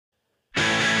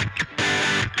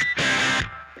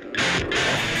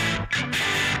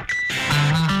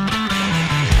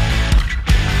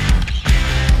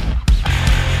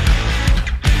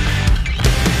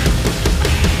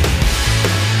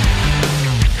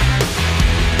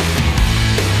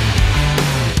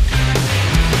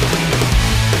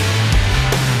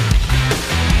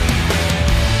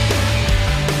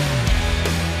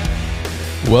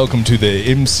Welcome to the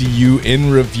MCU in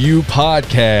Review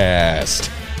podcast.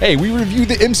 Hey, we review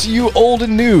the MCU old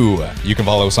and new. You can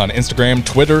follow us on Instagram,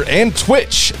 Twitter, and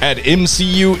Twitch at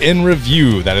MCU in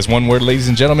Review. That is one word, ladies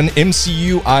and gentlemen,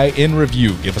 MCUI in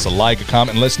Review. Give us a like, a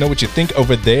comment, and let us know what you think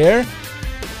over there.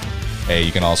 Hey,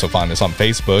 you can also find us on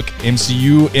Facebook,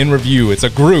 MCU in Review. It's a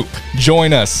group.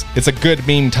 Join us. It's a good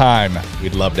meme time.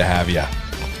 We'd love to have you.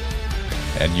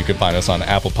 And you can find us on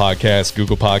Apple Podcasts,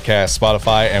 Google Podcasts,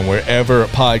 Spotify, and wherever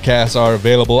podcasts are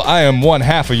available. I am one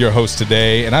half of your host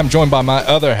today, and I'm joined by my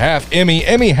other half, Emmy.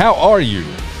 Emmy, how are you?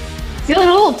 Feeling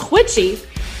a little twitchy.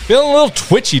 Feeling a little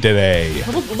twitchy today.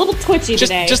 A little twitchy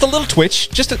today. Just a little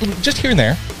twitch, just here and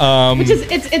there. Which is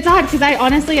it's odd because I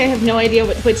have no idea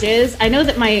what Twitch is. I know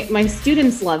that my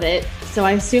students love it, so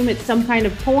I assume it's some kind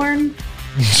of porn.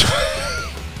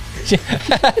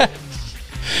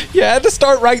 Yeah, to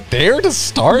start right there.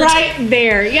 Right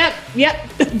there. Yep.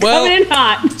 Well, coming in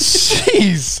hot.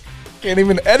 Jeez. Can't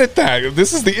even edit that.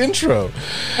 This is the intro.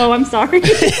 Oh, I'm sorry.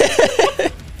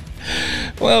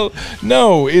 Well,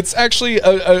 no, it's actually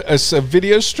a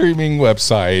video streaming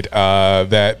website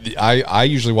that I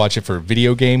usually watch it for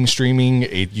video game streaming.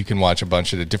 You can watch a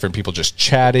bunch of different people just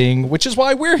chatting, which is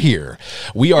why we're here.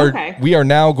 We are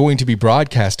now going to be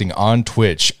broadcasting on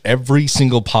Twitch every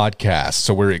single podcast,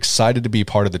 so we're excited to be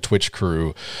part of the Twitch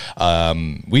crew.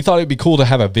 We thought it'd be cool to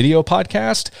have a video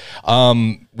podcast.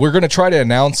 We're going to try to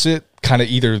announce it kind of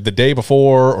either the day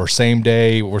before or same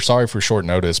day. We're sorry for short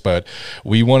notice, but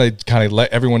we want to kind of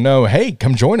let everyone know, hey,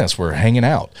 come join us. We're hanging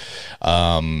out.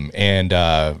 And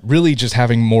really just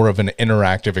having more of an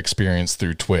interactive experience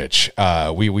through Twitch.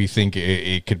 We think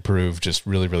it could prove just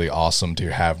really, really awesome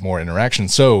to have more interaction.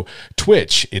 So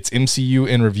Twitch, it's MCU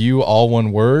in Review, all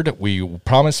one word. We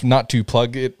promise not to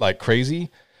plug it like crazy.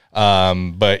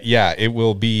 But yeah, it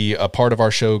will be a part of our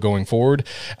show going forward.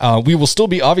 We will still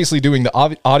be obviously doing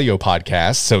the audio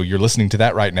podcast. So you're listening to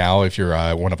that right now. If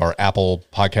you're one of our Apple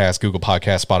Podcasts, Google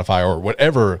Podcasts, Spotify, or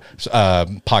whatever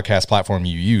podcast platform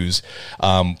you use,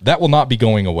 that will not be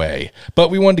going away.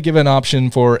 But we wanted to give an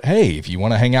option for, hey, if you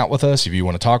want to hang out with us, if you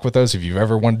want to talk with us, if you've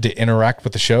ever wanted to interact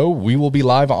with the show, we will be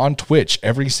live on Twitch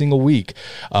every single week,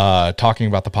 talking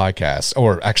about the podcast,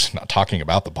 or actually not talking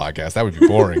about the podcast. That would be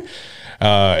boring.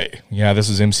 Yeah, this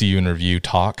is MCU in Review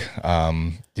talk.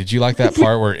 Did you like that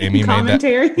part where Emmy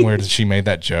she made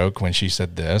that joke when she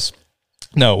said this?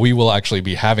 No, we will actually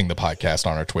be having the podcast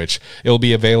on our Twitch. It'll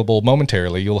be available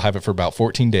momentarily. You'll have it for about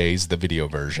 14 days, the video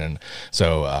version.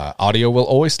 So audio will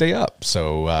always stay up.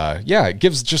 So yeah, it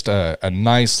gives just a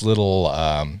nice little,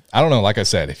 I don't know, like I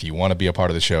said, if you want to be a part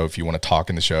of the show, if you want to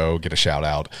talk in the show, get a shout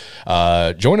out,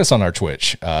 join us on our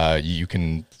Twitch. You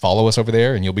can follow us over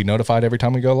there and you'll be notified every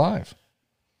time we go live.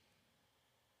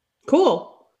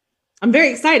 Cool. I'm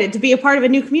very excited to be a part of a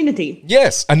new community.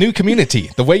 Yes, a new community.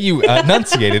 The way you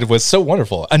enunciated was so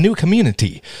wonderful. A new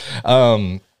community.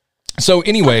 So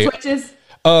anyway,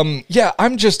 yeah,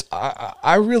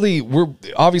 we're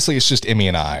obviously it's just Emmy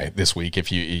and I this week.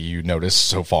 If you notice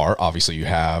so far, obviously you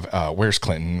have, where's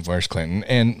Clinton?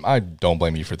 And I don't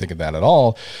blame you for thinking that at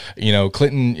all. You know,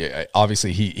 Clinton,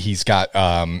 obviously he's got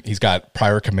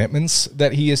prior commitments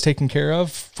that he is taking care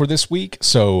of for this week.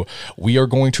 So we are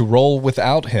going to roll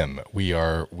without him. We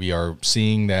are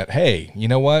seeing that, hey, you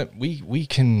know what? We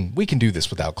can do this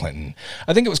without Clinton.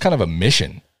 I think it was kind of a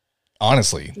mission.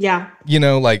 Honestly. Yeah. You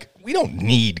know, like, we don't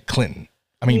need Clinton.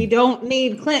 I mean, we don't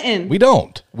need Clinton. We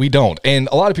don't. And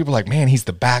a lot of people are like, man, he's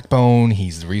the backbone.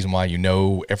 He's the reason why you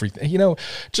know everything. You know,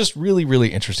 just really,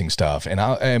 really interesting stuff. And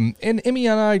Emmy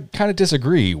and I kind of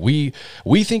disagree. We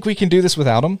think we can do this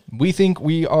without him. We think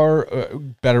we are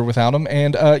better without him.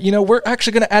 And, you know, we're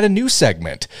actually going to add a new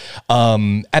segment.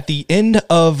 At the end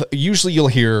of, usually you'll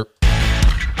hear,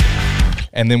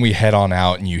 and then we head on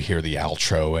out and you hear the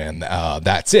outro and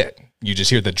that's it. You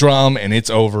just hear the drum and it's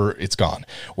over. It's gone.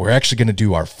 We're actually going to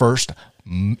do our first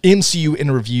MCU in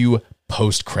Review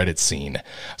post-credit scene.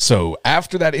 So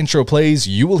after that intro plays,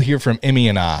 you will hear from Emmy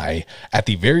and I at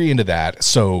the very end of that.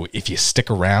 So if you stick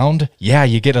around, yeah,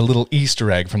 you get a little Easter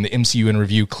egg from the MCU in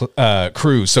Review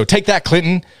crew. So take that,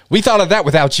 Clinton. We thought of that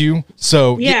without you.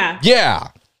 So yeah.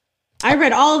 I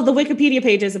read all of the Wikipedia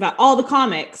pages about all the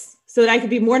comics, so that I could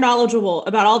be more knowledgeable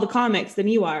about all the comics than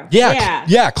you are.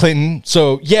 Yeah, Clinton.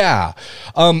 So, yeah.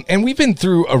 And we've been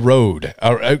through a road,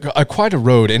 quite a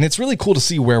road, and it's really cool to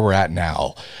see where we're at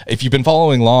now. If you've been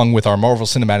following along with our Marvel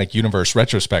Cinematic Universe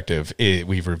retrospective,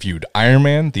 we've reviewed Iron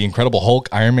Man, The Incredible Hulk,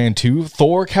 Iron Man 2,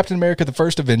 Thor, Captain America, The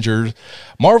First Avengers,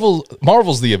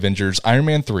 Marvel's The Avengers, Iron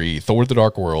Man 3, Thor The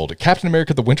Dark World, Captain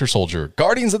America The Winter Soldier,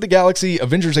 Guardians of the Galaxy,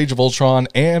 Avengers Age of Ultron,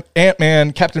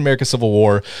 Ant-Man, Captain America Civil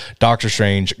War, Doctor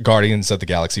Strange, Guardians Guardians of the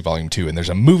Galaxy Volume 2, and there's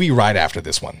a movie right after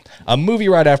this one.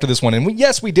 And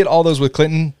yes, we did all those with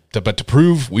Clinton, but to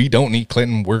prove we don't need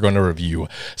Clinton, we're going to review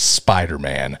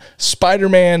Spider-Man.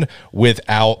 Spider-Man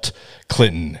without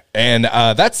Clinton. And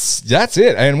that's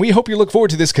it. And we hope you look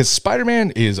forward to this, because Spider-Man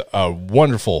is a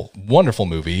wonderful, wonderful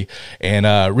movie, and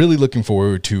really looking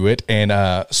forward to it. And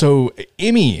so,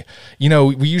 Emmy,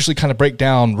 we usually kind of break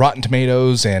down Rotten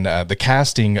Tomatoes and the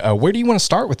casting. Where do you want to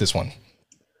start with this one?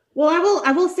 Well,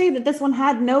 I will say that this one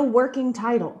had no working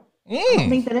title. I don't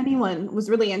think that anyone was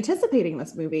really anticipating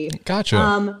this movie.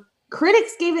 Gotcha.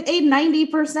 Critics gave it a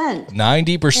 90%.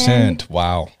 90%.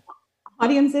 Wow.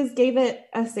 Audiences gave it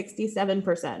a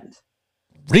 67%.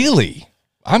 Really?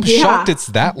 I'm shocked it's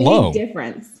that low. Big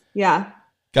difference. Yeah.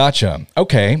 Gotcha.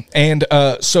 Okay. And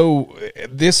so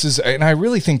this is, and I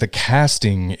really think the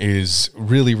casting is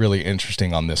really, really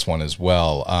interesting on this one as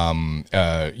well.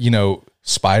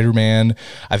 Spider-Man,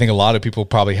 I think a lot of people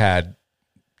probably had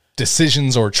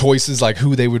decisions or choices like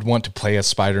who they would want to play as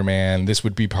Spider-Man. This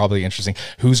would be probably interesting.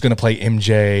 Who's going to play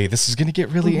MJ? This is going to get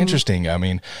really interesting. I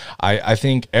mean, I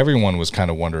think everyone was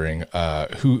kind of wondering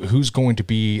who's going to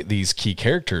be these key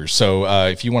characters. So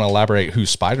if you want to elaborate who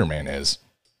Spider-Man is.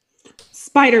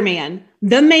 Spider-Man,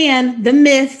 the man, the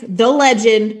myth, the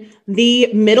legend,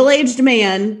 the middle-aged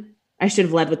man. I should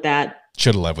have led with that.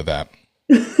 Should have led with that.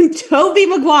 Tobey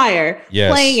Maguire,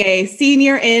 yes, playing a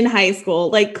senior in high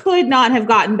school, could not have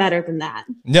gotten better than that.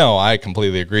 No, I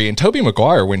completely agree. And Tobey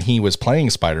Maguire, when he was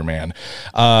playing Spider-Man,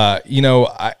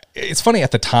 it's funny,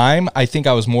 at the time, I think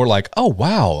I was more like, oh,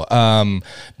 wow,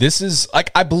 this is,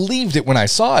 I believed it when I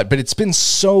saw it, but it's been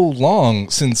so long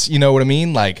since, you know what I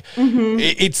mean?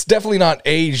 It's definitely not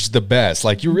aged the best.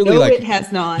 You're really it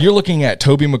has not. You're looking at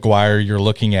Tobey Maguire, you're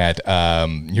looking at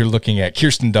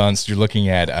Kirsten Dunst, you're looking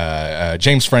at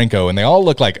James Franco, and they all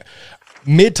look like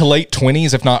mid to late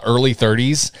 20s, if not early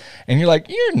 30s. And you're like,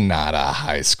 you're not a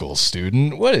high school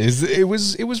student. What is it? It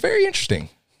was very interesting.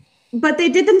 But they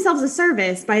did themselves a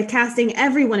service by casting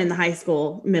everyone in the high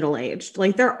school middle-aged.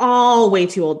 They're all way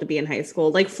too old to be in high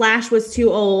school. Flash was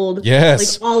too old.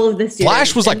 Yes. All of the students.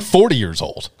 Flash was 40 years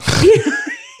old.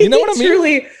 You know what I mean?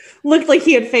 Truly looked like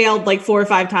he had failed 4 or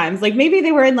 5 times. Maybe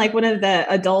they were in one of the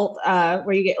adult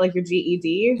where you get your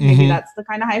GED. Maybe that's the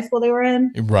kind of high school they were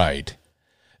in. Right.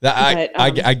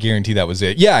 I guarantee that was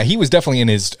it. Yeah, he was definitely in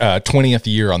his 20th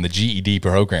year on the GED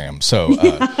program. So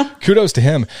kudos to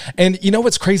him. And you know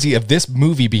what's crazy of this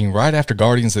movie being right after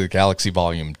Guardians of the Galaxy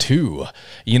Volume 2?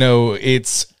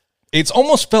 It's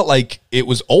almost felt like it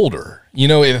was older.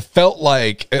 It felt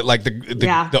like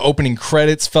the opening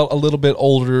credits felt a little bit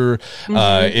older.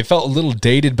 It felt a little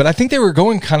dated, but I think they were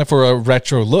going kind of for a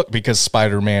retro look because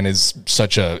Spider-Man is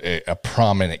such a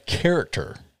prominent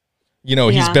character.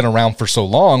 He's been around for so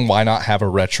long. Why not have a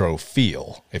retro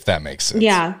feel, if that makes sense?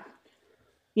 Yeah.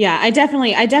 Yeah, I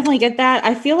definitely get that.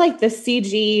 I feel like the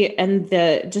CG and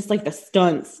the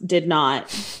stunts did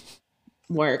not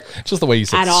work. Just the way you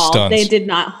said at all. Stunts. They did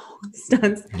not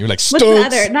stunts. You're like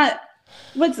stunts.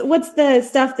 What's the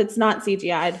stuff that's not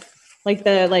CGI'd?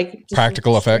 Just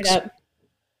practical effects.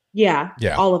 Yeah.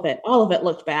 All of it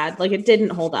looked bad. It didn't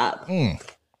hold up.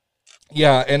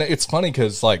 Yeah, and it's funny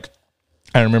because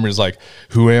I remember it's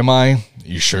who am I?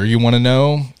 You sure you want to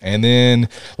know? And then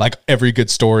every good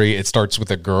story, it starts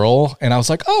with a girl. And I was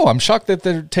like, oh, I'm shocked that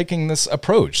they're taking this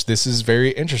approach. This is very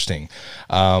interesting.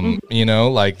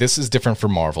 This is different for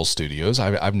Marvel Studios.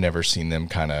 I've never seen them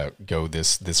kind of go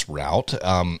this route.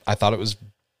 I thought it was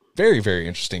very, very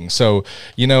interesting. So,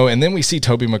 and then we see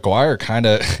Tobey Maguire kind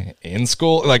of in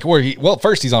school,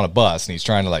 first he's on a bus and he's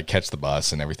trying to catch the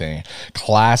bus and everything.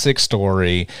 Classic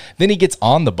story. Then he gets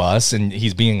on the bus and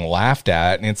he's being laughed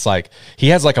at. And it's he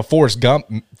has a Forrest Gump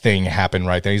thing happen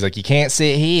right there. He's you can't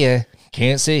sit here.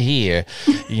 Can't sit here,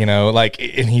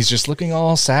 and he's just looking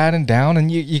all sad and down.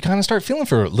 And you kind of start feeling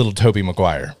for little Tobey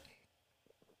Maguire.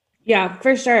 Yeah,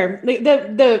 for sure.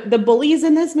 The bullies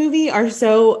in this movie are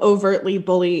so overtly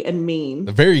bully and mean.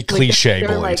 A very cliche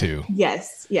bully too.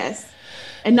 Yes.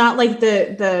 And not they've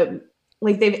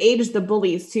aged the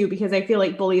bullies too, because I feel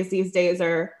like bullies these days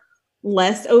are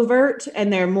less overt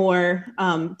and they're more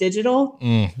digital.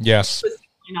 Yes. This was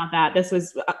not that. This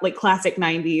was classic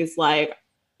 90s,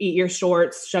 eat your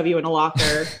shorts, shove you in a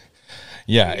locker.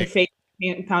 Yeah. Your face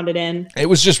pounded in. It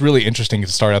was just really interesting to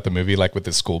start out the movie with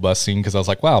the school bus scene, because I was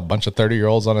like, wow, a bunch of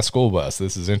 30-year-olds on a school bus.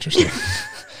 This is interesting.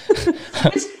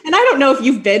 And I don't know if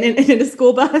you've been in a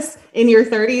school bus in your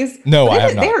 30s. No, I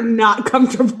have not. They're not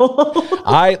comfortable.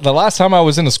 The last time I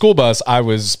was in a school bus, I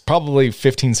was probably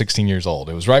 15, 16 years old.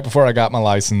 It was right before I got my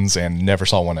license and never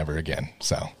saw one ever again.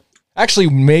 So Actually,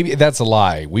 maybe that's a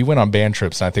lie. We went on band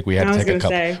trips, and I think we had to take a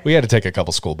couple. We had to take a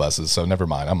couple school buses, so never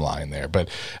mind. I'm lying there. But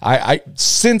I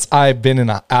since I've been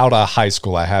out of high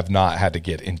school, I have not had to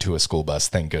get into a school bus.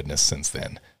 Thank goodness. Since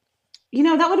then,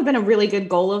 that would have been a really good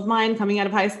goal of mine coming out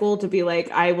of high school, to be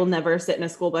like, I will never sit in a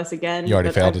school bus again. You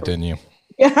already failed it, didn't you?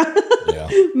 Yeah.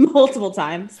 Multiple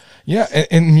times. Yeah,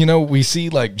 and we see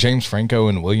like James Franco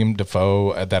and William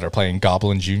Dafoe that are playing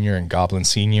Goblin Jr. and Goblin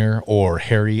Sr., or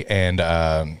Harry and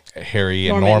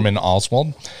Norman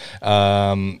Oswald.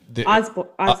 Osborn.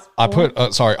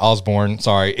 Osborn.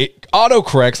 Sorry, it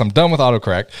autocorrects. I'm done with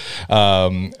autocorrect.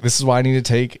 This is why I need to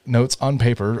take notes on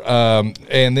paper.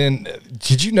 And then,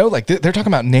 did you know, like they're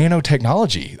talking about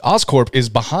nanotechnology? Oscorp is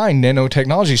behind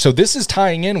nanotechnology, so this is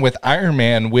tying in with Iron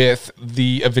Man with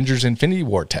the Avengers Infinity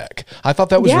War tech. I thought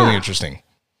that was really interesting.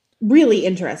 Really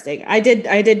interesting. I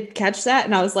did catch that,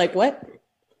 and I was like, "What?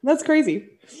 That's crazy."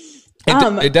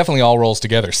 It definitely all rolls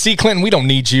together. See, Clinton, we don't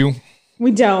need you.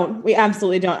 We don't. We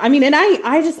absolutely don't. I mean, and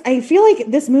I feel like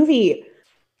this movie,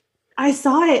 I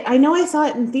saw it. I know I saw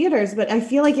it in theaters, but I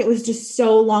feel like it was just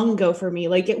so long ago for me.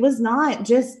 Like, it was not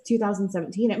just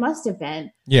 2017. It must have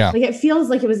been. Yeah. Like, it feels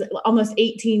like it was almost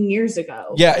 18 years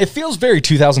ago. Yeah, it feels very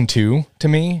 2002 to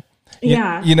me.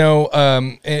 Yeah.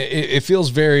 It feels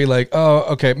very like, oh,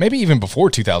 okay, maybe even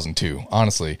before 2002,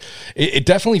 honestly. It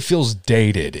definitely feels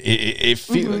dated. It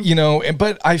feels,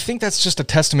 but I think that's just a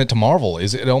testament to Marvel.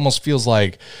 It almost feels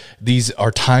like these are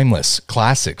timeless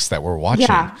classics that we're watching.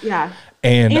 Yeah.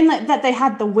 And that they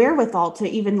had the wherewithal to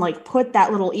even like put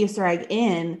that little Easter egg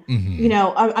in.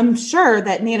 I'm sure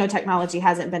that nanotechnology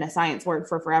hasn't been a science word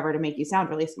for forever to make you sound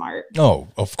really smart. Oh,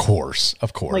 of course.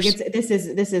 Like this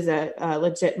is a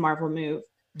legit Marvel move.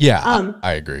 Yeah,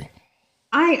 I agree.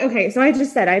 So I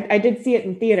just said I did see it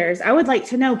in theaters. I would like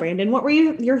to know, Brandon, what were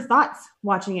your thoughts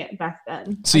watching it back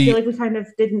then? I feel like we kind of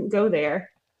didn't go there.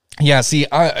 Yeah, see,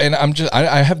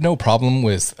 I have no problem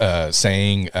with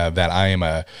saying that I am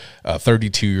a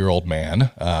 32-year-old man.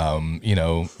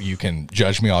 You can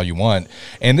judge me all you want.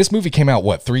 And this movie came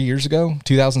out, 3 years ago,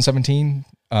 2017?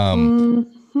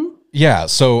 Yeah,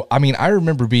 so, I mean, I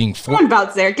remember being...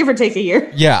 About there, give or take a year.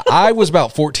 Yeah, I was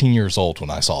about 14 years old when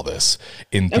I saw this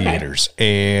in theaters.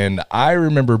 Okay. And I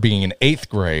remember being in 8th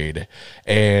grade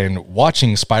and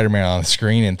watching Spider-Man on the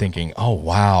screen and thinking, oh,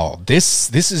 wow,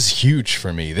 this is huge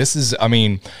for me. This is, I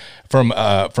mean... From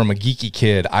a geeky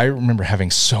kid, I remember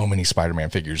having so many Spider-Man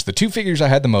figures. The two figures I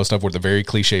had the most of were the very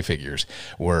cliche figures.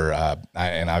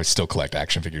 I still collect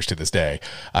action figures to this day.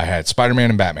 I had Spider-Man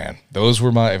and Batman. Those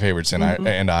were my favorites, and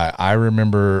I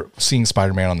remember seeing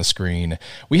Spider-Man on the screen.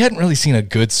 We hadn't really seen a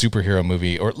good superhero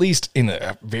movie, or at least in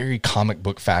a very comic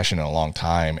book fashion, in a long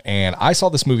time. And I saw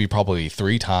this movie probably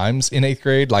 3 times in 8th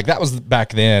grade. Like, that was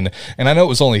back then, and I know it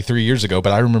was only 3 years ago,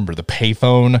 but I remember the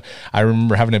payphone. I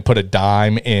remember having to put a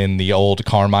dime in the old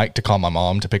car mic to call my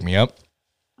mom to pick me up.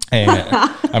 And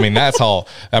I mean,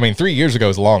 3 years ago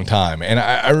is a long time. And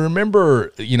I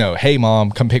remember, hey mom,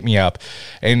 come pick me up.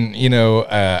 And,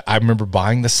 I remember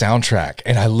buying the soundtrack,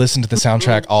 and I listened to the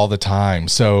soundtrack all the time.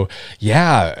 So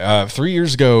yeah, 3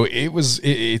 years ago,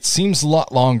 it seems a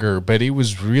lot longer, but it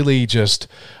was really just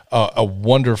a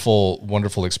wonderful,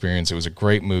 wonderful experience. It was a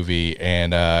great movie.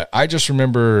 And I just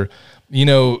remember,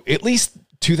 at least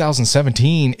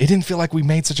 2017, it didn't feel like we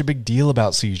made such a big deal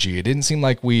about CG. It didn't seem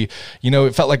like it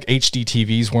felt like HD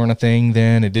TVs weren't a thing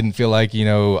then. It didn't feel like,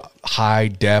 high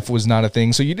def was not a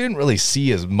thing. So you didn't really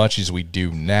see as much as we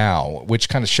do now, which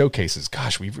kind of showcases,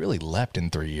 gosh, we've really leapt in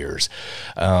 3 years.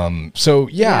 I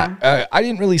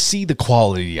didn't really see the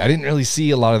quality. I didn't really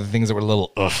see a lot of the things that were a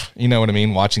little, you know what I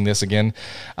mean? Watching this again,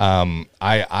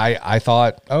 I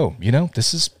thought,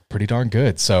 this is pretty darn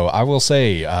good. So I will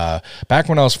say, back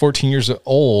when I was 14 years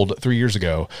old, 3 years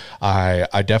ago,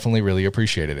 I definitely really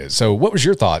appreciated it. So what was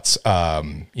your thoughts,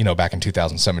 back in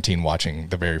 2017, watching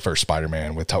the very first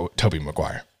Spider-Man with Tobey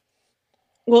Maguire?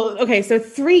 Well, okay, so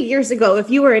 3 years ago, if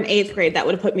you were in 8th grade, that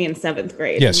would have put me in 7th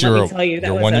grade. Yes, you're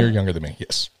 1 year younger than me.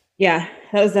 Yes. Yeah,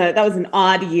 that was an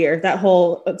odd year. That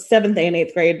whole 7th and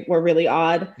 8th grade were really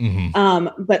odd.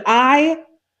 Mm-hmm. But I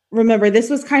remember this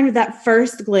was kind of that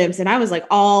first glimpse, and I was like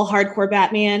all hardcore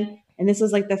Batman, and this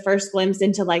was like the first glimpse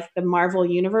into like the Marvel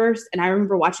universe. And I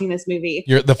remember watching this movie.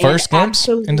 You're the first glimpse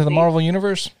into the Marvel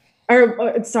universe?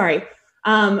 Sorry.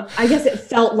 I guess it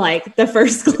felt like the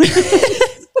first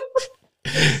glimpse.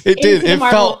 It did.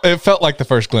 It felt like the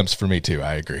first glimpse for me too.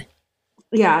 I agree.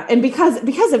 Yeah, and because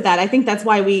of that, I think that's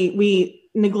why we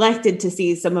neglected to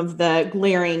see some of the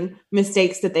glaring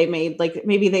mistakes that they made. Like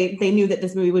maybe they knew that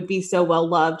this movie would be so well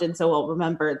loved and so well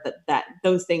remembered that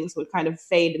those things would kind of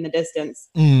fade in the distance.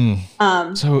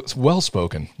 So it's well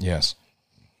spoken. Yes.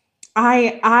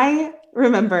 I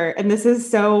remember, and this is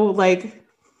so like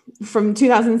from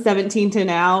 2017 to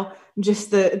now,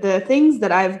 just the things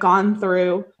that I've gone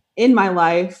through in my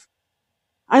life.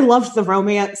 I loved the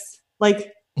romance.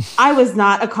 Like, I was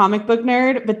not a comic book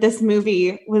nerd, but this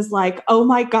movie was like, oh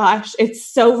my gosh, it's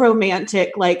so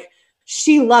romantic. Like,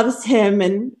 she loves him,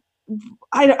 and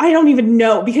I don't even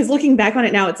know, because looking back on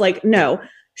it now, it's like, no,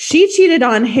 she cheated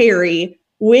on Harry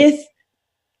with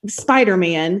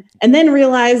Spider-Man and then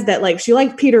realized that like she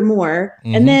liked Peter more.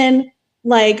 Mm-hmm. And then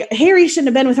like Harry shouldn't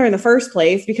have been with her in the first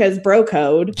place because bro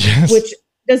code, yes. Which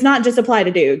does not just apply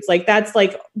to dudes. Like that's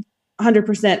like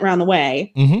 100% around the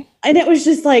way. Mm-hmm. And it was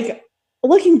just like,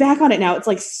 looking back on it now, it's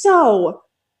like, so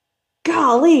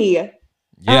golly.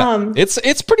 Yeah.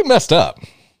 It's pretty messed up.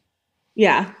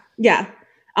 Yeah. Yeah.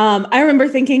 I remember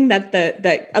thinking that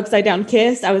the upside down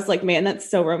kiss, I was like, man, that's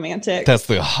so romantic. That's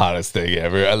the hottest thing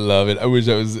ever. I love it. I wish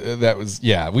that was,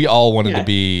 yeah, we all wanted to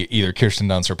be either Kirsten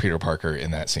Dunst or Peter Parker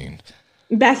in that scene.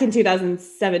 Back in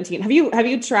 2017. Have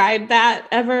you tried that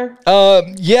ever?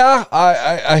 Yeah,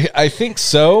 I think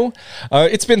so.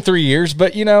 It's been 3 years,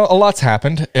 but you know, a lot's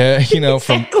happened, you know,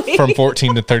 exactly. from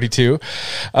 14 to 32.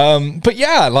 But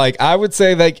yeah, like I would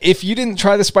say like if you didn't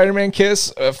try the Spider-Man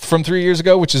kiss from 3 years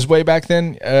ago, which is way back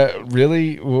then,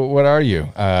 really, what are you?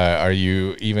 Are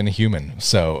you even a human?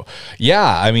 So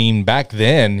yeah, I mean, back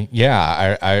then,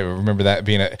 yeah, I remember that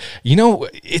being you know,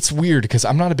 it's weird because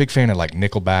I'm not a big fan of like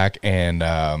Nickelback and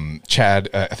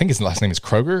Chad, I think his last name is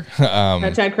Kroger.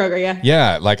 Chad Kroger, yeah.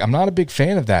 Yeah, like I'm not a big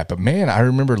fan of that, but man, I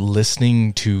remember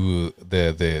listening to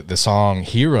the song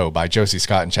Hero by Josie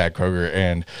Scott and Chad Kroger,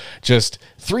 and just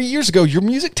 3 years ago, your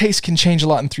music taste can change a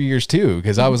lot in 3 years too,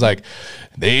 because I was like,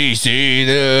 they say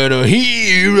that a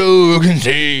hero can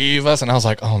save us, and I was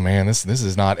like, oh man, this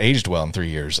is not aged well in 3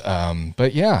 years.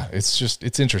 But yeah,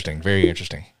 it's interesting, very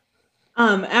interesting.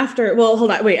 Hold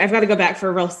on, wait, I've got to go back for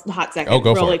a real hot second,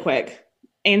 really quick.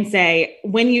 And say,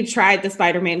 when you tried the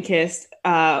Spider-Man kiss,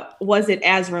 was it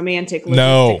as romantic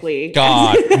logistically? No,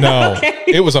 God, no. Okay.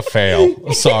 It was a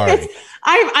fail. Sorry.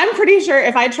 I'm pretty sure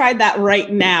if I tried that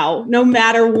right now, no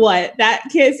matter what, that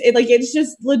kiss, it's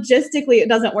just logistically, it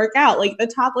doesn't work out. Like the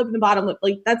top lip and the bottom lip,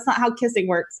 like that's not how kissing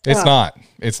works. It's not.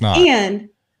 It's not.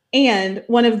 And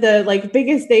one of the like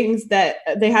biggest things that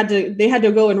they had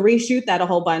to go and reshoot that a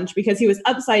whole bunch because he was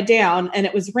upside down and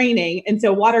it was raining, and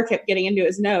so water kept getting into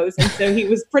his nose, and so he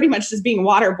was pretty much just being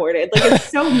waterboarded. Like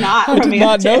it's so not romantic.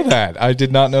 I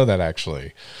did not know that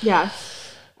actually. Yeah.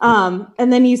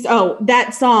 And then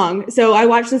that song. So I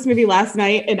watched this movie last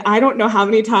night, and I don't know how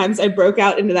many times I broke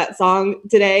out into that song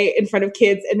today in front of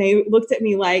kids, and they looked at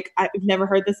me like I've never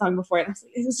heard this song before, and I was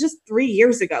like, it was just 3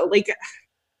 years ago. Like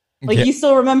you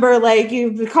still remember, like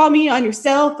you call me on your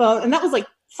cell phone, and that was like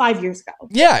 5 years ago.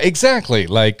 Yeah, exactly.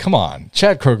 Like, come on,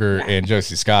 Chad Kroger and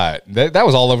Josie Scott. That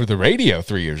was all over the radio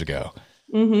 3 years ago.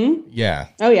 Mm-hmm. Yeah.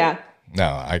 Oh yeah.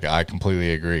 No, I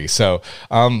completely agree. So,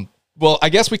 well, I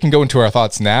guess we can go into our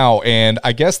thoughts now, and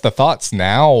I guess the thoughts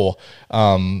now.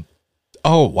 Oh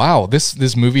wow,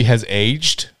 this movie has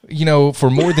aged, you know,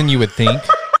 for more than you would think.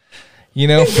 You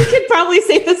know, you could probably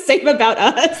say the same about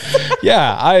us.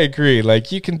 Yeah, I agree. Like,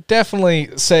 you can definitely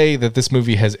say that this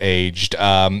movie has aged,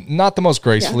 not the most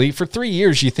gracefully. Yeah. For 3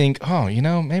 years, you think, oh, you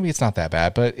know, maybe it's not that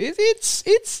bad, but it's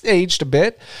aged a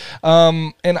bit.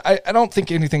 And I don't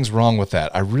think anything's wrong with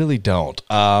that. I really don't.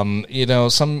 You know,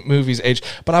 some movies age,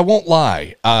 but I won't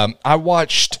lie. I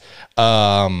watched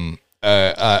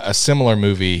a similar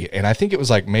movie, and I think it was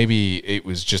like maybe it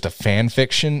was just a fan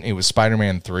fiction. It was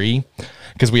Spider-Man 3.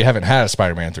 Because we haven't had a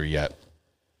Spider-Man 3 yet.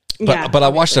 But I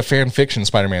watched a fan fiction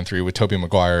Spider-Man 3 with Tobey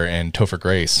Maguire and Topher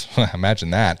Grace. Imagine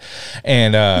that.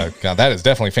 And God, that is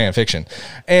definitely fan fiction.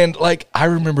 And like, I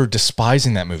remember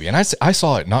despising that movie. And I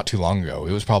saw it not too long ago.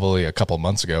 It was probably a couple of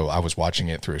months ago. I was watching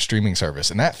it through a streaming service.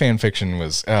 And that fan fiction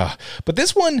was, but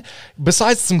this one,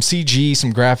 besides some CG,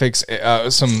 some graphics,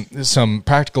 some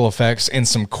practical effects, and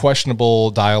some questionable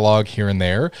dialogue here and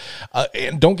there.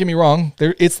 And don't get me wrong,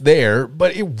 it's there,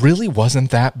 but it really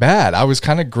wasn't that bad. I was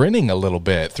kind of grinning a little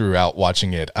bit throughout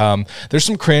watching it. There's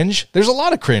some cringe. There's a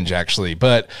lot of cringe actually,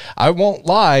 but I won't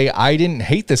lie, I didn't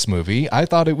hate this movie. I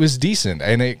thought it was decent,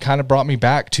 and it kind of brought me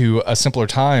back to a simpler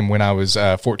time when I was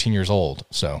 14 years old.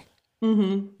 So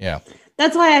yeah,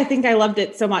 that's why I think I loved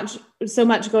it so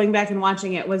much going back and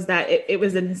watching it, was that it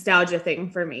was a nostalgia thing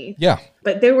for me. Yeah,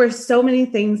 but there were so many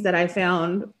things that I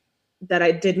found that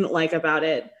I didn't like about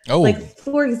it. Oh, like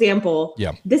for example,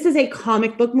 this is a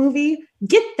comic book movie.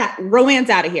 Get that romance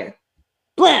out of here.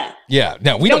 Blah. Yeah,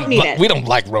 no, we don't need it. We don't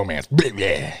like romance. Blah,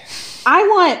 blah. I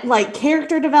want like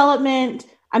character development.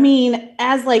 I mean,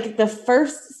 as like the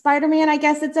first Spider-Man, I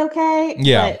guess it's okay.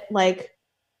 Yeah, but like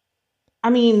I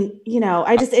mean,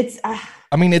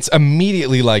 I mean, it's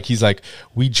immediately like he's like,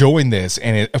 we joined this,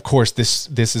 and of course, this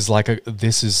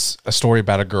is a story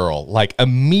about a girl. Like,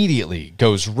 immediately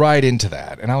goes right into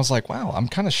that, and I was like, wow, I'm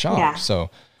kind of shocked. Yeah.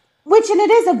 So, and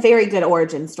it is a very good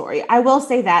origin story. I will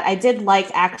say that I did like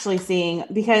actually seeing,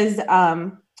 because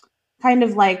kind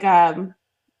of like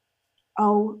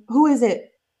who is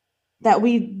it that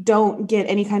we don't get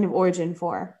any kind of origin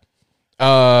for?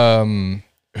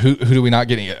 Who do we not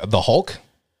get? The Hulk?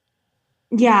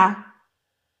 Yeah.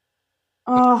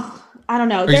 Oh, I don't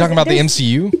know. Are you talking about the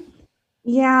MCU?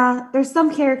 Yeah, there's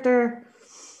some character.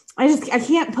 I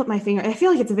can't put my finger. I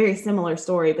feel like it's a very similar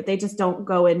story, but they just don't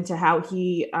go into how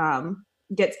he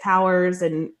gets powers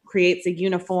and creates a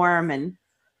uniform. And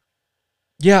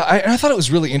yeah, I thought it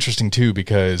was really interesting too,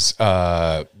 because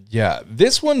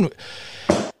this one,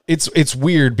 it's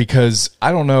weird because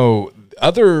I don't know,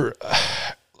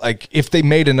 like if they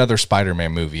made another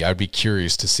Spider-Man movie, I'd be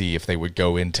curious to see if they would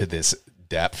go into this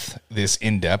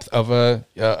in depth of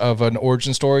an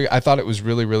origin story. I thought it was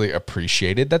really, really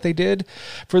appreciated that they did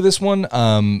for this one.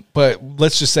 But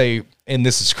let's just say, and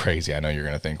this is crazy, I know you're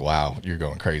going to think, wow, you're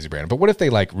going crazy, Brandon, but what if they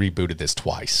like rebooted this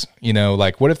twice? You know,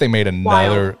 like what if they made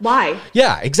another... Why?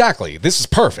 Yeah, exactly. This is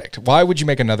perfect. Why would you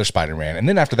make another Spider-Man? And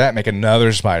then after that, make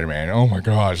another Spider-Man. Oh my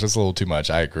gosh, that's a little too much.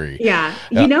 I agree. Yeah.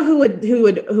 You know who would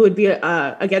be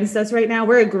against us right now?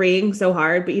 We're agreeing so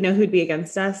hard, but you know who'd be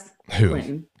against us?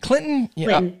 Who? Clinton?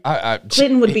 Yeah,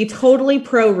 Clinton would be totally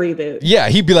pro reboot. Yeah,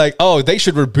 he'd be like, oh, they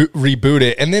should reboot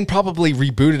it, and then probably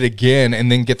reboot it again,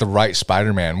 and then get the right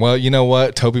Spider-Man. Well, you know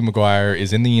what? Tobey Maguire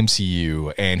is in the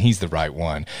MCU, and he's the right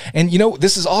one. And, you know,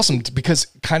 this is awesome because,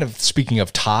 kind of speaking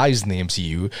of ties in the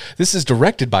MCU, this is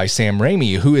directed by Sam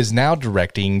Raimi, who is now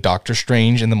directing Doctor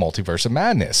Strange in the Multiverse of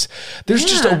Madness. There's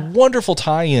just a wonderful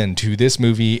tie-in to this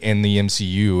movie and the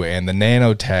MCU and the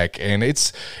nanotech, and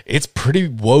it's pretty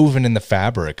woven in the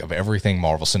fabric of everything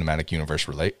Marvel Cinematic Universe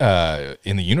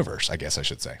in the universe, I guess I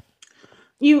should say.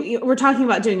 You were talking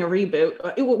about doing a reboot.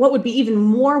 What would be even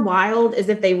more wild is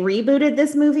if they rebooted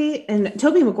this movie, and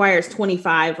Tobey Maguire's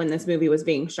 25 when this movie was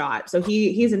being shot. So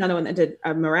he's another one that did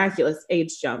a miraculous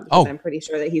age jump. I'm pretty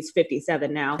sure that he's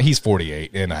 57 now. He's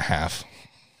 48 and a half.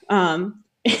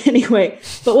 Anyway,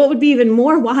 but what would be even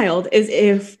more wild is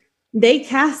if they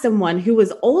cast someone who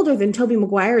was older than Tobey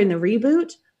Maguire in the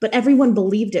reboot, but everyone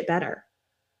believed it better.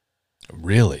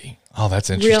 Really? Oh, that's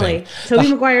interesting. Really? Tobey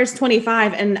Maguire's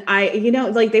 25, and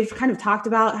they've kind of talked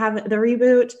about having the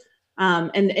reboot.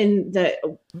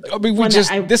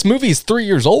 This movie is 3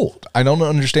 years old. I don't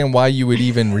understand why you would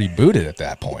even reboot it at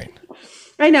that point.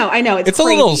 I know. It's a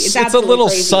little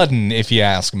crazy. sudden, if you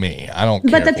ask me. I don't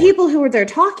care. But the people who they're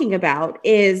talking about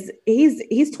is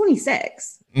he's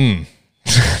 26. And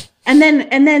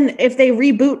then if they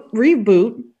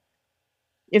reboot,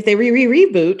 if they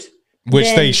reboot,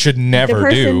 which they should never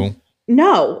do.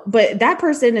 No, but that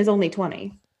person is only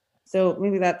 20. So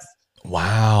maybe that's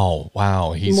wow.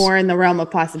 He's more in the realm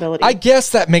of possibility. I guess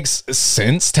that makes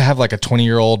sense to have like a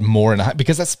 20-year-old more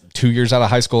because that's 2 years out of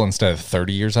high school instead of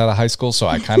 30 years out of high school. So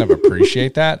I kind of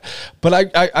appreciate that.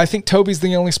 But I think Tobey's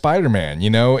the only Spider-Man,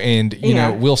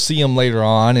 and we'll see him later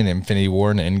on in Infinity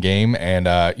War and Endgame, and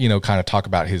kind of talk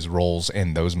about his roles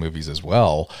in those movies as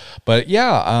well. But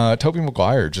yeah, Tobey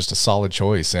Maguire, just a solid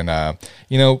choice. And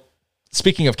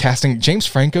speaking of casting, James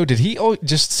Franco, did he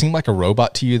just seem like a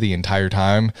robot to you the entire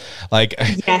time? Like,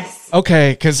 yes.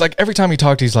 Okay, because like every time he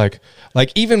talked, he's like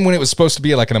even when it was supposed to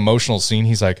be like an emotional scene,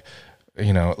 he's like,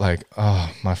 oh,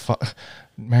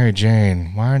 Mary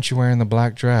Jane, why aren't you wearing the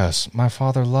black dress? My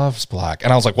father loves black.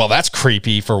 And I was like, well, that's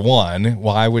creepy for one.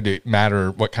 Why would it matter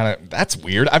what kind of... That's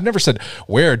weird. I've never said,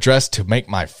 wear a dress to make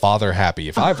my father happy.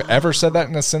 If I've ever said that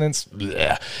in a sentence...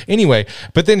 Bleh. Anyway,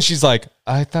 but then she's like,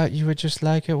 I thought you would just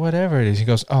like it, whatever it is. He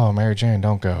goes, oh, Mary Jane,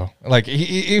 don't go. Like,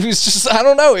 he was just... I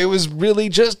don't know. It was really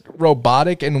just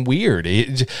robotic and weird.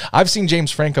 I've seen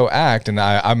James Franco act, and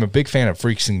I'm a big fan of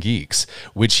Freaks and Geeks,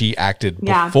 which he acted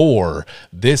before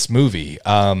this movie.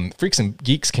 Freaks and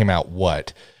Geeks came out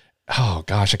what? Oh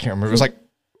gosh, I can't remember. It was like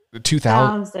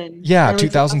 2000. Yeah,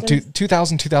 2000,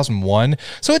 2001.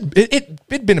 So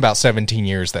it'd been about 17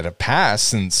 years that have passed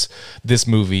since this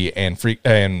movie and Freaks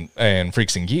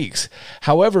and Geeks.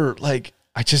 However, like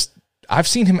I've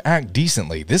seen him act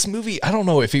decently. This movie, I don't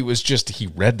know if it was just he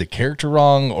read the character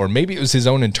wrong, or maybe it was his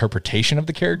own interpretation of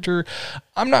the character.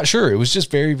 I'm not sure. It was just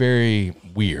very, very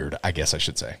weird, I guess I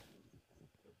should say.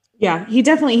 Yeah, he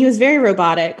was very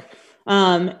robotic.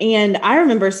 And I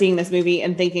remember seeing this movie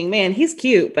and thinking, man, he's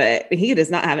cute, but he does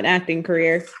not have an acting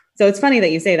career. So it's funny that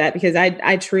you say that, because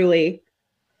I truly...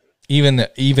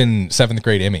 Even seventh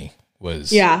grade Emmy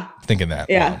was thinking that.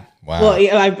 Yeah. Wow. Well,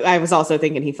 yeah, I was also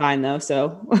thinking he fine though.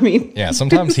 So I mean, Yeah,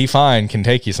 sometimes he fine can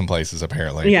take you some places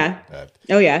apparently. Yeah.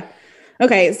 Oh yeah.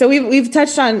 Okay, so we've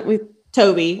touched on with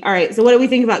Toby. All right. So what do we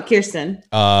think about Kirsten?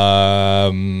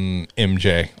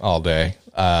 MJ all day.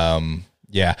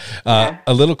 Yeah.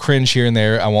 A little cringe here and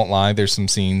there. I won't lie. There's some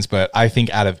scenes, but I think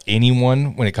out of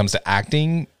anyone when it comes to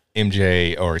acting,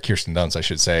 MJ or Kirsten Dunst, I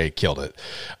should say, killed it.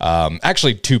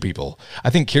 Actually, two people. I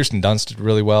think Kirsten Dunst did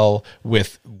really well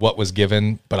with what was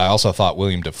given, but I also thought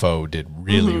William Dafoe did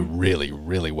really, really,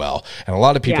 really well. And a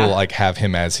lot of people like have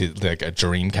him as his, like a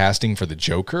dream casting for the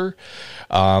Joker.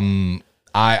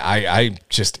 I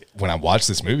just, when I watched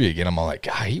this movie again, I'm all like,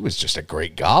 God, he was just a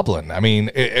great Goblin. I mean,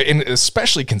 and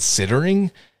especially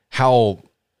considering how,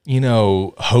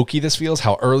 hokey this feels,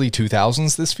 how early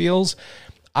 2000s this feels.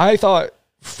 I thought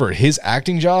for his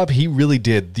acting job, he really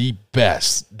did the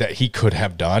best that he could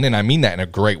have done. And I mean that in a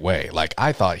great way. Like,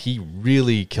 I thought he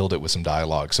really killed it with some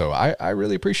dialogue. So I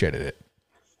really appreciated it.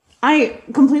 I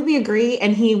completely agree.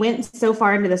 And he went so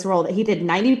far into this role that he did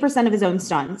 90% of his own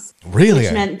stunts. Really?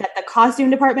 Which meant that the costume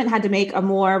department had to make a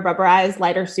more rubberized,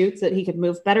 lighter suit so that he could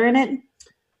move better in it.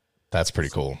 That's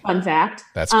pretty cool. Fun fact.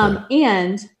 That's cool.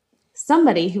 And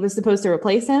somebody who was supposed to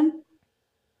replace him,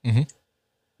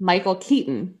 Michael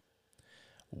Keaton.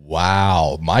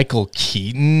 Wow. Michael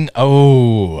Keaton.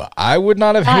 Oh, I would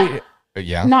not have hated.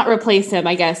 Yeah. Not replace him,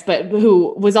 I guess, but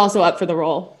who was also up for the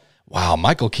role. Wow,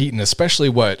 Michael Keaton, especially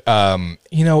what, and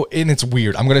it's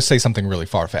weird. I'm going to say something really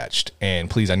far-fetched, and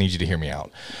please, I need you to hear me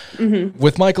out.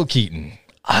 With Michael Keaton,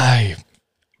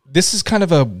 this is kind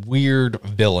of a weird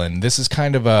villain. This is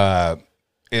kind of a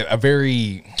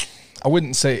very, I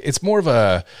wouldn't say, it's more of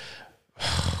a,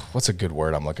 what's a good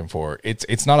word I'm looking for?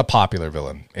 It's not a popular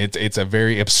villain. It's a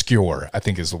very obscure, I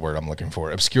think is the word I'm looking for.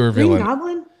 Obscure Green villain.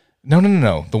 Goblin?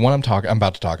 No. The one I'm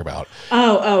about to talk about.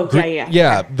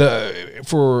 Yeah.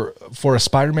 For a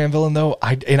Spider-Man villain though,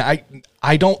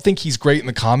 I don't think he's great in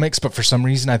the comics, but for some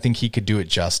reason I think he could do it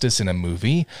justice in a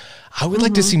movie. I would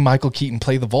like to see Michael Keaton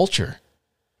play the Vulture.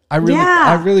 I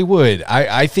really would.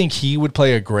 I think he would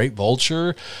play a great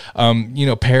Vulture.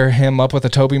 Pair him up with a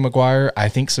Tobey Maguire. I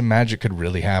think some magic could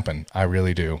really happen. I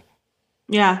really do.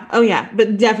 Yeah. Oh, yeah.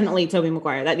 But definitely Tobey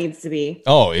Maguire. That needs to be.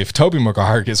 Oh, if Tobey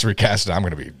Maguire gets recasted, I'm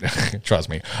going to be, trust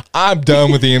me, I'm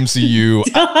done with the MCU.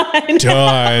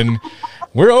 Done.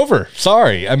 We're over.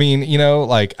 Sorry. I mean,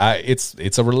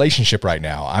 it's a relationship right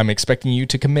now. I'm expecting you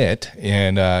to commit.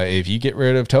 And if you get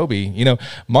rid of Tobey,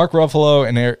 Mark Ruffalo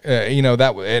and,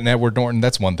 and Edward Norton,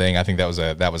 that's one thing. I think that was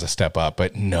a step up,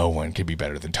 but no one could be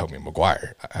better than Tobey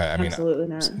Maguire. Absolutely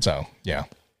not. So, yeah.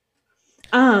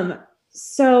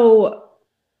 So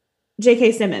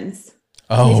J.K. Simmons.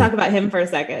 Oh, can we talk about him for a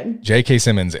second? J.K.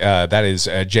 Simmons. That is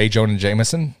J. Jonah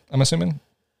Jameson, I'm assuming.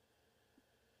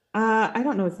 I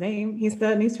don't know his name. He's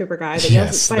the newspaper guy that yells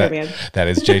at Spider-Man. That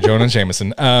is J. Jonah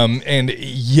Jameson. And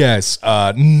yes,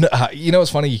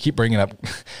 it's funny you keep bringing up,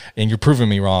 and you're proving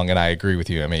me wrong, and I agree with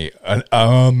you. I mean, an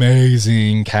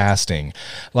amazing casting.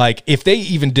 Like if they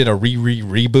even did a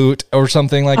reboot or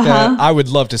something like that, I would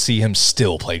love to see him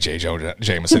still play J. Jonah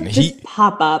Jameson. Just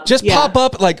pop up. Pop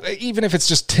up, like even if it's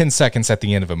just 10 seconds at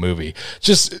the end of a movie.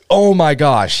 Just oh my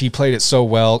gosh, he played it so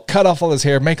well. Cut off all his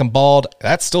hair, make him bald.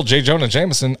 That's still J. Jonah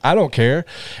Jameson. I don't care.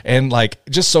 And like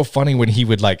just so funny when he's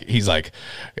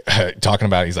talking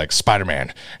about he's like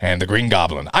Spider-Man and the Green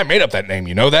Goblin. I made up that name,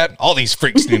 you know that? All these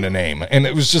freaks need a name. And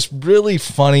it was just really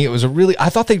funny. It was I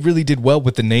thought they really did well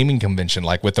with the naming convention,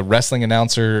 like with the wrestling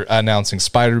announcer announcing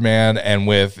Spider-Man and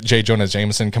with J. Jonah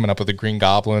Jameson coming up with the Green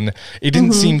Goblin. It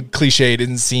didn't seem cliche. It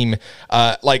didn't seem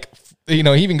he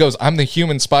even goes, I'm the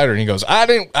human spider. And he goes, I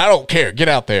don't care. Get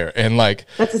out there. And like,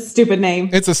 that's a stupid name.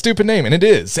 It's a stupid name. And it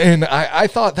is. And I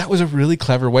thought that was a really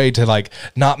clever way to like,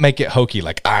 not make it hokey.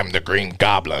 Like I'm the Green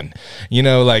Goblin,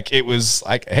 like it was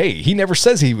like, hey, he never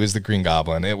says he was the Green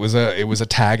Goblin. It was a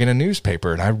tag in a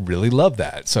newspaper. And I really love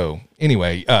that. So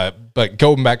anyway, but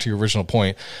going back to your original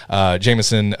point,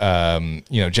 Jameson,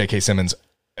 J.K. Simmons,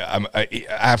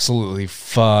 absolutely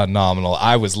phenomenal.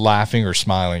 I was laughing or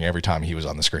smiling every time he was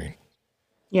on the screen.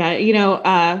 Yeah, he knows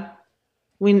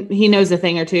a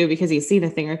thing or two because he's seen a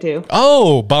thing or two.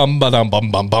 Oh, bum ba dum bum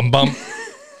bum bum bum.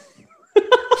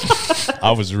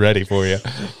 I was ready for you.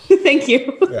 Thank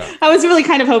you. Yeah. I was really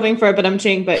kind of hoping for a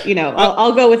ba-dum-ching, but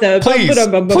I'll go with a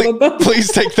please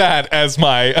take that as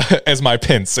my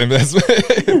pince, and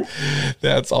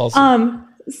that's awesome.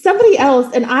 Somebody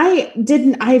else, and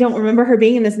I don't remember her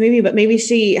being in this movie, but maybe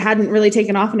she hadn't really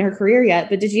taken off in her career yet.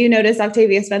 But did you notice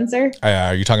Octavia Spencer?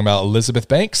 Are you talking about Elizabeth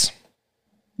Banks?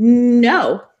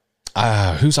 No.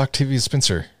 Who's Octavia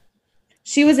Spencer?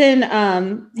 She was in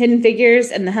Hidden Figures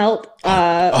and The Help.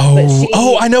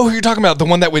 I know who you're talking about. The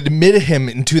one that would admit him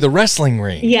into the wrestling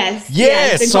ring. Yes.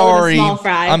 Sorry. Small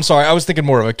fry. I'm sorry. I was thinking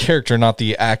more of a character, not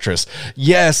the actress.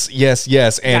 Yes.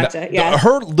 And Gotcha, yeah.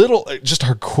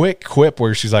 her quick quip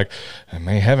where she's like,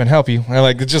 "May heaven help you." And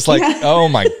like, just like, oh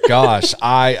my gosh.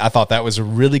 I thought that was a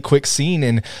really quick scene.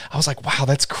 And I was like, wow,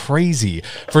 that's crazy.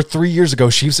 For 3 years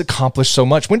ago, she's accomplished so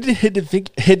much. When did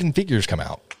Hidden Figures come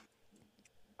out?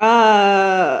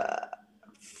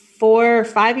 4 or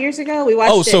 5 years ago we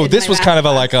watched. So this was kind of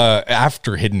a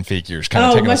after Hidden Figures, kind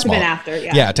of taking must have been after,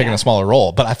 taking a smaller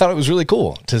role. But I thought it was really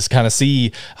cool to kind of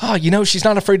see, she's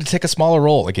not afraid to take a smaller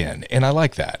role again, and I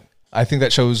like that. I think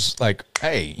that shows like,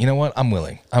 hey, you know what? I'm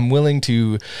willing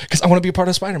to, because I want to be a part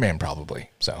of Spider-Man probably.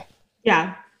 So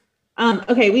yeah.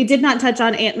 Okay, we did not touch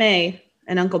on Aunt May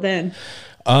and Uncle Ben.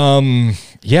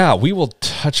 Yeah, we will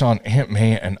touch on Aunt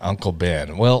May and Uncle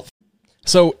Ben. Well,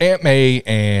 so Aunt May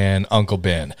and Uncle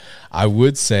Ben, I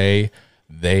would say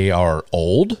they are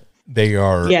old. They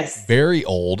are very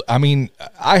old. I mean,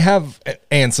 I have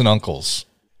aunts and uncles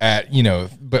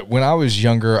but when I was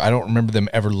younger, I don't remember them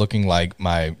ever looking like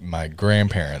my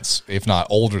grandparents, if not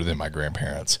older than my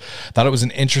grandparents. Thought it was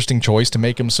an interesting choice to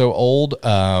make them so old.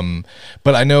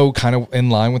 But I know kind of in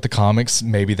line with the comics,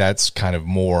 maybe that's kind of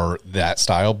more that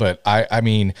style. But I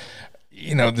mean,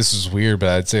 this is weird, but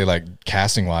I'd say like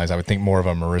casting wise, I would think more of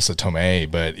a Marissa Tomei.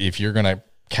 But if you're going to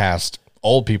cast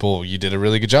old people, you did a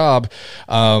really good job.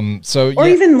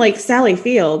 Even like Sally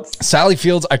Fields. Sally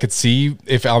Fields, I could see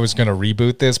if I was going to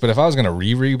reboot this, but if I was going to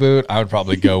reboot, I would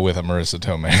probably go with a Marissa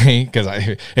Tomei because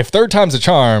if third time's a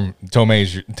charm,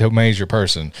 Tomei's your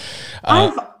person.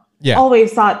 I've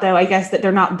always thought though, I guess that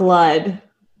they're not blood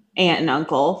aunt and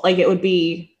uncle. Like it would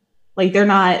be like they're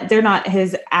not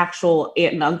his actual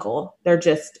aunt and uncle. They're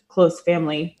just close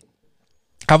family.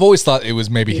 I've always thought it was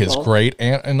maybe his great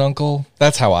aunt and uncle.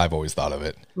 That's how I've always thought of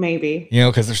it. Maybe.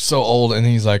 Because they're so old and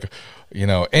he's like,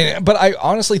 but I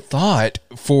honestly thought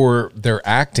for their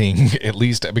acting, at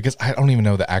least, because I don't even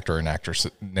know the actor and actress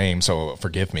name, so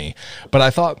forgive me, but I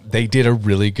thought they did a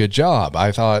really good job.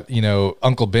 I thought,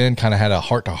 Uncle Ben kind of had a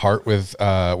heart-to-heart with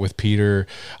Peter.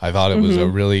 I thought it was a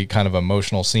really kind of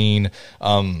emotional scene.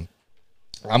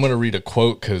 I'm going to read a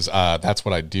quote because that's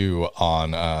what I do on,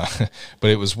 but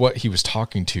it was what he was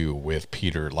talking to with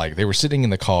Peter. Like they were sitting in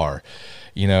the car,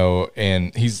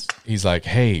 and he's like,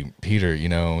 "Hey, Peter,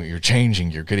 you're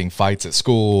changing. You're getting fights at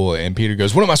school." And Peter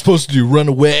goes, "What am I supposed to do? Run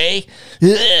away?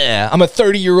 Yeah, I'm a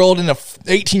 30-year-old in a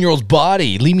 18-year-old's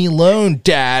body. Leave me alone,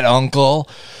 Dad, Uncle."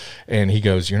 And he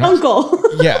goes, "You're not Uncle."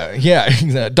 yeah,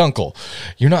 Dunkle.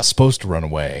 You're not supposed to run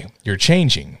away. You're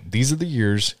changing. These are the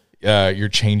years. You're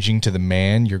changing to the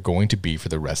man you're going to be for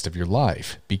the rest of your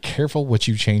life. Be careful what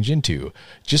you change into.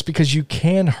 Just because you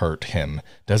can hurt him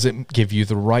doesn't give you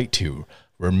the right to.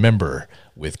 Remember,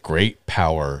 with great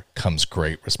power comes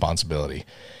great responsibility."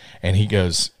 And he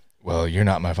goes, "Well, you're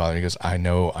not my father." He goes, "I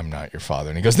know I'm not your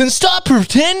father." And he goes, "Then stop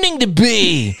pretending to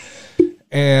be."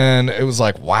 And it was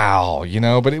like, wow,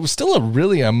 but it was still a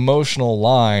really emotional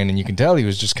line. And you can tell he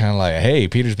was just kind of like, hey,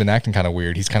 Peter's been acting kind of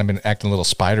weird. He's kind of been acting a little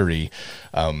spidery.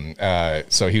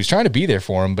 So he was trying to be there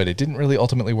for him, but it didn't really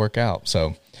ultimately work out.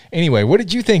 So anyway, what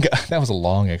did you think? That was a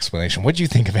long explanation. What did you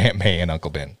think of Aunt May and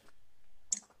Uncle Ben?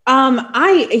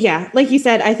 Like you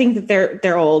said, I think that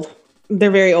they're old.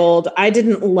 They're very old. I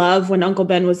didn't love when Uncle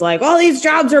Ben was like, all these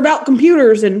jobs are about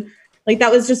computers. And like,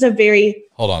 that was just a very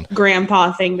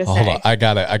grandpa thing to say. Hold on. I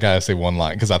gotta say one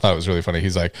line because I thought it was really funny.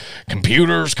 He's like,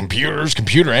 computer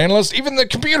analysts. Even the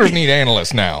computers need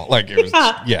analysts now. Like it was,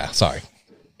 sorry.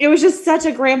 It was just such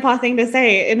a grandpa thing to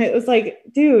say. And it was like,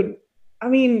 dude, I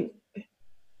mean.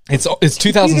 It's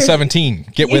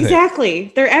 2017. Get with it.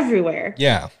 Exactly. They're everywhere.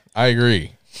 Yeah, I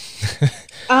agree.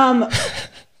 I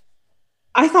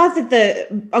thought that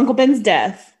the Uncle Ben's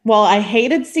death, while I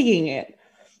hated seeing it,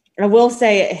 I will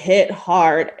say it hit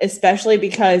hard, especially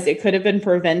because it could have been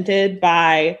prevented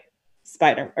by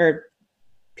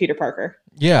Peter Parker.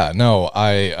 Yeah, no,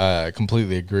 I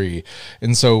completely agree.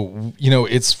 And so,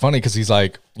 it's funny because he's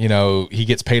like, he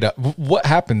gets paid up. What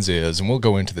happens is, and we'll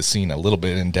go into the scene a little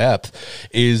bit in depth,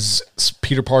 is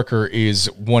Peter Parker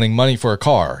is wanting money for a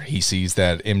car. He sees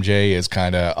that MJ is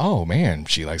kind of, oh man,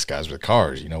 she likes guys with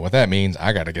cars. You know what that means?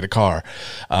 I got to get a car.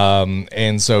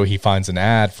 And so he finds an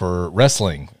ad for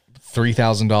wrestling.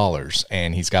 $3,000,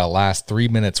 and he's got to last 3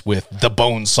 minutes with the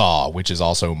Bone Saw, which is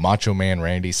also Macho Man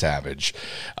Randy Savage.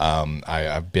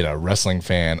 I've been a wrestling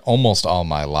fan almost all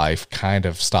my life, kind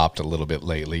of stopped a little bit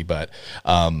lately, but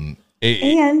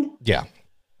yeah.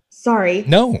 Sorry.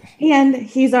 No. And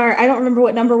he's I don't remember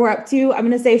what number we're up to. I'm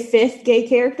going to say fourth gay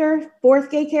character.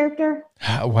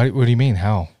 What do you mean?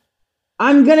 How?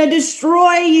 I'm going to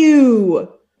destroy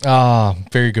you. Ah,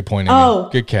 very good point. Amy.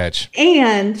 Good catch.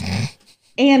 And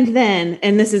then,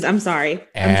 and this is, I'm sorry,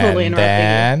 I'm totally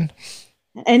interrupting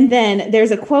you. And then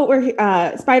there's a quote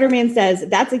where Spider-Man says,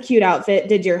 "That's a cute outfit.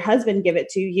 Did your husband give it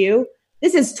to you?"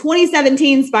 This is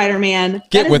 2017 Spider-Man.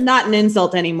 That is not an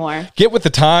insult anymore. Get with the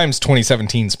times,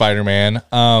 2017 Spider-Man.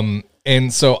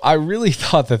 And so I really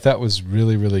thought that was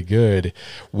really, really good,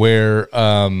 where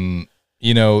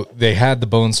they had the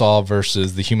Bonesaw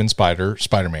versus the human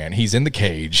Spider-Man. He's in the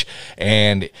cage,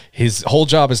 and his whole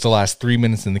job is to last 3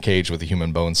 minutes in the cage with a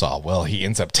human Bonesaw. Well, he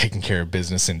ends up taking care of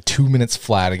business in 2 minutes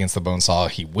flat against the Bonesaw.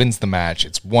 He wins the match.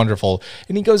 It's wonderful.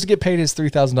 And he goes to get paid his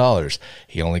 $3,000.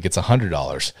 He only gets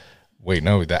 $100. Wait,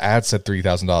 no, the ad said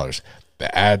 $3,000.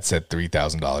 The ad said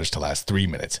 $3,000 to last 3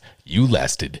 minutes. You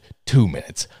lasted 2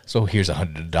 minutes. So here's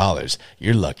 $100.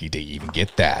 You're lucky to even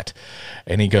get that.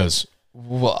 And he goes,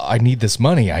 "Well, I need this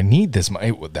money.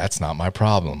 Well, that's not my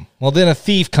problem." Well, then a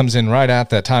thief comes in right at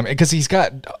that time because he's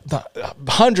got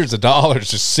hundreds of dollars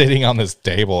just sitting on this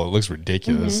table. It looks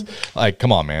ridiculous. Mm-hmm. Like,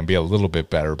 come on, man, be a little bit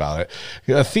better about it.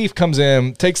 A thief comes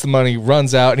in, takes the money,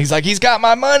 runs out, and he's like, "He's got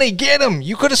my money. Get him.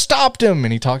 You could have stopped him."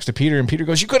 And he talks to Peter, and Peter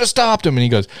goes, "You could have stopped him." And he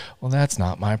goes, "Well, that's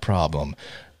not my problem."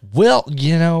 Well,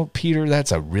 Peter,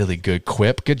 that's a really good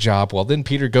quip. Good job. Well, then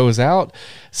Peter goes out,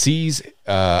 sees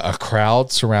a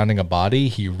crowd surrounding a body.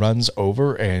 He runs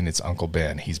over, and it's Uncle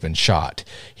Ben. He's been shot.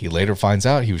 He later finds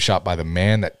out he was shot by the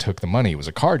man that took the money. It was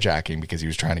a carjacking because he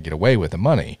was trying to get away with the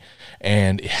money.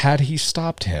 And had he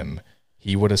stopped him,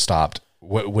 he would have stopped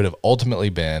what would have ultimately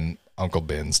been Uncle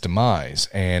Ben's demise.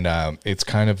 And it's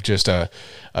kind of just a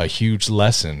huge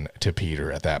lesson to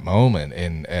Peter at that moment.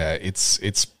 And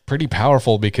it's pretty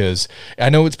powerful because I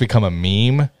know it's become a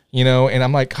meme, and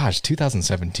I'm like, gosh,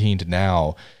 2017 to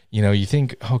now, you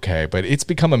think, okay, but it's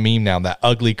become a meme now, that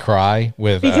ugly cry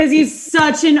with... Because he's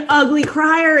such an ugly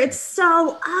crier. It's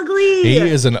so ugly. He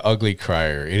is an ugly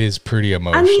crier. It is pretty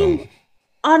emotional. I mean,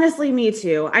 honestly, me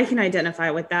too. I can identify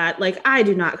with that. Like, I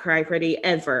do not cry pretty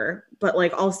ever, but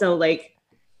also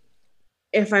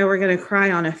if I were going to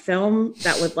cry on a film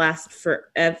that would last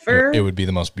forever... It would be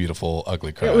the most beautiful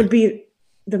ugly cry. It would be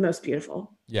the most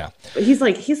beautiful. Yeah. But he's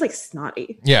like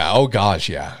snotty. Yeah. Oh gosh.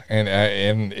 Yeah.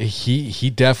 And he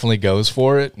definitely goes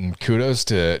for it. And kudos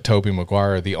to Tobey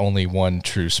Maguire, the only one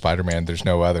true Spider-Man. There's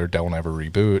no other. Don't ever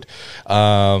reboot.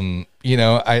 I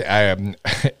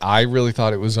really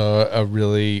thought it was a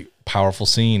really powerful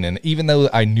scene. And even though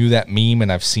I knew that meme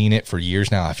and I've seen it for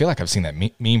years now, I feel like I've seen that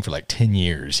meme for like 10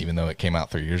 years, even though it came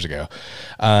out 3 years ago.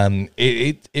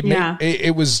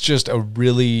 It was just a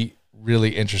really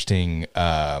interesting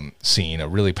scene, a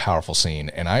really powerful scene,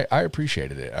 and I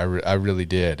appreciated it. I really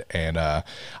did, and I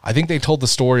think they told the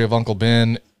story of Uncle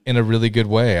Ben in a really good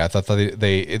way. I thought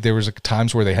that there was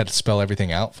times where they had to spell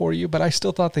everything out for you, but I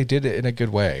still thought they did it in a good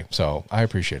way, so I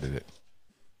appreciated it.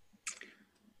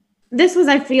 This was,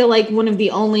 I feel like, one of the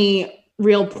only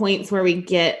real points where we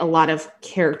get a lot of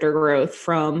character growth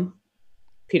from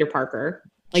Peter Parker.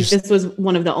 This was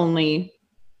one of the only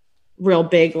real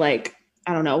big,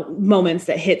 I don't know, moments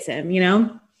that hits him,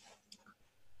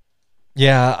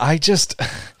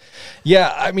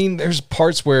 Yeah, I mean, there's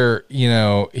parts where,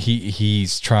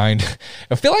 he's trying to,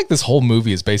 I feel like this whole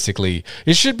movie is basically,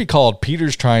 it should be called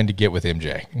Peter's trying to get with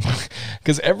MJ.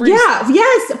 Because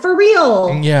yes, for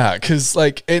real. Yeah, because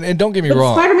and don't get me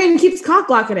wrong. Spider-Man keeps cock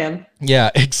blocking him. Yeah,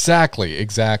 exactly.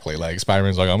 Like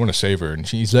Spider-Man's like, "I'm going to save her." And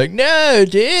she's like, "No,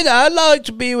 dude, I'd like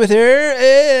to be with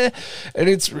her." And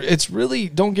it's really,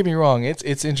 don't get me wrong.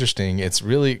 It's interesting. It's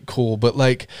really cool. But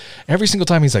every single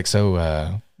time he's like,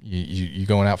 "So, you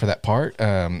going out for that part?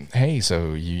 Hey,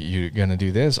 so you gonna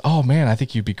do this? Oh man, I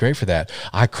think you'd be great for that.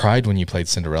 I cried when you played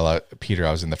Cinderella, Peter.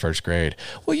 I was in the first grade.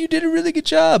 Well, you did a really good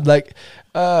job.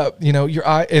 Your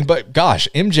eye, but gosh,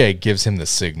 MJ gives him the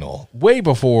signal way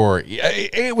before.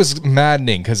 It was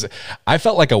maddening because I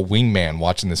felt like a wingman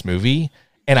watching this movie.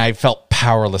 And I felt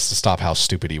powerless to stop how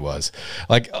stupid he was.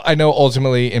 I know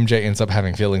ultimately MJ ends up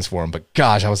having feelings for him, but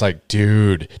gosh, I was like,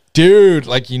 dude,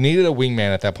 you needed a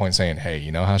wingman at that point saying, "Hey,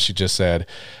 you know how she just said,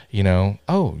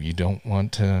 oh, you don't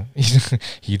want to,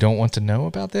 you don't want to know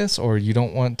about this, or you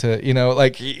don't want to,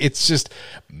 it's just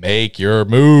make your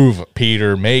move,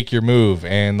 Peter, make your move."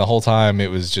 And the whole time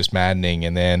it was just maddening.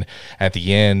 And then at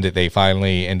the end, they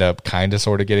finally end up kind of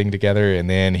sort of getting together, and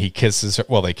then he kisses her.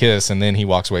 Well, they kiss, and then he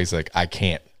walks away. He's like, "I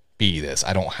can't be this.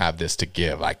 I don't have this to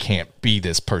give. I can't be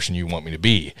this person you want me to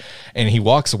be. And he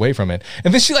walks away from it.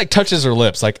 And then she like touches her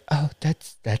lips like, oh,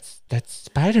 that's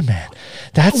Spider-Man.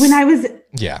 That's when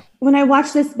I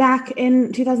watched this back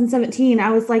in 2017,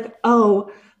 I was like,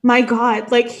 oh my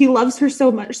God, like he loves her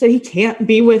so much that he can't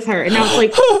be with her. And I was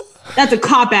like, that's a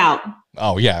cop out.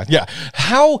 Oh yeah. Yeah.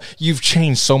 How you've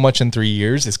changed so much in 3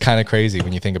 years is kind of crazy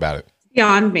when you think about it.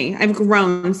 Beyond me. I've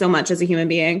grown so much as a human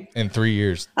being. In 3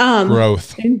 years.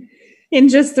 Growth. In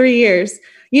just 3 years.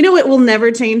 You know what will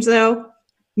never change though?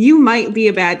 You might be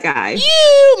a bad guy.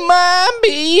 You might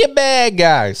be a bad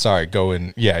guy. Sorry, go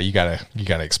in. Yeah, you gotta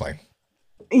explain.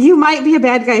 You might be a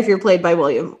bad guy if you're played by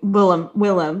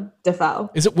Willem Dafoe.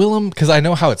 Is it Willem? Because I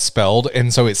know how it's spelled,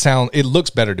 and so it looks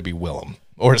better to be Willem.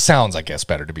 Or it sounds, I guess,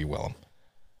 better to be Willem.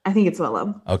 I think it's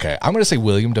Willem. Okay, I'm going to say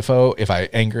William Dafoe. If I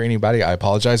anger anybody, I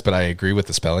apologize, but I agree with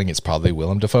the spelling. It's probably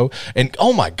Willem Dafoe. And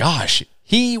oh my gosh,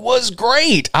 he was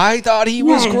great. I thought he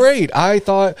was great.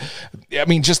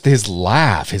 Just his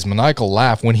laugh, his maniacal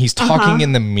laugh when he's talking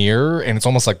in the mirror, and it's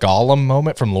almost like Gollum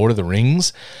moment from Lord of the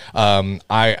Rings.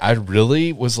 I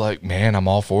really was like, man, I'm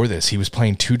all for this. He was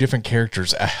playing two different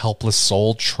characters, a helpless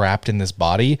soul trapped in this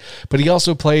body, but he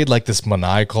also played like this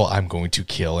maniacal, I'm going to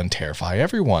kill and terrify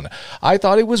everyone. I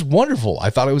thought it was wonderful.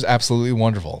 I thought it was absolutely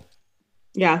wonderful.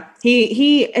 Yeah,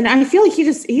 he and I feel like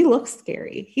he looks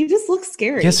scary. He just looks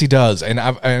scary. Yes, he does. And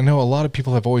I know a lot of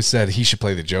people have always said he should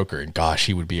play the Joker. And gosh,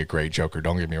 he would be a great Joker.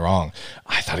 Don't get me wrong.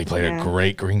 I thought he played a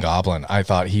great Green Goblin. I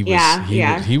thought he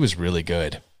was really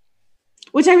good.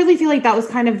 Which I really feel like that was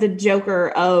kind of the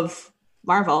Joker of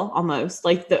Marvel, almost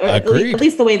like at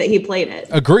least the way that he played it.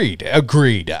 Agreed.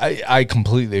 I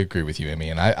completely agree with you, Emmy,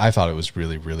 and I thought it was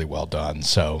really, really well done.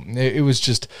 So it was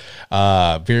just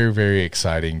very, very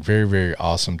exciting, very, very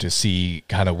awesome to see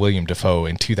kind of William Dafoe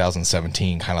in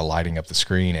 2017 kind of lighting up the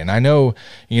screen. And I know,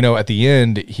 at the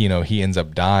end, he ends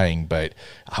up dying, but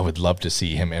I would love to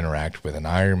see him interact with an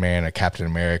Iron Man, a Captain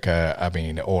America,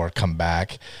 or come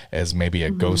back as maybe a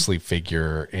ghostly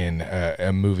figure in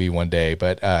a movie one day.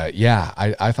 But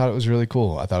I thought it was really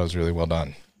cool. I thought it was really well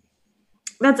done.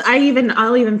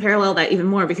 I'll even parallel that even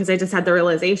more because I just had the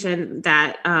realization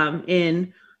that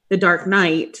in The Dark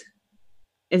Knight,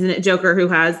 isn't it Joker who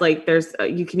has like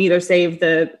you can either save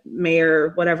the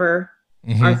mayor, whatever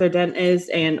Arthur Dent is,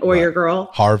 or your girl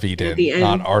Harvey Dent,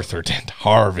 not Arthur Dent.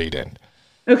 Harvey Dent.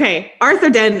 Okay, Arthur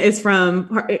Dent is from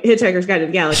Hitchhiker's Guide to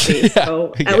the Galaxy,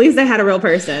 so at least I had a real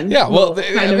person. Yeah, well,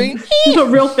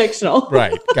 real fictional.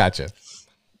 Right, gotcha.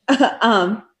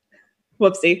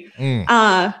 Whoopsie.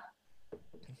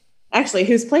 Actually,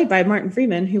 who's played by Martin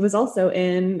Freeman, who was also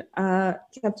in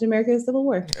Captain America: Civil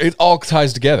War. It all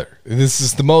ties together. This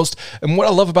is the most, and what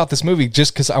I love about this movie,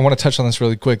 just because I want to touch on this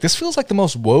really quick, this feels like the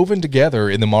most woven together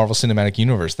in the Marvel Cinematic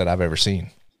Universe that I've ever seen.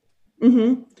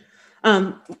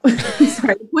 Sorry,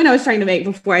 the point I was trying to make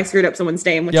before I screwed up someone's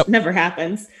name, which never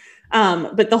happens.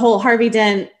 But the whole Harvey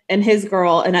Dent and his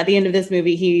girl, and at the end of this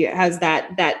movie, he has that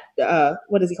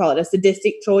what does he call it? A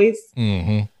sadistic choice.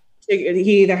 Mm-hmm.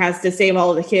 He either has to save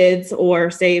all of the kids or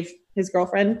save his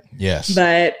girlfriend. Yes,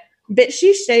 but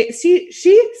she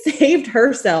saved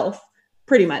herself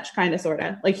pretty much, kind of, sort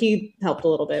of. Like he helped a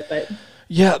little bit, but.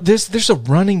 Yeah, there's a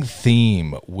running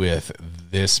theme with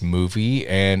this movie,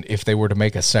 and if they were to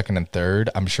make a second and third,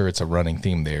 I'm sure it's a running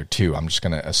theme there too. I'm just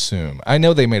going to assume. I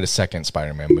know they made a second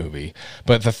Spider-Man movie,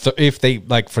 but if they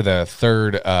for the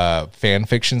third fan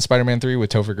fiction Spider-Man 3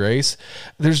 with Topher Grace,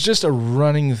 there's just a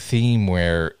running theme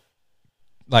where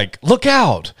look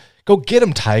out, go get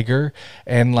him, Tiger,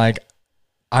 and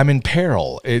I'm in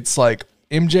peril. It's like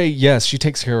MJ, yes, she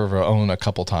takes care of her own a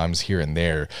couple times here and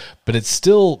there, but it's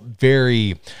still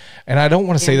very, and I don't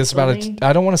want to say this about it.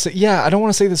 I don't want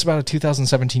to say this about a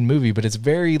 2017 movie, but it's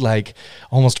very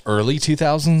almost early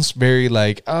 2000s, very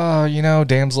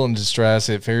damsel in distress.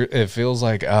 It feels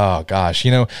like, oh gosh,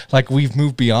 we've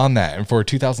moved beyond that. And for a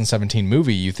 2017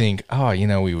 movie, you think,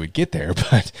 we would get there,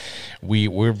 but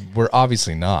we're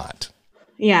obviously not.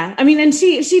 Yeah. I mean, and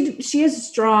she is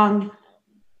strong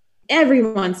every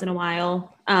once in a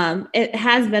while. It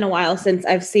has been a while since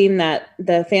I've seen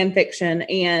the fan fiction,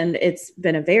 and it's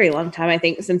been a very long time, I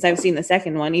think, since I've seen the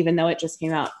second one, even though it just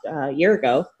came out a year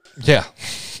ago. Yeah.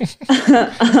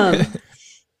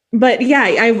 But yeah,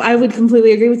 I would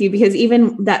completely agree with you, because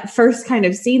even that first kind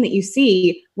of scene that you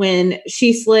see when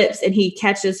she slips and he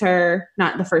catches her,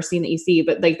 not the first scene that you see,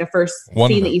 but the first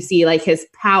scene that you see, his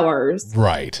powers.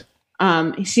 Right.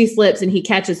 She slips and he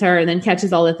catches her and then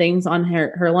catches all the things on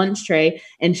her lunch tray.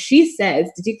 And she says,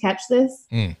 did you catch this?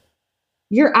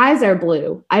 Your eyes are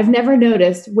blue. I've never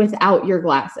noticed without your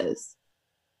glasses.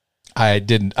 I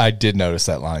did notice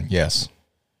that line. Yes.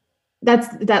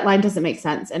 that line doesn't make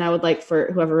sense. And I would like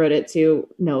for whoever wrote it to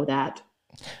know that.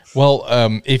 Well,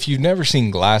 if you've never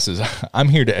seen Glasses, I'm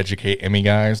here to educate Emmy,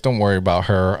 guys. Don't worry about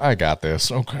her. I got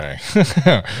this. Okay.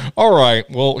 All right.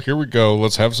 Well, here we go.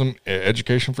 Let's have some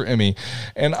education for Emmy.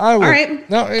 And I will. All right.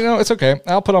 No, it's okay.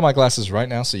 I'll put on my glasses right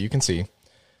now so you can see.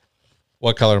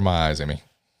 What color are my eyes, Emmy?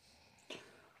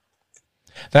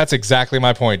 That's exactly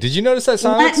my point. Did you notice that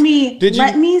silence?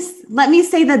 Let me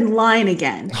say the line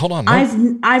again. Hold on.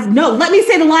 No. Let me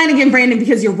say the line again, Brandon,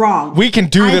 because you're wrong. We can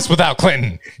do this without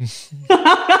Clinton.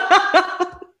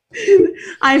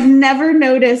 I've never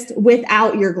noticed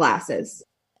without your glasses.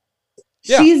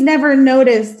 Yeah. She's never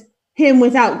noticed him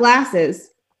without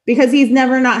glasses because he's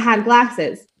never not had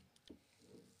glasses.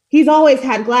 He's always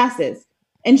had glasses.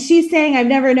 And she's saying, I've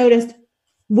never noticed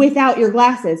without your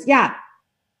glasses. Yeah.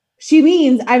 She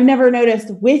means I've never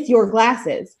noticed with your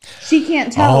glasses. She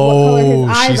can't tell what color his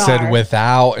eyes are. She said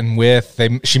without and with.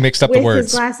 She mixed up the words. With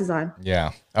his glasses on.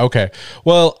 Yeah. Okay.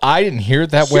 Well, I didn't hear it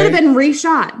that way. Should have been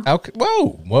reshot. Okay.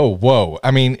 Whoa.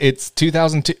 I mean, it's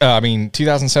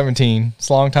 2017. It's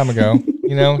a long time ago.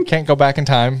 Can't go back in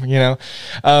time. But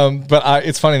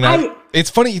it's funny that. It's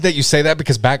funny that you say that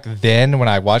because back then when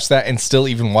I watched that and still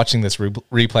even watching this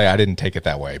replay, I didn't take it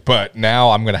that way. But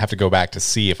now I'm going to have to go back to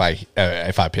see if I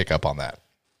pick up on that.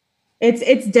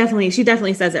 It's definitely, she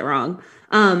definitely says it wrong.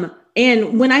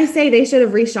 And when I say they should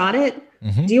have reshot it,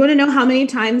 do you want to know how many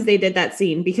times they did that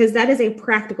scene? Because that is a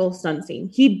practical stunt scene.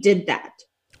 He did that.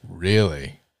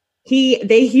 Really?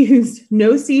 They used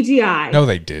no CGI. No,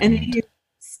 they didn't. And they used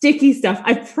sticky stuff.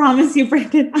 I promise you,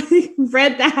 Brandon, I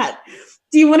read that.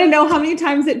 Do you want to know how many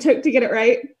times it took to get it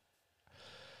right?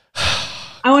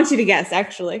 I want you to guess,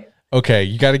 actually. Okay,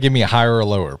 you got to give me a higher or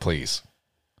lower, please.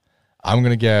 I'm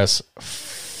going to guess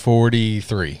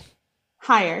 43.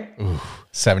 Higher. Ooh,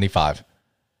 75.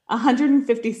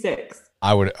 156.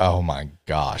 I would, oh my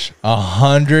gosh.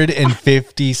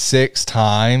 156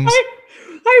 times?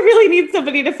 I really need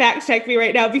somebody to fact check me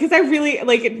right now because I really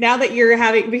now that you're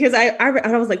having, because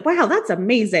I was like, wow, that's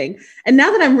amazing. And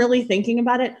now that I'm really thinking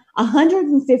about it,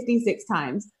 156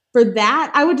 times for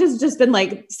that, I would just been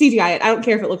like CGI it. I don't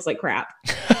care if it looks like crap.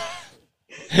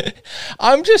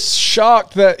 I'm just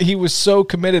shocked that he was so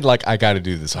committed. Like, I got to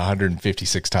do this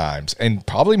 156 times and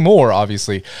probably more,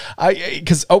 obviously.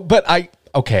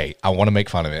 Okay, I want to make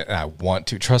fun of it, and I want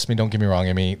to. Trust me, don't get me wrong,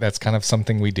 Emmy. That's kind of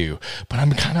something we do. But I'm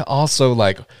kind of also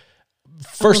like,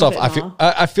 first off,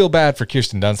 I feel bad for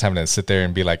Kirsten Dunst having to sit there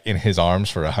and be like in his arms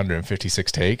for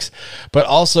 156 takes. But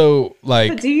also,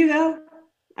 like, but do you though?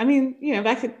 I mean,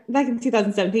 back in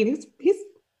 2017, he's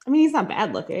not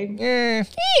bad looking. Yeah.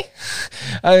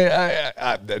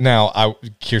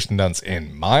 Kirsten Dunst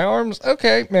in my arms,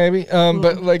 okay, maybe.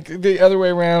 But like the other way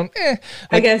around,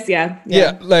 I guess, yeah.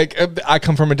 Yeah, like I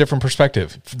come from a different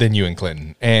perspective than you and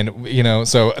Clinton, and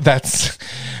so that's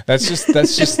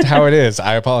just how it is.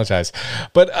 I apologize,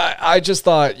 but I just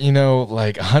thought,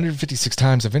 like 156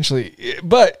 times eventually.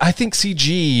 But I think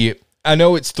CG. I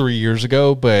know it's 3 years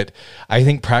ago, but I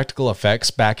think practical effects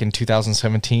back in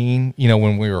 2017,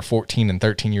 when we were 14 and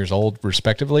 13 years old,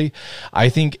 respectively, I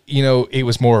think, it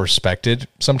was more respected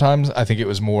sometimes. I think it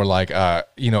was more like,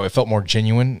 it felt more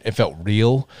genuine. It felt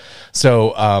real.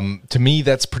 So to me,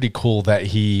 that's pretty cool that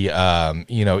he,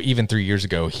 even 3 years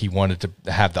ago, he wanted to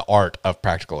have the art of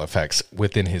practical effects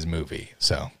within his movie.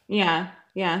 So, yeah.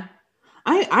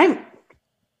 I'm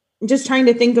just trying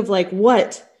to think of like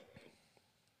what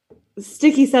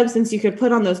sticky substance you could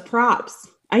put on those props.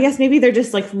 I guess maybe they're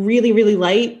just like really, really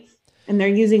light and they're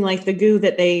using like the goo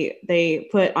that they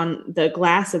put on the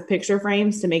glass of picture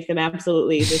frames to make them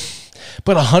absolutely just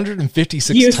but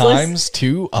 156 useless. Times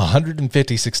too.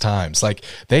 156 times. Like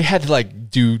they had to like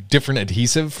do different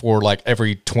adhesive for like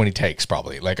every 20 takes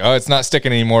probably. Like, oh, it's not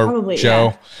sticking anymore, probably,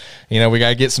 Joe. Yeah. We got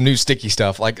to get some new sticky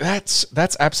stuff. Like that's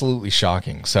absolutely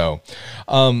shocking. So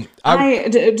I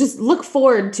just look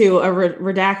forward to a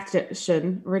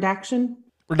redaction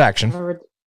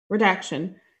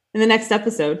in the next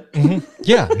episode.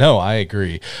 Yeah, no, I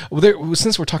agree. Well,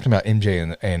 since we're talking about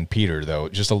MJ and Peter, though,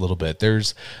 just a little bit,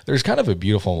 there's kind of a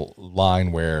beautiful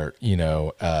line where,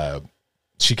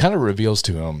 she kind of reveals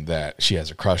to him that she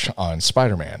has a crush on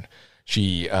Spider-Man.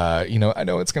 She, I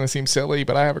know it's going to seem silly,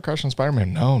 but I have a crush on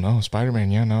Spider-Man. No, Spider-Man.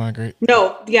 Yeah, no, I agree.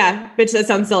 No, yeah, bitch, that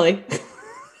sounds silly.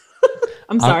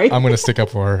 I'm sorry. I'm going to stick up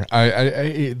for her.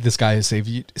 This guy has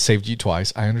saved you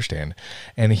twice. I understand.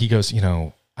 And he goes,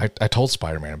 I told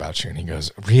Spider-Man about you. And he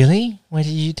goes, really? What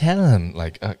did you tell him?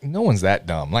 Like, no one's that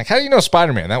dumb. Like, how do you know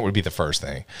Spider-Man? That would be the first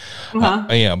thing.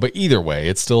 Yeah, but either way,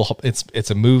 it's still, it's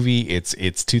a movie.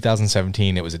 It's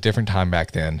 2017. It was a different time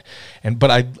back then.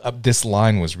 But this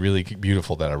line was really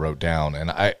beautiful that I wrote down.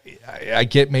 And I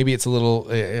get maybe it's a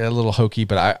little hokey,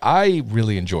 but I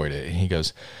really enjoyed it. And he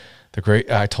goes,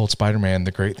 I told Spider-Man,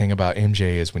 the great thing about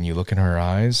MJ is when you look in her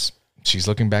eyes, she's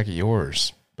looking back at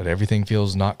yours. But everything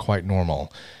feels not quite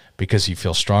normal because you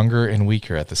feel stronger and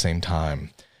weaker at the same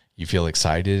time. You feel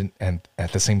excited and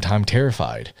at the same time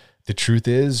terrified. The truth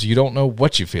is, you don't know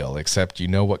what you feel, except you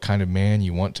know what kind of man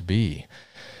you want to be.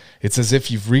 It's as if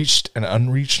you've reached an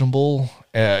unreachable.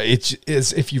 It's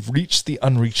as if you've reached the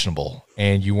unreachable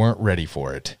and you weren't ready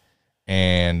for it.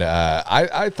 And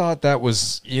I thought that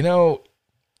was,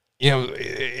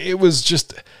 it was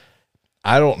just.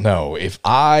 I don't know if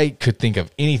I could think of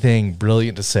anything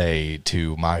brilliant to say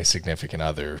to my significant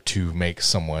other to make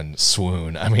someone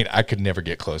swoon. I mean, I could never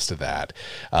get close to that.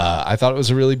 I thought it was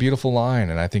a really beautiful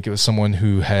line, and I think it was someone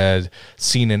who had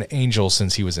seen an angel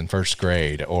since he was in first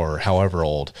grade or however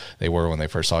old they were when they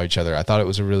first saw each other. I thought it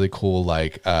was a really cool,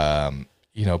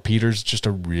 Peter's just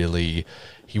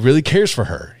he really cares for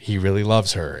her. He really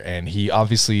loves her. And he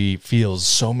obviously feels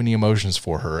so many emotions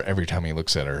for her every time he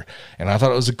looks at her. And I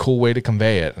thought it was a cool way to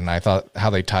convey it. And I thought how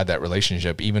they tied that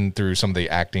relationship, even through some of the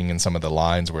acting and some of the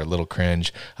lines were a little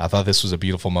cringe. I thought this was a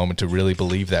beautiful moment to really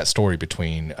believe that story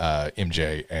between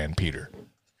MJ and Peter.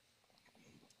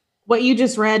 What you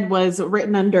just read was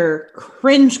written under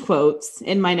cringe quotes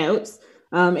in my notes.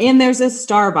 And there's a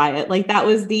star by it. Like, that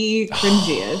was the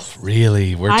cringiest. Oh,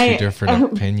 really? We're two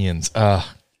different opinions.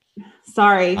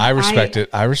 Sorry. I respect it.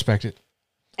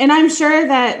 And I'm sure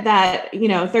that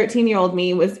 13-year-old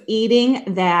me was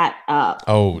eating that up.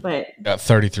 Oh, but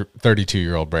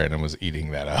 32-year-old Brandon was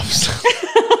eating that up. So.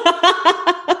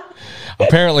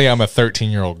 Apparently, I'm a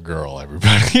 13-year-old girl,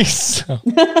 everybody. So.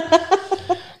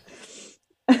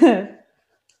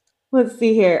 Let's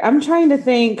see here. I'm trying to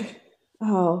think.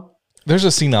 Oh. There's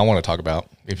a scene I want to talk about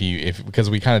because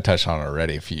we kind of touched on it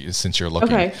already. Since you're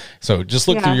looking, okay. So just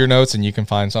look through your notes and you can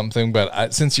find something.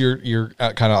 But since you're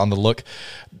kind of on the look,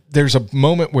 there's a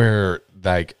moment where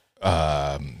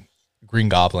Green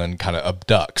Goblin kind of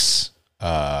abducts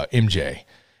MJ,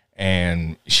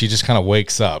 and she just kind of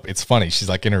wakes up. It's funny. She's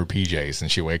like in her PJs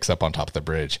and she wakes up on top of the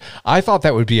bridge. I thought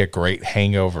that would be a great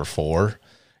Hangover 4.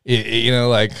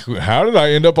 How did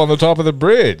I end up on the top of the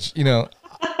bridge?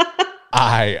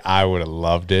 I would have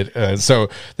loved it. So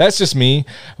that's just me.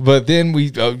 But then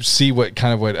we see what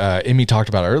Emmy talked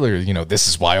about earlier. This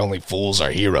is why only fools are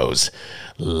heroes.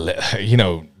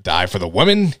 Die for the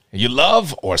woman you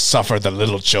love or suffer the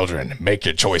little children. Make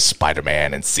your choice,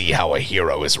 Spider-Man, and see how a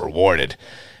hero is rewarded.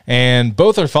 And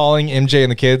both are following MJ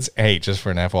and the kids. Hey, just for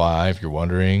an FYI, if you're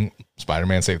wondering,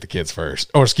 Spider-Man saved the kids first.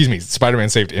 Or excuse me, Spider-Man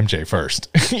saved MJ first.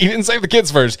 He didn't save the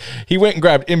kids first. He went and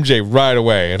grabbed MJ right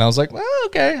away. And I was like, well,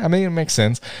 okay. I mean, it makes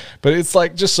sense. But it's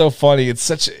just so funny. It's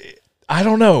such, I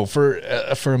don't know, for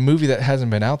a movie that hasn't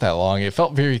been out that long, it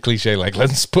felt very cliche. Like,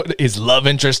 let's put his love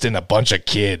interest in a bunch of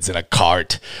kids in a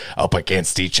cart up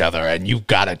against each other, and you've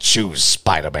got to choose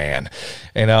Spider-Man.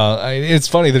 And it's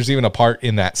funny. There's even a part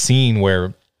in that scene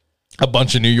where a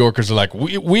bunch of New Yorkers are like,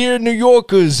 we're New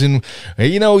Yorkers, and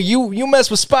you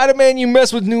mess with Spider-Man, you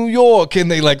mess with New York,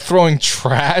 and they throwing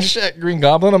trash at Green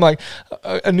Goblin. I'm like,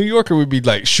 a New Yorker would be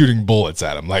shooting bullets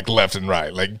at him, left and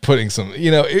right, putting some,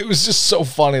 it was just so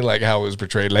funny, how it was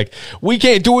portrayed. We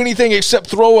can't do anything except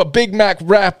throw a Big Mac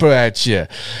wrapper at you.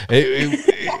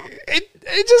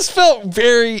 It just felt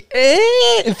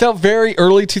it felt very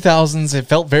early 2000s. It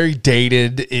felt very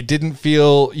dated. It didn't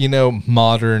feel,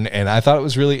 modern. And I thought it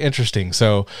was really interesting.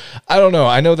 So I don't know.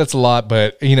 I know that's a lot,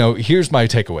 but here's my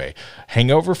takeaway.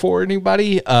 Hangover for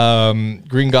anybody?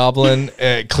 Green Goblin,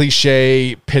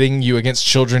 cliche, pitting you against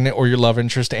children or your love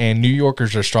interest, and New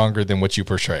Yorkers are stronger than what you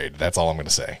portrayed. That's all I'm going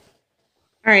to say.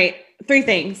 All right. 3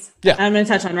 things. Yeah. I'm going to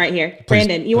touch on right here. Please.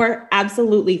 Brandon, you are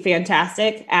absolutely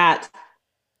fantastic at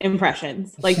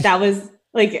impressions. That was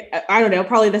I don't know,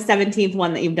 probably the 17th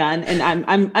one that you've done, and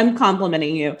I'm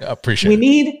complimenting you. Appreciate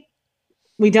it.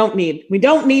 We don't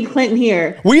need Clinton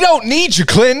here. We don't need you,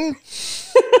 Clinton,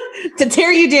 to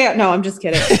tear you down. No, I'm just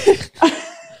kidding.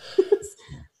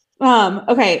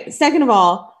 Okay. Second of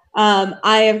all,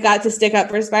 I have got to stick up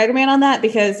for Spider-Man on that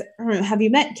because have you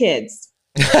met kids?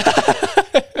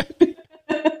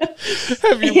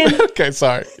 Okay,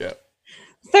 sorry. Yeah.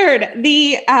 Third,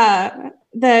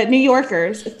 the New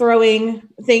Yorkers throwing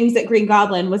things at Green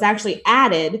Goblin was actually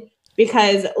added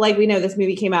because, we know, this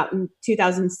movie came out in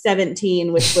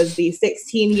 2017, which was the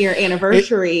 16-year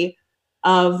anniversary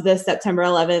of the September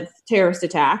 11th terrorist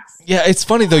attacks. Yeah, it's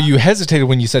funny though. You hesitated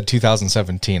when you said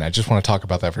 2017. I just want to talk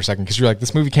about that for a second because you're like,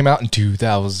 this movie came out in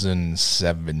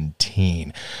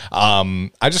 2017.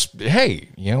 Hey,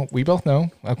 we both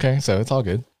know. Okay, so it's all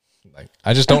good. Like,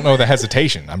 I just don't know the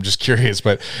hesitation. I'm just curious,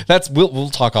 but we'll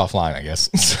talk offline, I guess.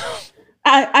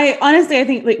 I honestly, I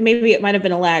think like maybe it might have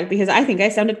been a lag because I think I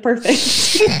sounded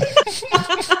perfect.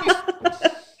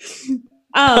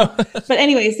 But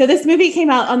anyway, so this movie came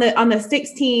out on the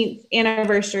 16th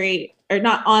anniversary, or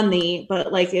not on the,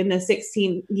 but like in the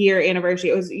 16th year anniversary.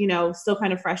 It was, still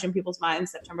kind of fresh in people's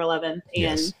minds, September 11th.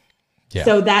 And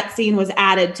so that scene was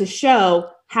added to show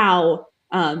how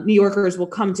New Yorkers will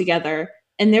come together.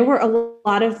 And there were a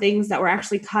lot of things that were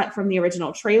actually cut from the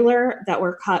original trailer that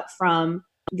were cut from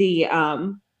the,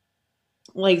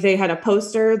 like they had a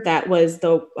poster that was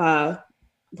I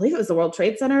believe it was the World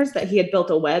Trade Centers that he had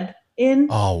built a web in.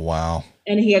 Oh, wow.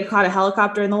 And he had caught a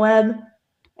helicopter in the web.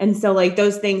 And so like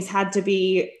those things had to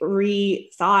be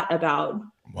rethought about.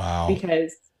 Wow.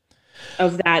 Because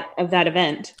of that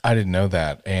event. I didn't know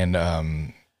that. And,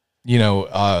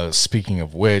 speaking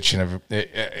of which,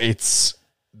 it's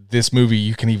this movie,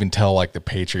 you can even tell like the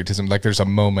patriotism, like there's a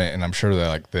moment, and I'm sure that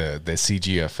like the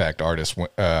CG effect artist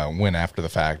went after the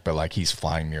fact, but like he's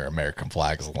flying near American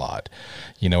flags a lot.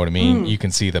 You know what I mean? You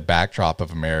can see the backdrop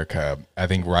of America. I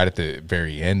think right at the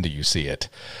very end, you see it.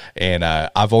 And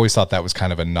I've always thought that was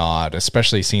kind of a nod,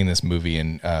 especially seeing this movie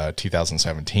in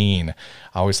 2017.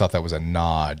 I always thought that was a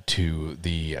nod to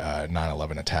the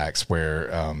 9/11 attacks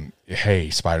where, hey,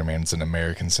 Spider-Man's an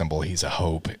American symbol. He's a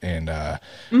hope. And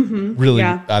really,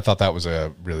 I thought that was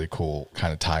a really cool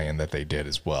kind of tie-in that they did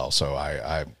as well. So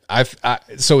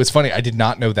so it's funny. I did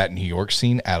not know that New York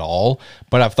scene at all,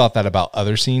 but I've thought that about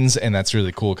other scenes, and that's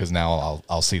really cool because now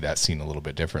I'll see that scene a little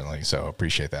bit differently. So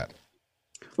appreciate that.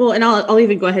 Well, and I'll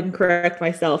even go ahead and correct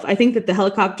myself. I think that the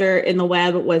helicopter in the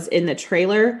web was in the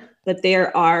trailer, but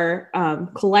there are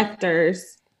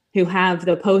collectors who have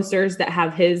the posters that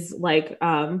have his like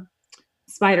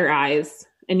spider eyes,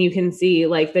 and you can see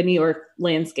like the New York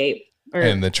landscape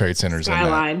and the trade centers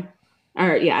skyline.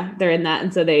 Or they're in that,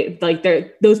 and so they like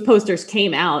those posters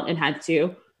came out and had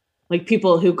to like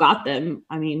people who got them.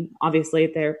 I mean, obviously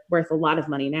they're worth a lot of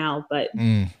money now, but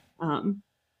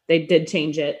they did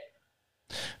change it.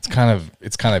 It's kind of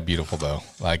beautiful though,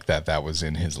 like that was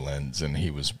in his lens, and he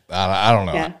was I don't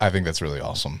know. Yeah. I think that's really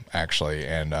awesome actually,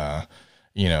 and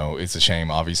it's a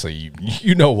shame. Obviously,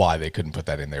 you know why they couldn't put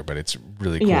that in there, but it's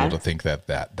really cool to think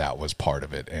that was part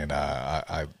of it, and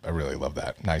I really love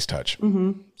that. Nice touch.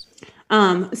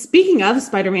 Speaking of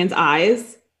Spider-Man's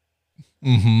eyes,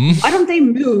 why don't they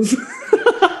move?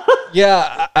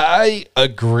 Yeah, I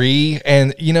agree.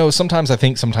 And, sometimes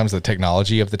the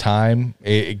technology of the time,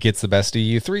 it gets the best of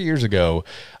you. 3 years ago,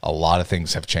 a lot of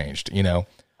things have changed,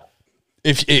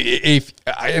 If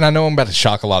and I know I'm about to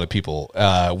shock a lot of people.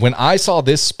 When I saw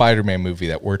this Spider-Man movie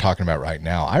that we're talking about right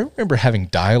now, I remember having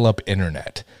dial-up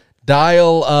internet.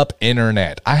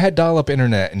 I had dial-up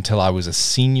internet until I was a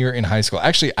senior in high school.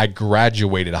 Actually, I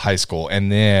graduated high school,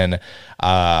 and then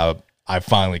I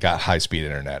finally got high-speed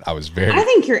internet. I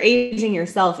think you're aging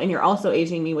yourself, and you're also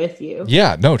aging me with you.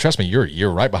 Yeah, no, trust me,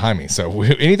 you're right behind me. So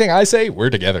anything I say, we're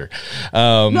together.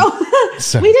 No,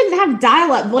 we didn't have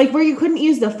dial-up, like where you couldn't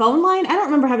use the phone line. I don't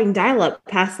remember having dial-up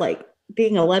past like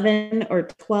being 11 or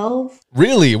 12.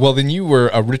 Really? Well, then you were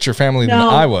a richer family than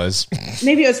I was.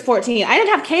 Maybe it was 14. I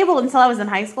didn't have cable until I was in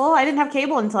high school. I didn't have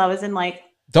cable until I was in like...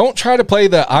 Don't try to play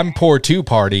the I'm poor too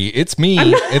party. It's me.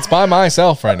 It's by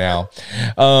myself right now.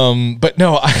 But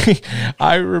no,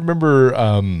 I remember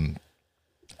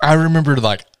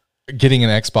like getting an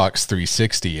Xbox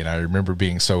 360, and I remember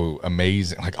being so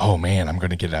amazing, like, oh man, I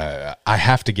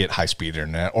have to get high-speed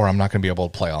internet or I'm not going to be able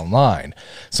to play online.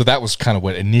 So that was kind of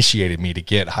what initiated me to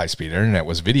get high-speed internet,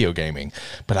 was video gaming.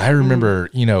 But I remember,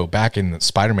 back in the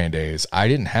Spider-Man days, I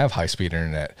didn't have high-speed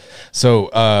internet.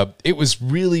 So it was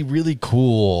really, really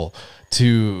cool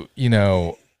to,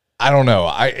 I don't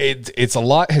know. It's a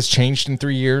lot has changed in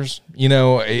 3 years.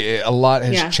 A lot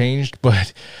has changed,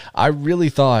 but I really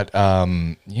thought,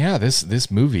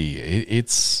 this movie,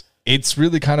 it's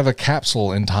really kind of a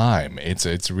capsule in time.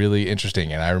 It's really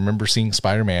interesting, and I remember seeing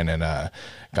Spider-Man, and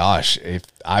gosh, if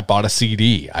I bought a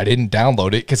CD, I didn't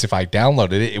download it because if I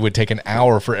downloaded it, it would take an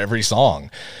hour for every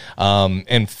song.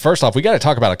 And first off, we got to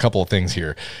talk about a couple of things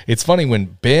here. It's funny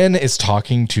when Ben is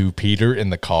talking to Peter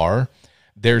in the car.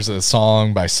 There's a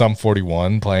song by Sum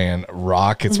 41 playing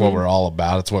Rock. It's what we're all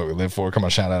about. It's what we live for. Come on,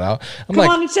 shout it out. Come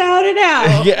on and shout it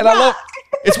out. Yeah, and Rock. I love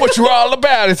it's what you're all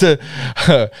about. It's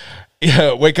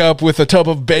Yeah, wake up with a tub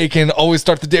of bacon. Always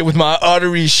start the day with my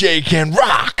arteries shaking.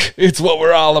 Rock. It's what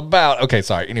we're all about. Okay,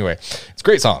 sorry. Anyway, it's a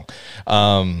great song.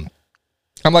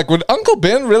 I'm like, would Uncle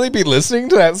Ben really be listening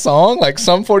to that song? Like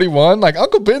Sum 41? Like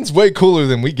Uncle Ben's way cooler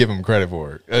than we give him credit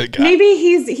for. Maybe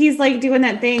he's like doing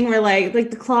that thing where like the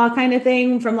claw kind of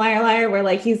thing from Liar Liar, where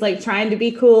like he's like trying to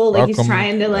be cool, like he's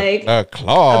trying to like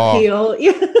appeal.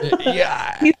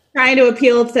 Yeah. He's trying to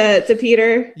appeal to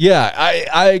Peter. Yeah,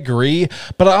 I agree.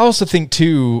 But I also think,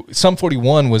 too, Sum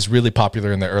 41 was really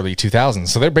popular in the early 2000s.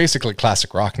 So they're basically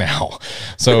classic rock now.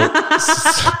 So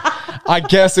I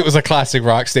guess it was a classic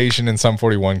rock station and Sum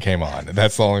 41 came on.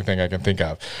 That's the only thing I can think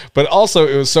of. But also,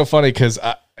 it was so funny because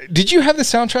did you have the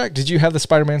soundtrack? Did you have the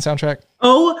Spider-Man soundtrack?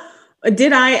 Oh,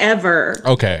 did I ever?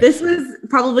 Okay. This was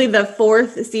probably the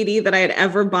 4th CD that I had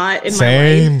ever bought in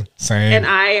my life. Same. And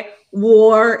I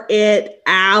wore it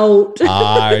out.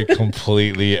 I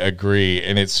completely agree.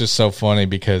 And it's just so funny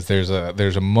because there's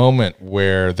a moment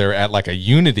where they're at like a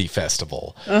Unity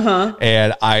festival.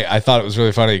 And I thought it was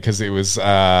really funny because it was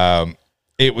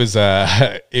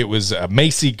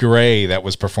Macy Gray that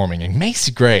was performing. And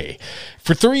Macy Gray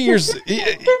for 3 years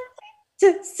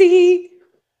to see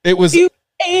it was you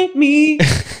and me.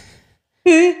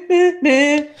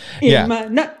 Yeah. My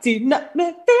nutty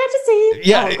nutmeg fantasy.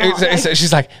 Yeah,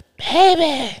 she's like,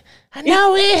 baby, I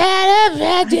know we had a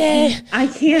bad day. I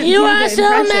can't. You are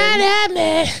so mad at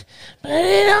me, but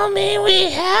it don't mean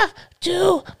we have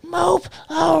to mope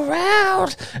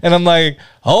around. And I'm like,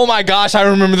 oh my gosh, I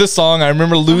remember this song. I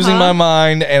remember losing my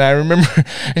mind, and I remember,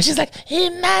 and she's like,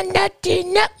 in my nutty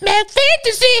nutmeg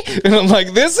fantasy. And I'm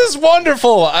like, this is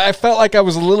wonderful. I felt like I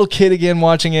was a little kid again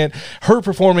watching it. Her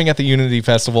performing at the Unity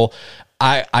Festival.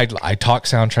 I talk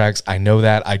soundtracks. I know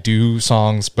that. I do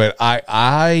songs, but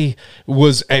I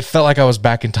felt like I was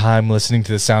back in time listening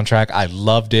to the soundtrack. I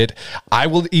loved it. I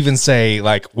will even say,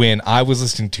 like, when I was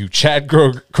listening to Chad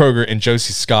Kroeger and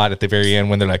Josie Scott at the very end,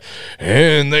 when they're like,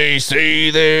 and they say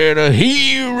they're a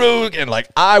hero, and like,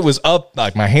 I was up,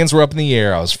 like my hands were up in the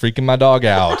air. I was freaking my dog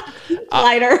out.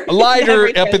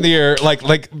 Lighter up in the air,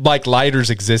 like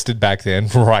lighters existed back then,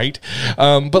 right?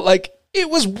 But like, it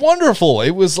was wonderful.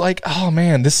 It was like, oh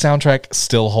man, this soundtrack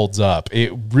still holds up.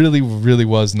 It really, really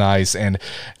was nice. And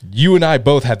you and I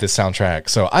both had this soundtrack.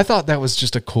 So I thought that was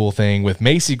just a cool thing with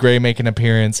Macy Gray making an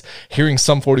appearance, hearing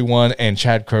Sum 41 and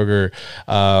Chad Kroeger.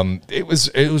 It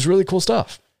was really cool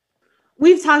stuff.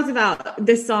 We've talked about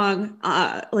this song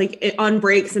on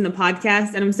breaks in the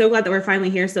podcast, and I'm so glad that we're finally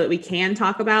here so that we can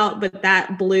talk about, but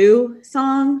that Blue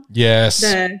song. Yes.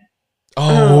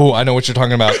 I know what you're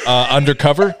talking about.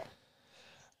 Undercover?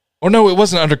 Or no, it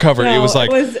wasn't Undercover. No, it was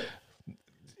like,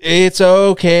 it's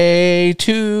okay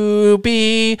to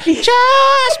be just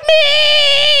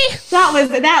me. That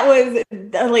was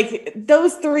like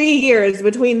those 3 years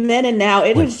between then and now.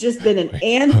 It has just been an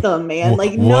anthem, man.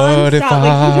 Like what if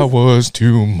I was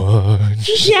too much?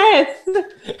 Yes.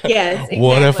 Exactly.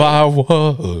 What if I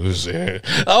was?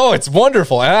 Oh, it's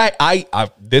wonderful. And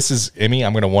I this is Emmy.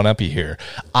 I'm going to one up you here.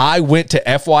 I went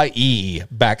to FYE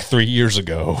back 3 years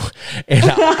ago, and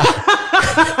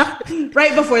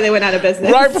right before they went out of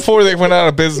business. Right before they went out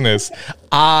of business,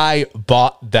 I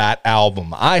bought that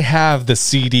album. I have the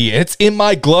CD. It's in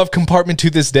my glove compartment to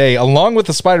this day, along with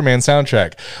the Spider-Man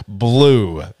soundtrack.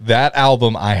 Blue, that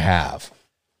album I have.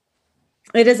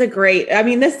 It is this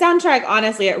soundtrack,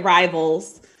 honestly, it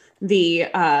rivals the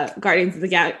Guardians of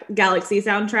the Galaxy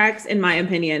soundtracks, in my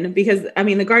opinion, because,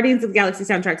 the Guardians of the Galaxy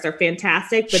soundtracks are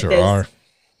fantastic, but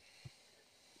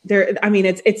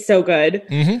it's so good.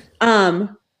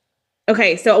 Mm-hmm.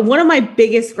 Okay, so one of my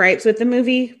biggest gripes with the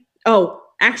movie. Oh,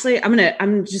 actually,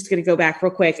 I'm just gonna go back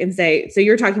real quick and say, so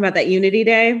you're talking about that Unity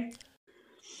Day.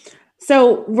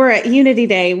 So we're at Unity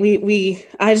Day.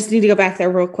 I just need to go back there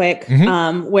real quick.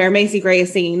 Mm-hmm. Where Macy Gray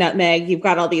is singing Nutmeg. You've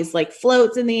got all these like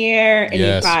floats in the air, and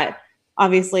you've got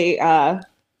obviously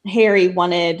Harry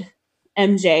wanted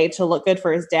MJ to look good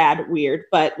for his dad. Weird,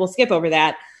 but we'll skip over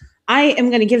that. I am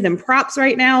going to give them props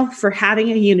right now for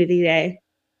having a Unity Day.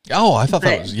 Oh, I thought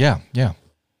that was yeah.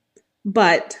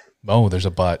 But there's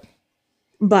a but.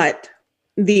 But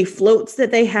the floats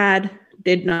that they had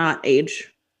did not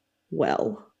age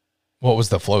well. What was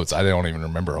the floats? I don't even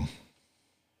remember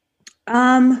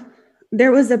them.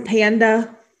 There was a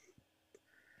panda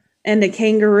and a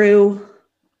kangaroo,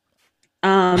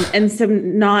 and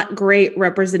some not great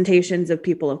representations of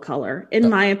people of color, in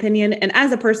my opinion. And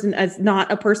as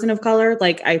not a person of color,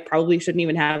 like, I probably shouldn't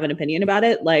even have an opinion about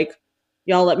it. Like,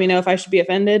 y'all let me know if I should be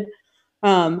offended.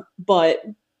 But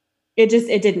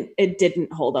it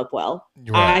didn't hold up well.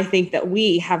 Right. I think that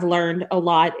we have learned a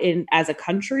lot as a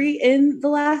country in the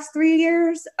last 3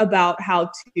 years about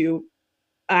how to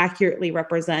accurately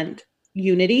represent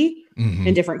unity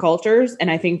in different cultures. And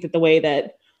I think that the way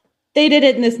that they did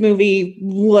it in this movie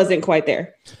wasn't quite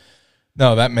there.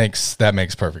 No, that makes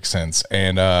perfect sense.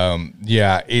 And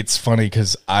yeah, it's funny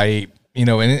because I, you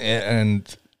know,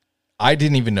 and I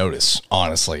didn't even notice,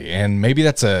 honestly. And maybe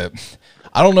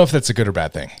I don't know if that's a good or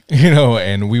bad thing, you know,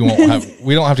 and we don't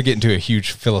have to get into a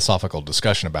huge philosophical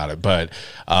discussion about it. But,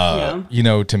 you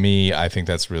know, to me, I think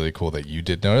that's really cool that you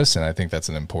did notice. And I think that's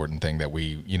an important thing that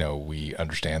we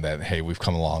understand that, hey, we've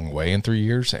come a long way in 3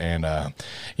 years, and,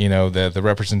 you know, the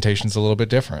representation's a little bit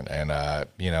different. And,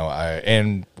 you know,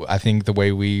 I think the way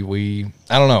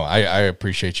I don't know, I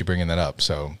appreciate you bringing that up.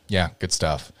 So yeah, good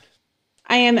stuff.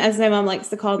 I am, as my mom likes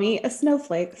to call me, a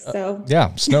snowflake. So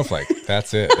yeah, snowflake.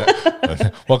 That's it.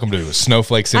 Welcome to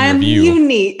Snowflakes in I'm Review.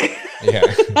 Unique. Yeah,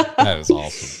 that is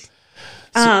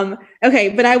awesome. Okay,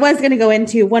 but I was going to go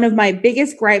into one of my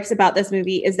biggest gripes about this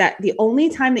movie is that the only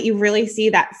time that you really see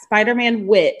that Spider-Man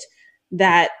wit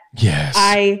that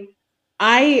I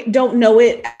don't know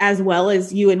it as well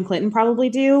as you and Clinton probably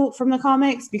do from the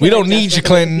comics. Because we don't need you,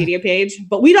 Clinton. Wikipedia page,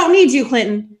 but we don't need you,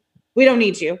 Clinton. We don't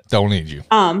need you. Don't need you.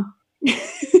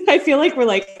 I feel like we're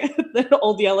like the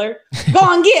old yeller. Go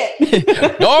on,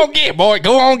 get. Go on, get, boy.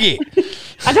 Go on, get.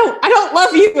 I don't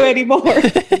love you anymore.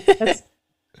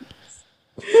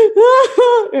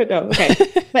 No, okay.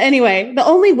 But anyway, the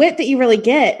only wit that you really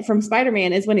get from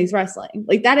Spider-Man is when he's wrestling.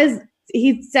 Like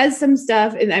he says some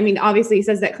stuff, and I mean, obviously he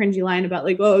says that cringy line about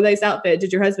like, "Oh, nice outfit.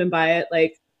 Did your husband buy it?"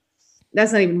 Like,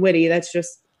 that's not even witty. That's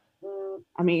just.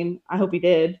 I mean, I hope he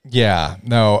did. Yeah,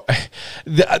 no,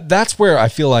 that's where I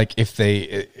feel like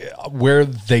where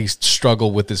they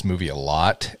struggle with this movie a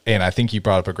lot. And I think you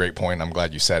brought up a great point. I'm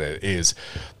glad you said it. Is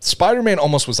Spider-Man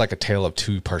almost was like a tale of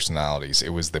two personalities. It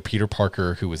was the Peter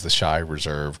Parker who was the shy,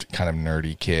 reserved, kind of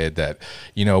nerdy kid that,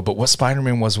 you know, but what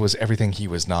Spider-Man was everything he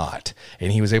was not.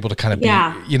 And he was able to kind of be,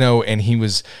 you know,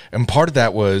 and part of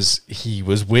that was he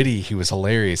was witty. He was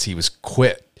hilarious. He was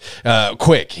quick.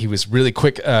 He was really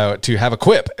quick to have a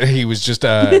quip. He was just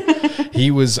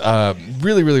he was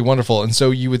really, really wonderful. And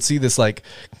so you would see this like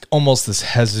almost this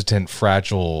hesitant,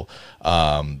 fragile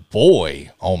boy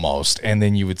almost, and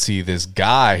then you would see this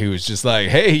guy who was just like,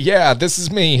 hey, yeah, this is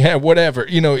me, yeah, whatever,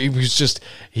 you know. It was just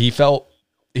he felt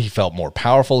more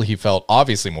powerful. He felt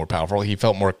obviously more powerful. He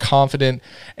felt more confident,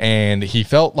 and he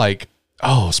felt like,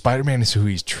 oh, Spider-Man is who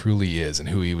he truly is and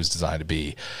who he was designed to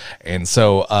be. And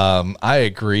so I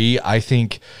agree. I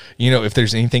think, you know, if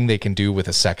there's anything they can do with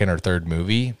a second or third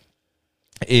movie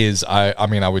is, I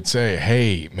mean, I would say,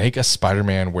 hey, make a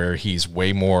Spider-Man where he's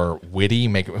way more witty,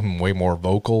 make him way more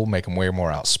vocal, make him way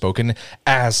more outspoken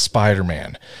as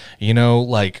Spider-Man. You know,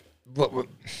 like,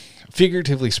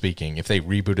 figuratively speaking, if they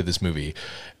rebooted this movie,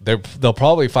 they'll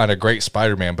probably find a great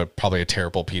Spider-Man, but probably a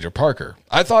terrible Peter Parker.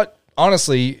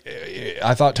 Honestly,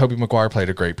 I thought Tobey Maguire played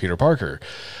a great Peter Parker.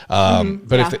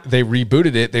 But if they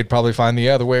rebooted it, they'd probably find the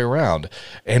other way around.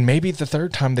 And maybe the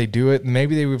third time they do it,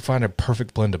 maybe they would find a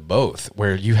perfect blend of both,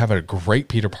 where you have a great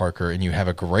Peter Parker and you have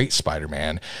a great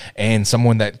Spider-Man and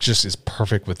someone that just is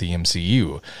perfect with the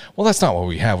MCU. Well, that's not what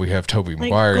we have. We have Tobey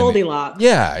Maguire. Goldilocks.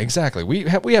 Yeah, exactly. We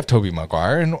have Tobey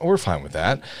Maguire, and we're fine with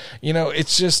that. You know,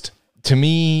 it's just, to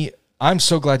me, I'm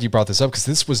so glad you brought this up because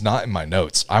this was not in my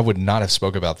notes. I would not have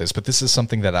spoke about this, but this is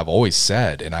something that I've always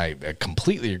said, and I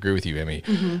completely agree with you, Emmy.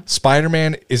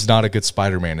 Spider-Man is not a good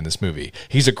Spider-Man in this movie.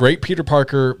 He's a great Peter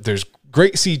Parker. There's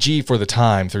great CG for the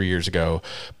time 3 years ago,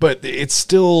 but it's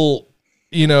still,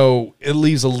 you know, it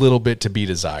leaves a little bit to be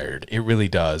desired. It really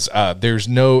does.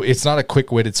 It's not a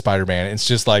quick-witted Spider-Man. It's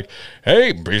just like,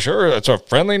 hey, be sure it's a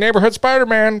friendly neighborhood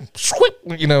Spider-Man.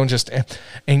 You know,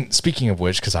 and speaking of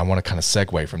which, because I want to kind of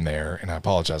segue from there, and I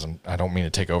apologize, I don't mean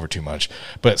to take over too much,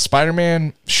 but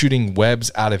Spider-Man shooting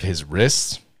webs out of his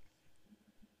wrists,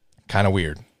 kind of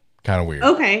weird.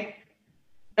 Okay.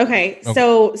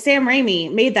 So Sam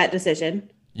Raimi made that decision.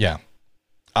 Yeah.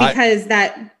 Because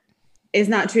that is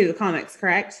not true to the comics,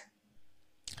 correct?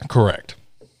 Correct.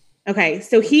 Okay,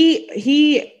 so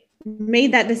he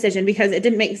made that decision because it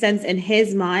didn't make sense in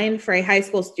his mind for a high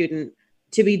school student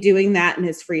to be doing that in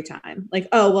his free time. Like,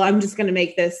 oh, well, I'm just going to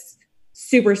make this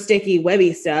super sticky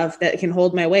webby stuff that can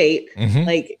hold my weight.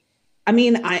 Like, I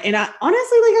mean, I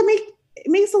honestly, like, it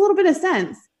makes a little bit of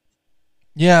sense.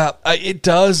 Yeah, it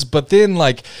does. But then,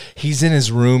 like, he's in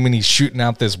his room and he's shooting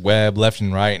out this web left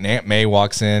and right, and Aunt May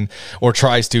walks in or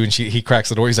tries to, and he cracks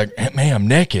the door. He's like, Aunt May, I'm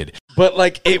naked. But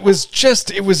like, it was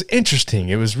interesting.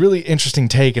 It was really interesting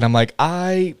take. And I'm like,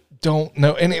 I don't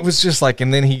know. And it was just like,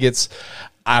 and then he gets,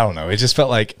 I don't know. It just felt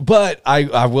like, but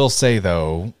I will say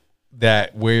though,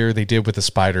 that where they did with the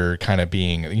spider kind of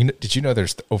being, did you know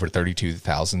there's over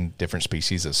 32,000 different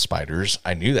species of spiders?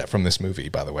 I knew that from this movie,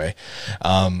 by the way.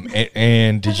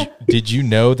 And did you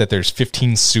know that there's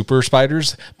 15 super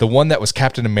spiders? The one that was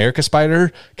Captain America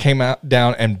spider came out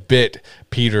down and bit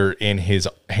Peter in his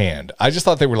hand. I just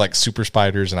thought they were like super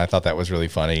spiders, and I thought that was really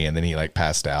funny. And then he like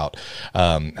passed out.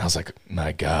 I was like,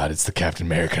 my God, it's the Captain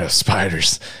America of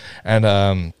spiders. And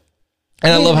I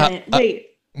love how.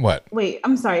 What? Wait,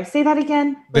 I'm sorry. Say that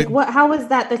again. Like, what? How was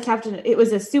that the captain? It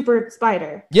was a super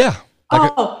spider. Yeah.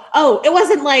 Like it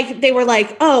wasn't like they were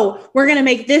like, oh, we're gonna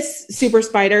make this super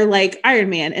spider like Iron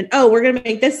Man, and oh, we're gonna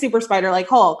make this super spider like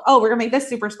Hulk. Oh, we're gonna make this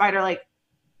super spider like.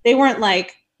 They weren't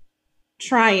like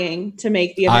trying to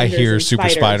make the Avengers. I hear super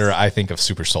spider, I think of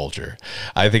super soldier.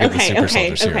 I think of the super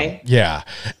soldier serum. Yeah.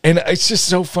 And it's just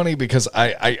so funny because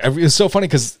it's so funny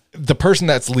because the person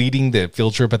that's leading the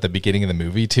field trip at the beginning of the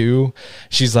movie too,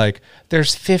 she's like,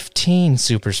 there's 15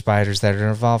 super spiders that are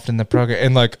involved in the program.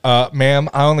 And like, ma'am,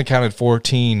 I only counted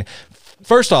 14.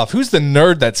 First off, who's the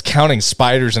nerd that's counting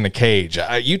spiders in a cage?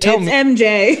 You tell me,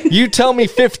 MJ. You tell me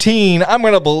 15. I'm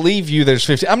going to believe you. There's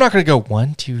 15. I'm not going to go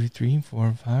 1, 2, 3,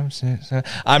 4, 5, 6,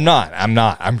 7. I'm not.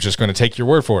 I'm just going to take your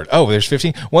word for it. Oh, there's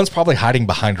 15. One's probably hiding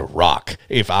behind a rock.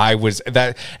 If I was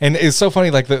that, and it's so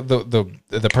funny. Like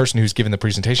the person who's giving the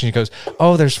presentation, he goes,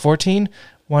 "Oh, there's 14.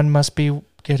 One must be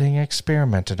getting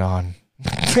experimented on."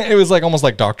 It was like almost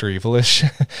like Dr. Evil-ish.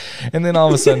 And then all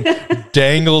of a sudden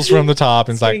dangles from the top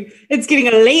and it's getting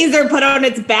a laser put on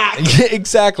its back.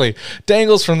 Exactly.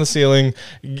 Dangles from the ceiling,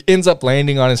 ends up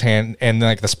landing on his hand, and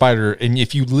like the spider, and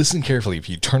if you listen carefully, if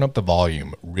you turn up the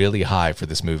volume really high for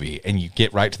this movie and you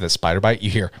get right to the spider bite, you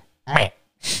hear meh.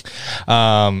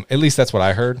 At least that's what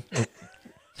I heard.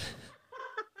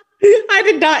 I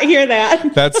did not hear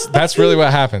that. That's really what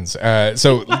happens.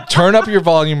 So turn up your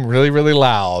volume really, really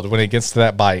loud when it gets to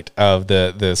that bite of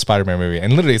the Spider-Man movie.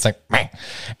 And literally it's like, meh.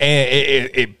 And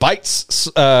it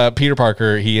bites Peter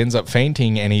Parker. He ends up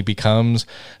fainting and he becomes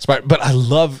Spider. But I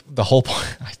love the whole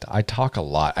point. I talk a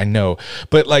lot, I know.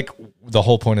 But like the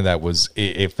whole point of that was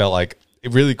it felt like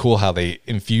really cool how they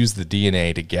infused the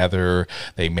DNA together.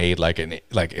 They made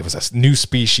it was a new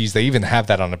species. They even have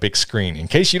that on a big screen. In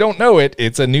case you don't know it,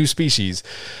 it's a new species.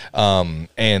 And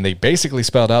they basically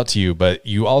spelled out to you, but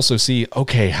you also see,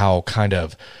 okay, how kind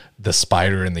of the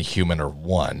spider and the human are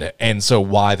one. And so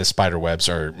why the spider webs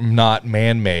are not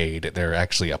man-made. They're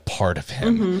actually a part of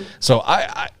him. Mm-hmm. So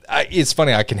I it's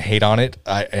funny. I can hate on it.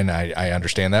 I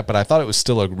understand that, but I thought it was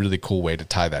still a really cool way to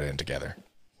tie that in together.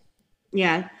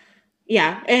 Yeah.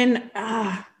 Yeah. And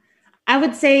I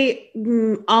would say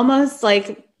almost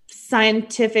like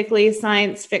science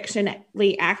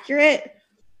fictionally accurate.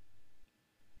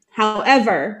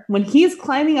 However, when he's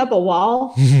climbing up a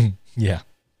wall, yeah,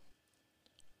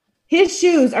 his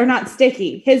shoes are not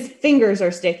sticky. His fingers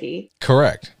are sticky.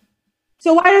 Correct.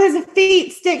 So why do his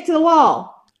feet stick to the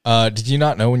wall? Did you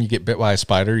not know when you get bit by a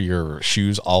spider, your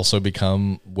shoes also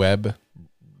become web?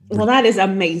 Well, that is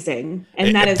amazing.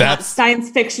 And that is not science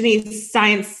fiction-y,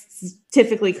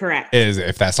 scientifically correct.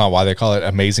 If that's not why they call it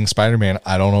Amazing Spider-Man,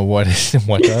 I don't know what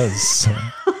does.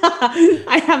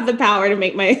 I have the power to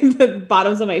make the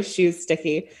bottoms of my shoes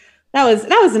sticky. That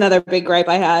was another big gripe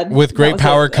I had. With great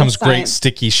power comes great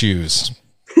sticky shoes.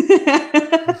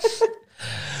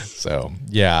 So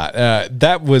yeah,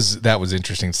 that was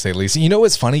interesting to say the least. You know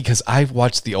what's funny? Because I've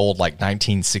watched the old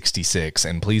 1966,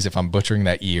 and please, if I'm butchering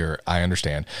that year, I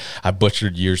understand. I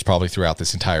butchered years probably throughout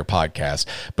this entire podcast,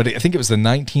 but I think it was the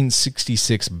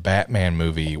 1966 Batman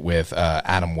movie with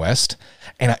Adam West,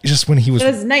 and when he was. It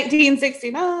was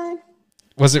 1969.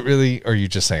 Was it really? Or are you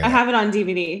just saying? I have it on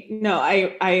DVD. No,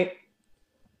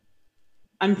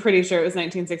 I'm pretty sure it was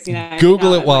 1969.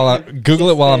 Google it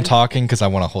while I'm talking, because I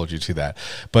want to hold you to that.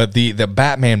 But the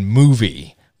Batman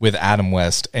movie with Adam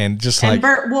West and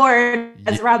Burt Ward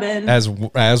as Robin. As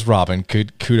Robin,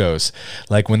 kudos.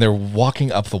 Like when they're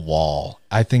walking up the wall,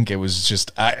 I think it was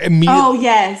just immediately. Oh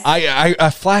yes.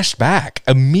 I flashed back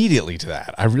immediately to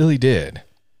that. I really did.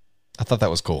 I thought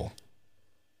that was cool.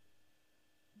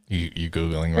 You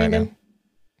Googling right now?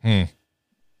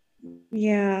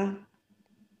 Yeah.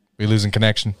 We losing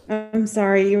connection? I'm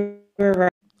sorry, you were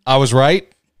right. I was right?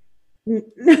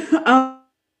 Oh,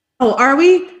 are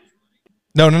we?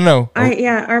 No.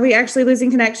 Are we actually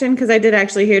losing connection? Because I did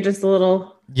actually hear just a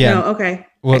little. Yeah. No, okay.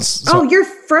 Well, you're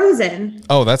frozen.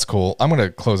 Oh, that's cool. I'm going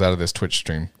to close out of this Twitch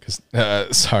stream.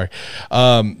 Sorry.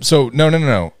 So,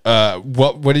 no.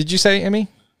 What did you say, Emmy?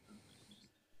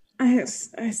 I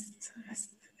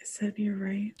said you're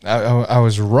right. I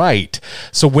was right.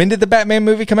 So when did the Batman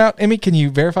movie come out? Emmy, can you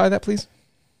verify that, please?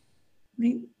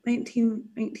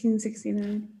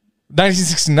 1969.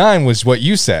 1969 was what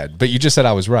you said, but you just said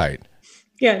I was right.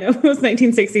 Yeah, no, it was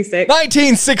 1966.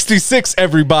 1966,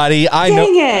 everybody.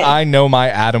 I know my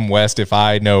Adam West if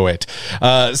I know it.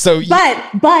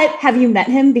 But have you met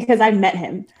him? Because I met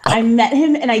him. I met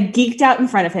him and I geeked out in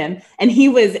front of him. And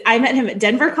I met him at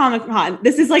Denver Comic Con.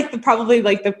 This is probably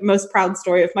the most proud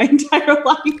story of my entire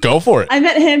life. Go for it. I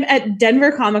met him at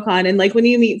Denver Comic Con. And when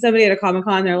you meet somebody at a Comic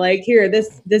Con, they're like, here, this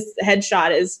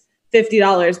headshot is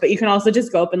 $50, but you can also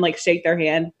just go up and shake their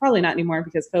hand. Probably not anymore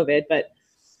because COVID, but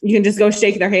you can just go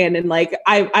shake their hand and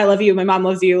I love you. My mom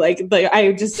loves you. I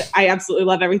absolutely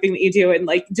love everything that you do and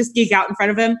just geek out in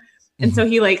front of him. And so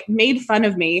he made fun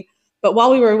of me. But while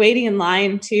we were waiting in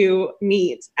line to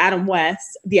meet Adam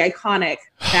West, the iconic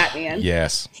Batman,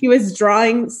 yes, he was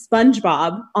drawing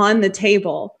SpongeBob on the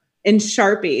table in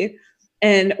Sharpie.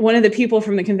 And one of the people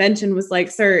from the convention was like,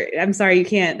 sir, I'm sorry, you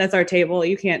can't. That's our table.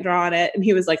 You can't draw on it. And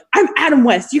he was like, I'm Adam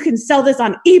West. You can sell this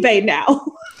on eBay now.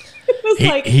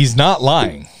 He's not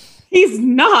lying. He's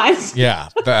not. Yeah,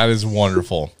 that is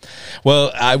wonderful.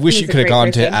 Well, I wish you could have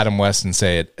gone to Adam West and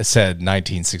said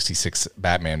 1966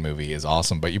 Batman movie is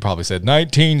awesome, but you probably said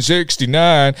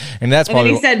 1969, and that's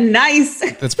probably he said nice.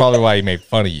 That's probably why he made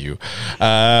fun of you.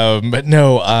 But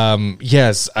no,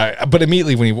 yes. But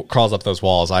immediately when he crawls up those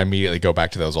walls, I immediately go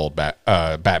back to those old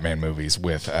Batman movies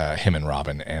with him and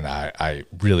Robin, and I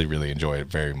really, really enjoy it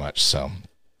very much. So.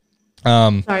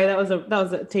 Sorry, that was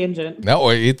a tangent. No,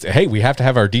 hey, we have to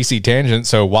have our DC tangent,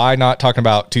 so why not talking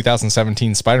about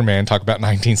 2017 Spider-Man, talk about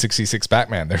 1966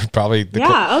 Batman? They're probably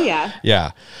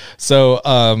yeah. So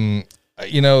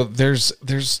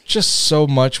there's just so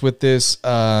much with this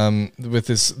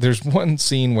there's one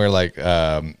scene where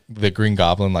the Green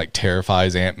Goblin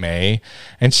terrifies Aunt May,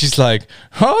 and she's like,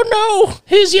 oh no,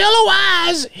 his yellow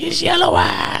eyes.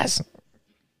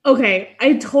 Okay,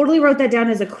 I totally wrote that down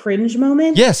as a cringe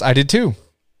moment. Yes, I did too.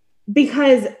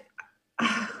 Because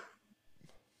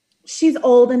she's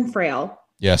old and frail.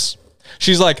 Yes.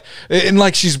 She's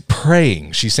she's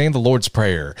praying. She's saying the Lord's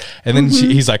Prayer. And then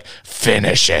he's like,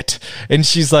 finish it. And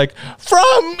she's like,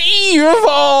 from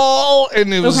evil.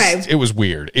 And it was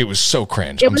weird. It was so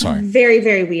cringe. I'm sorry. Very,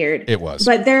 very weird. It was.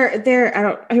 But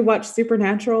I watched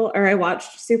Supernatural.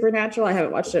 I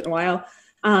haven't watched it in a while.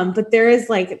 But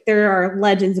there are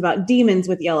legends about demons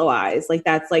with yellow eyes.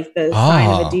 That's the sign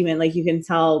of a demon. You can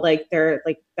tell they're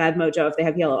bad mojo if they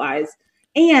have yellow eyes.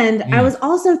 And I was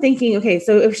also thinking, okay,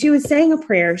 so if she was saying a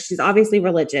prayer, she's obviously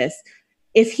religious.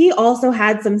 If he also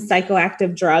had some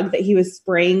psychoactive drug that he was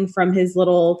spraying from his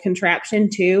little contraption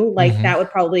too, that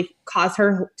would probably cause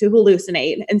her to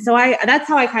hallucinate. And so that's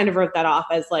how I kind of wrote that off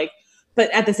as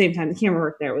but at the same time, the camera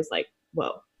work there was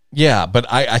whoa. Yeah, but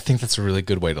I think that's a really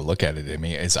good way to look at it,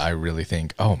 Amy, is I really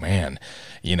think, oh man,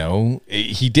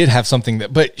 he did have something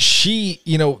but she,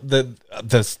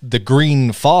 the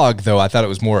green fog, though, I thought it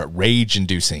was more rage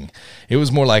inducing. It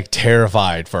was more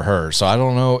terrified for her. So I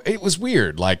don't know. It was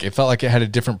weird. It felt like it had a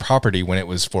different property when it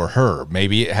was for her.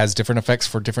 Maybe it has different effects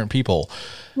for different people.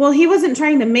 Well, he wasn't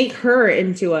trying to make her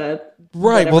into a...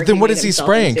 Right. Well, then what is he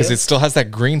spraying? Because it still has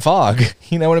that green fog.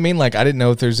 You know what I mean? I didn't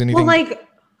know if there's anything... Well,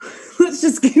 let's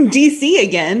just go DC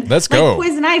again. Let's go.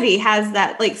 Poison Ivy has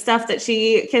that stuff that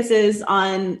she kisses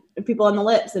on people on the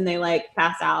lips and they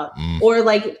pass out. Or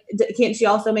can't she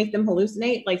also make them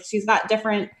hallucinate? She's got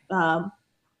different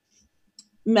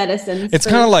medicines. It's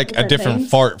kind of like a different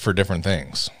fart for different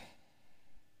things.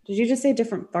 Did you just say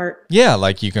different fart?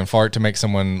 Yeah, you can fart to make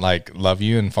someone love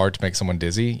you and fart to make someone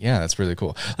dizzy. Yeah, that's really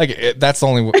cool. That's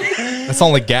the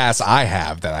only gas I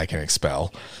have that I can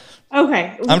expel.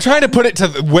 Okay. I'm trying to put it to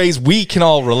the ways we can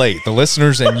all relate, the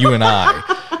listeners and you and I.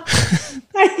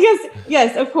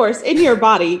 Yes, of course. In your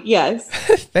body, yes.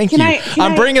 Thank you.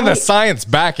 I'm bringing the science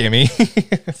back, Emmy.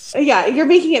 Yeah, you're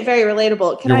making it very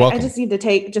relatable. You're welcome. I just need to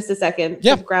take just a second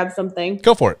to grab something.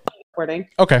 Go for it. Recording.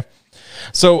 Okay.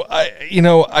 So,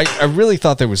 I really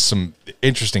thought there was some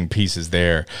interesting pieces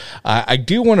there. I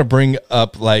do want to bring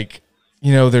up,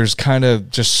 there's kind of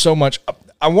just so much...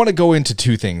 I want to go into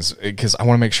two things because I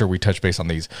want to make sure we touch base on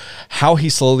these. How he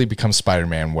slowly becomes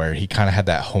Spider-Man, where he kind of had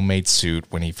that homemade suit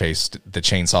when he faced the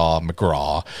Chainsaw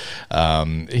McGraw,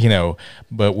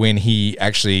 but when he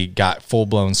actually got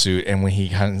full-blown suit and when he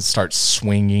kind of starts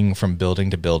swinging from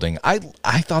building to building, I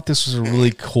thought this was a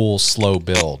really cool, slow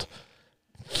build.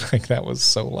 That was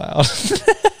so loud.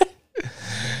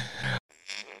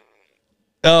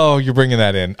 Oh, you're bringing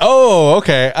that in. Oh,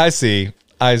 okay. I see.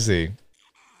 This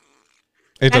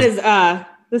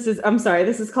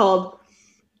is called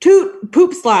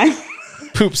poop slime.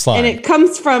 Poop slime. And it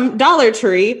comes from Dollar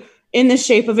Tree in the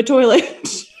shape of a toilet.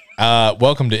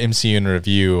 Welcome to MCU in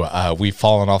Review. We've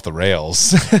fallen off the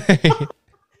rails.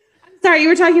 Sorry, you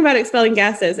were talking about expelling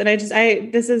gases, and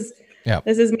this is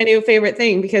my new favorite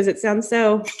thing because it sounds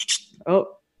so. Oh,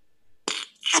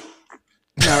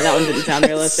 no, that one didn't sound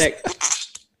realistic.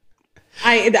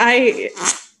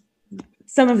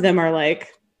 Some of them are like,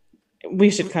 we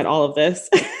should cut all of this.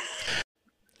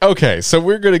 Okay, so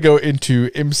we're going to go into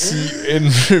MC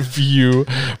in review,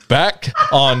 back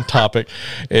on topic.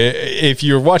 If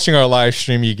you're watching our live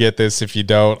stream, you get this. If you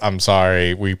don't, I'm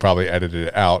sorry. We probably edited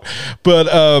it out. But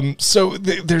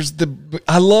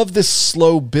I love this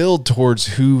slow build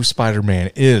towards who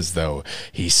Spider-Man is, though.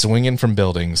 He's swinging from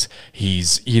buildings.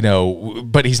 He's,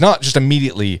 but he's not just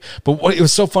immediately. But it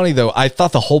was so funny, though. I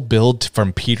thought the whole build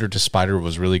from Peter to Spider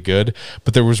was really good.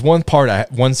 But there was one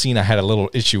scene I had a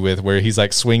little issue with where he's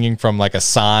like swinging from like a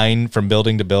sign from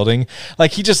building to building.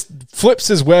 Like he just flips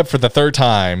his web for the third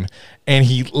time and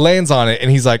he lands on it and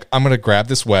he's like, I'm going to grab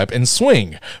this web and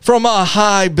swing from a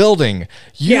high building.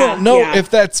 You don't know if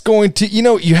that's going to,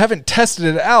 you haven't tested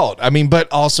it out. I mean,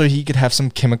 but also he could have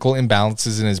some chemical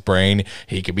imbalances in his brain.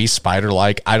 He could be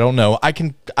spider-like. I don't know. I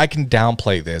can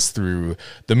downplay this through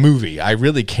the movie. I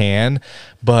really can.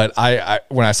 But I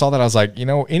when I saw that, I was like,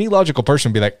 any logical person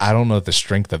would be like, I don't know the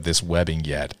strength of this webbing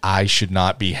yet. I should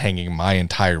not be hanging my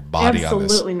entire body on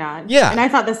this. Absolutely not. Yeah. And I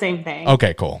thought the same thing.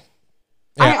 Okay, cool.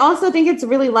 Yeah. I also think it's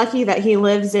really lucky that he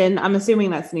lives in, I'm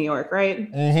assuming that's New York,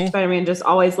 right? Mm-hmm. Spider-Man just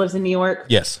always lives in New York?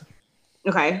 Yes.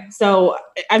 Okay. So,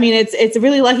 I mean, it's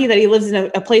really lucky that he lives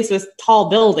in a place with tall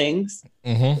buildings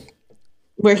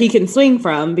where he can swing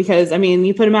from because, I mean,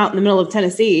 you put him out in the middle of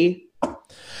Tennessee.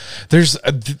 There's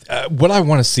what I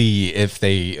want to see if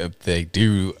they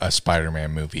do a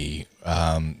Spider-Man movie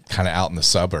kind of out in the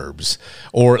suburbs,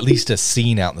 or at least a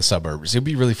scene out in the suburbs. It'd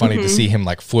be really funny to see him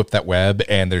like flip that web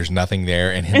and there's nothing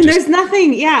there and there's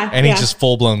nothing. Yeah. And he just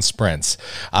full blown sprints.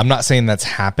 I'm not saying that's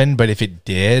happened, but if it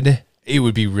did, it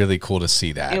would be really cool to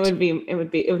see that. It would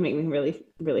make me really,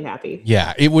 really happy.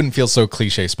 Yeah. It wouldn't feel so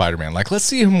cliche Spider-Man. Like, let's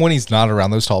see him when he's not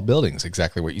around those tall buildings.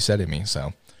 Exactly what you said to me.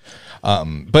 So,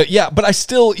 but I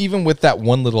still, even with that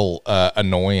one little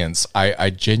annoyance, I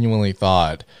genuinely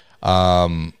thought,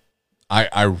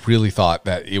 I really thought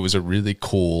that it was a really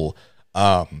cool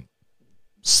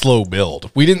slow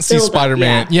build. We didn't see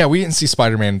Spider-Man. Yeah, we didn't see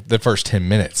Spider-Man the first 10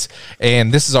 minutes.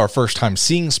 And this is our first time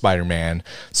seeing Spider-Man.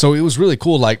 So it was really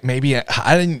cool. Like maybe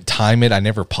I didn't time it. I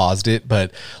never paused it,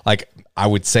 but like I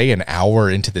would say an hour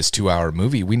into this 2-hour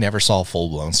movie, we never saw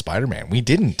full-blown Spider-Man. We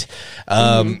didn't.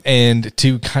 And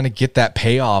to kind of get that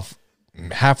payoff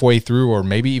halfway through, or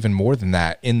maybe even more than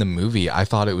that, in the movie, I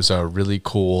thought it was a really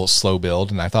cool slow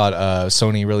build, and I thought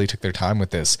Sony really took their time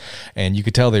with this, and you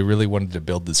could tell they really wanted to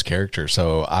build this character.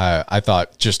 So I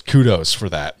thought just kudos for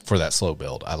that slow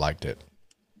build. I liked it.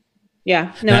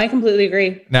 Yeah, no, I completely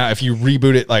agree. Now, if you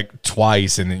reboot it like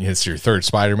twice and it's your third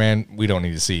Spider-Man, we don't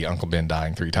need to see Uncle Ben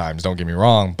dying 3 times. Don't get me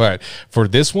wrong, but for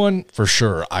this one, for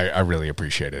sure, I really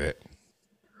appreciated it.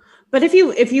 But if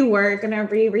you were gonna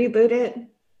reboot it,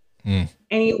 and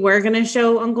you were going to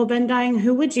show Uncle Ben dying,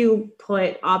 who would you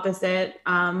put opposite?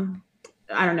 I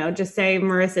don't know, just say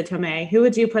Marissa Tomei. Who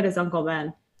would you put as Uncle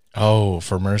Ben? Oh,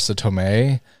 for Marissa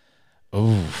Tomei?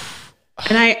 Oh.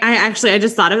 And I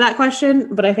just thought of that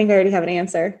question, but I think I already have an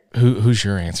answer. Who's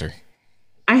your answer?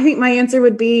 I think my answer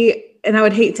would be, and I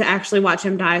would hate to actually watch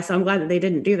him die, so I'm glad that they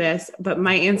didn't do this, but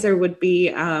my answer would be,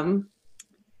 and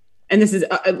this is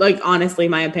like honestly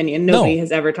my opinion. Nobody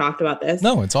has ever talked about this.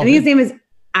 No, it's all I think his name is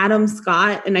Adam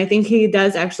Scott, and I think he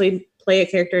does actually play a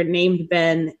character named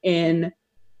Ben in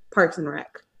Parks and Rec.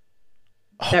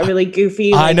 That really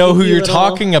goofy. I know who you're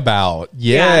talking about.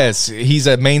 Yes, he's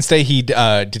a mainstay. He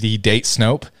did he date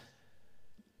Snope?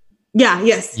 Yeah.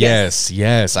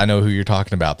 Yes. I know who you're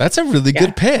talking about. That's a really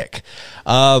good pick.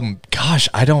 Gosh,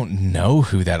 I don't know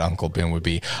who that Uncle Ben would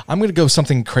be. I'm going to go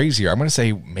something crazier. I'm going to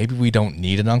say maybe we don't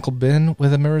need an Uncle Ben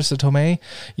with a Marissa Tomei.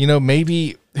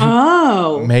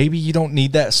 Maybe you don't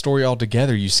need that story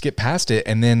altogether. You skip past it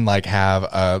and then like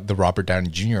have the Robert Downey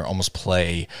Jr. almost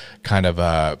play kind of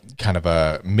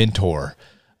a mentor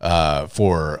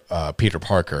for Peter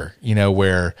Parker,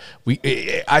 where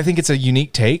I think it's a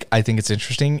unique take. I think it's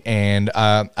interesting, and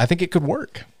I think it could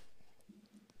work.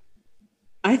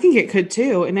 I think it could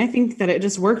too, and I think that it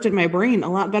just worked in my brain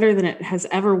a lot better than it has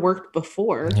ever worked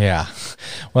before. Yeah,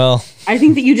 well, I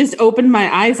think that you just opened my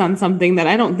eyes on something that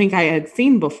I don't think I had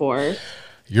seen before.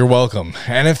 You're welcome.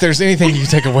 And if there's anything you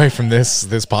take away from this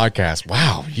podcast,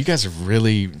 wow, you guys have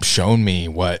really shown me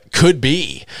what could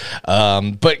be.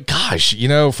 But gosh,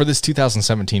 for this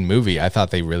 2017 movie, I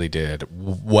thought they really did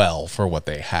well for what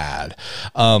they had.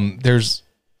 There's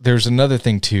there's another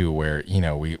thing too, where, you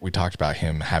know, we talked about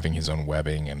him having his own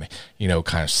webbing and, you know,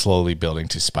 kind of slowly building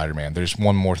to Spider-Man. There's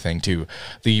one more thing too.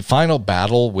 The final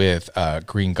battle with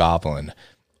Green Goblin,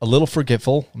 a little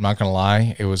forgetful. I'm not going to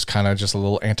lie. It was kind of just a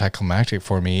little anticlimactic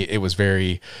for me. It was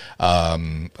very, a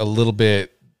little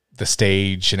bit, the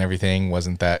stage and everything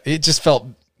wasn't that,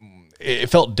 it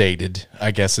felt dated, I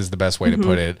guess is the best way to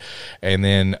put it. And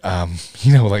then,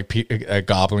 you know, like a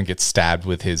goblin gets stabbed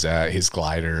with his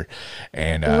glider,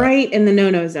 and right in the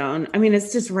no zone. I mean,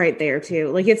 it's just right there too.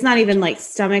 Like, it's not even like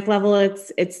stomach level.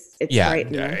 It's right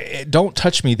in there. Don't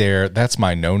touch me there. That's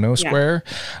my no square.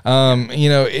 You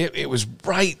know, it was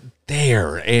right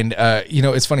there. And, you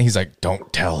know, it's funny. He's like,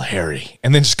 "Don't tell Harry,"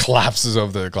 and then just collapses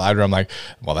over the glider. I'm like,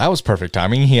 well, that was perfect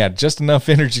timing. He had just enough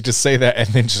energy to say that and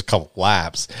then just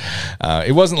collapse.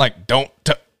 It wasn't like, don't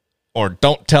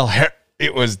tell Harry.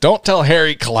 It was, "Don't tell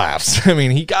Harry," collapse. I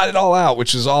mean, he got it all out,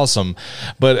 which is awesome.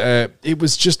 But it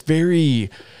was just very,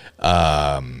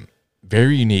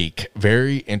 very unique,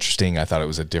 very interesting. I thought it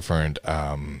was a different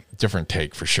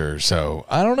take for sure. So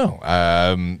I don't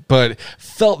know, but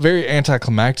felt very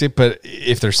anticlimactic. But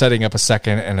if they're setting up a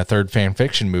second and a third fan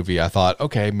fiction movie, I thought,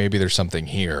 okay, maybe there's something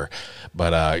here.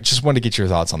 But I just wanted to get your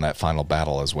thoughts on that final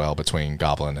battle as well between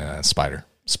Goblin and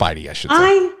Spidey, I should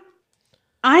say.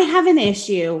 I have an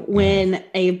issue when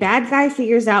a bad guy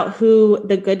figures out who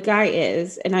the good guy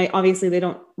is, and obviously they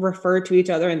don't refer to each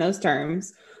other in those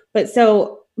terms. But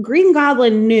so Green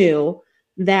Goblin knew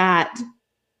that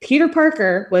Peter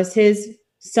Parker was his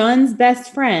son's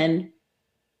best friend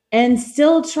and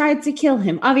still tried to kill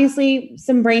him. Obviously,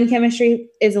 some brain chemistry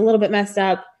is a little bit messed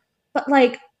up, but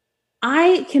like,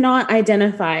 I cannot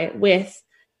identify with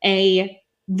a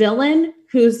villain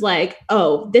who's like,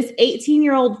 oh, this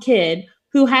 18-year-old kid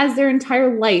who has their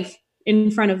entire life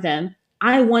in front of them,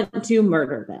 I want to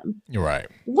murder them. You're right.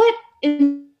 What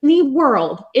in the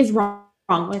world is wrong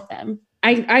with them?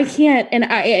 I can't. And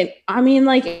I mean,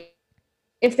 like,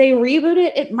 if they reboot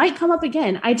it, it might come up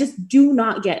again. I just do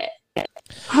not get it.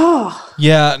 Oh.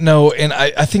 Yeah, no, and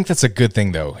I think that's a good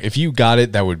thing, though. If you got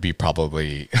it, that would be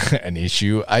probably an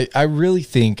issue. I really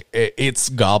think it's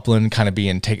Goblin kind of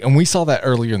being taken, and we saw that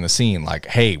earlier in the scene. Like,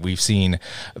 hey, we've seen,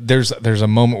 there's a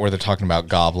moment where they're talking about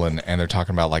Goblin, and they're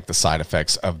talking about like the side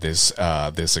effects of this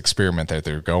experiment that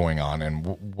they're going on,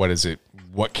 and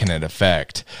what can it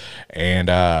affect? And,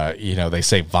 you know, they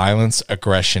say violence,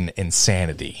 aggression,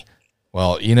 insanity.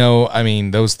 Well, you know, I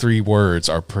mean, those three words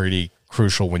are pretty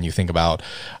crucial when you think about,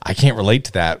 I can't relate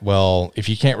to that. Well, if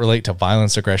you can't relate to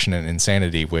violence, aggression, and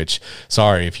insanity, which,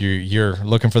 sorry, if you're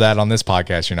looking for that on this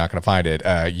podcast, you're not going to find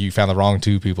it. You found the wrong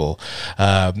two people.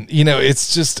 You know,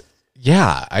 it's just,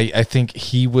 yeah, I think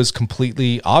he was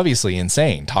completely, obviously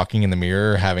insane, talking in the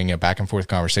mirror, having a back and forth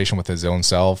conversation with his own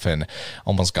self, and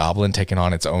almost Goblin taking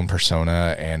on its own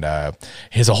persona. And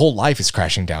his whole life is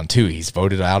crashing down too. He's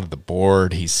voted out of the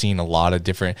board. He's seen a lot of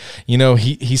different, you know,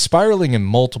 he's spiraling in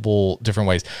multiple different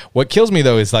ways. What kills me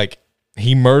though is like,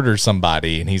 he murders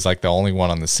somebody, and he's like the only one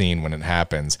on the scene when it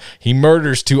happens. He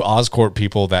murders two Oscorp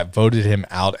people that voted him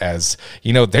out as,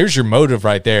 you know, there's your motive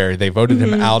right there. They voted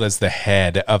him out as the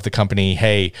head of the company.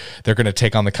 Hey, they're going to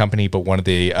take on the company, but one of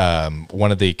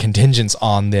the contingents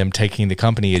on them taking the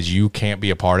company is you can't be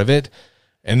a part of it.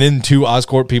 And then two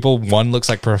Oscorp people, one looks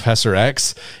like Professor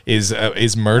X,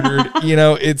 is murdered. You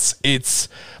know, it's.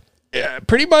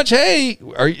 Pretty much, hey,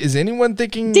 is anyone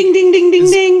thinking... Ding, ding, ding, ding,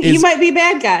 ding. You might be a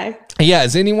bad guy. Yeah,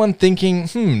 is anyone thinking,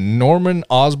 Norman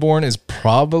Osborn is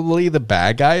probably the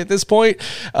bad guy at this point?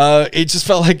 It just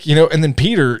felt like, you know, and then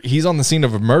Peter, he's on the scene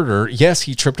of a murder. Yes,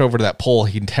 he tripped over that pole.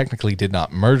 He technically did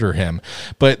not murder him,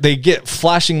 but they get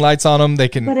flashing lights on him. They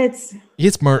can... But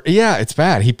it's murder. Yeah, it's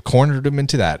bad. He cornered him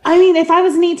into that. I mean, if I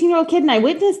was an 18-year-old kid and I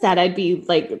witnessed that, I'd be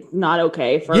like not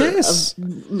okay for a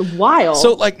while.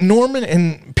 So like Norman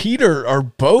and Peter are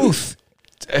both,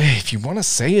 if you want to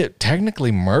say it,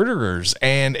 technically murderers.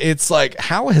 And it's like,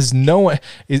 how has no one,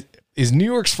 is New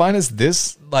York's Finest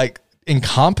this like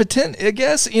incompetent, I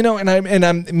guess, you know, and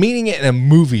I'm meaning it in a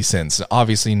movie sense,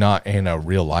 obviously not in a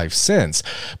real life sense,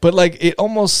 but like it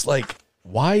almost like,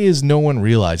 why is no one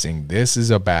realizing this is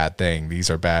a bad thing? These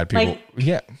are bad people. Like,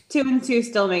 yeah. 2 and 2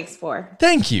 still makes 4.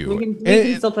 Thank you. We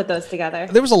can still put those together.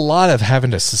 There was a lot of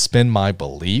having to suspend my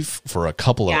belief for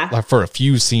a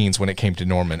few scenes when it came to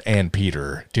Norman and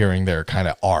Peter during their kind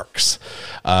of arcs.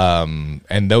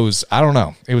 And those, I don't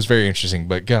know. It was very interesting,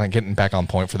 but kind of getting back on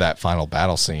point for that final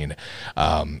battle scene.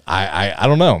 I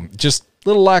don't know. Just a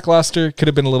little lackluster. Could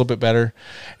have been a little bit better.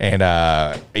 And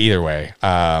either way,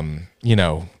 you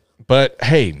know, but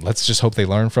hey, let's just hope they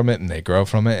learn from it and they grow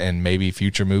from it, and maybe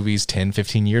future movies 10,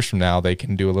 15 years from now, they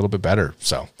can do a little bit better.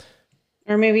 So,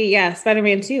 Or maybe, yeah,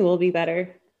 Spider-Man 2 will be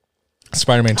better.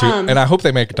 Spider-Man 2. And I hope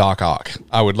they make Doc Ock.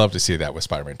 I would love to see that with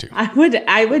Spider-Man 2.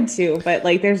 I would too, but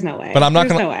like there's no way. But I'm not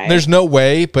there's going to. No way. There's no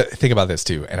way, but think about this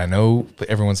too. And I know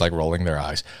everyone's like rolling their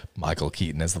eyes. Michael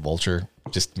Keaton as the Vulture.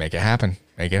 Just make it happen.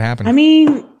 Make it happen. I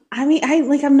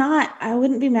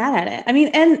wouldn't be mad at it. I mean,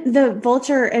 and the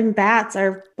Vulture and bats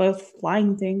are both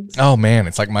flying things. Oh man,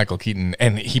 it's like Michael Keaton,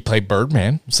 and he played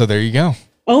Birdman. So there you go.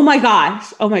 Oh my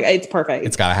gosh. Oh my god, it's perfect.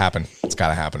 It's gotta happen. It's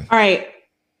gotta happen. All right.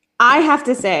 I have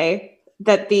to say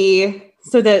that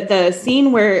the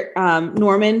scene where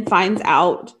Norman finds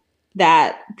out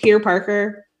that Peter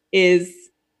Parker is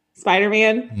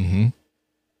Spider-Man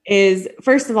is,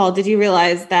 first of all, did you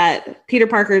realize that Peter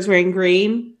Parker is wearing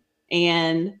green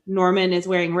and Norman is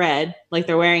wearing red? Like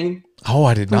they're wearing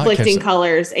I did not conflicting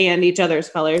colors and each other's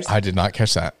colors. I did not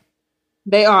catch that.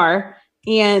 They are.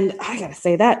 And I gotta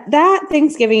say that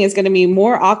Thanksgiving is going to be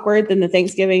more awkward than the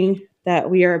Thanksgiving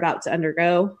that we are about to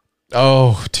undergo.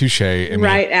 Oh, touche.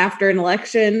 Right after an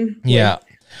election. Yeah.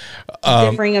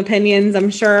 Differing opinions, I'm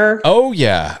sure. Oh,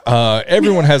 yeah.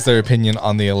 Everyone has their opinion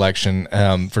on the election,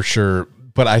 for sure.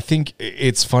 But I think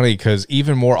it's funny because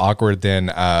even more awkward than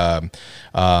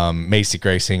Macy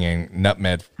Gray singing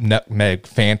Nutmeg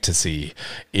Fantasy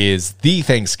is the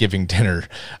Thanksgiving dinner.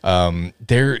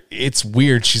 It's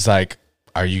weird. She's like,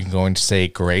 "Are you going to say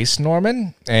grace,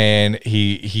 Norman?" And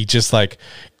he just like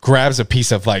grabs a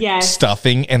piece of like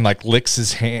stuffing and like licks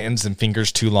his hands and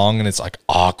fingers too long, and it's like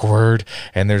awkward.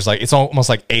 And there's like, it's almost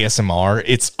like ASMR.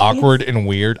 It's awkward and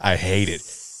weird. I hate it.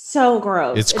 So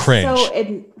gross. It's cringe.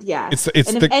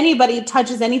 If anybody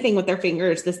touches anything with their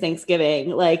fingers this Thanksgiving,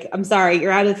 like, I'm sorry,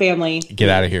 you're out of the family. Get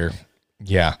out of here.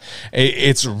 Yeah.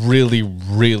 It's really,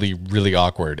 really, really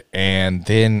awkward. And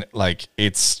then like,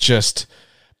 it's just,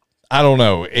 I don't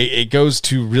know. It goes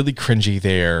to really cringy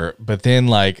there, but then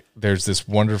like there's this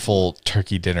wonderful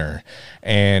turkey dinner,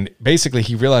 and basically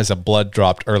he realized that blood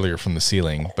dropped earlier from the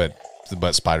ceiling, but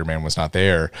Spider-Man was not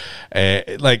there.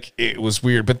 Like it was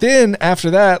weird. But then after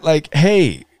that, like,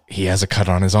 hey, he has a cut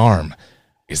on his arm.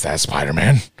 Is that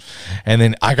Spider-Man? And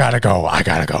then I gotta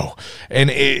go. And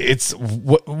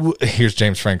here's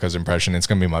James Franco's impression. It's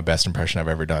gonna be my best impression I've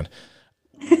ever done.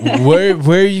 Where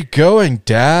are you going,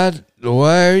 Dad?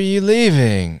 Why are you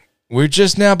leaving? We're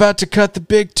just now about to cut the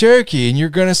big turkey, and you're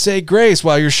going to say grace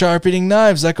while you're sharpening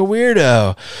knives like a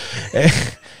weirdo.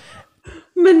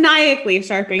 Maniacally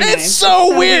sharpening knives. It's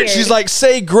so weird. She's like,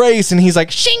 say grace, and he's like,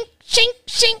 shink, shink,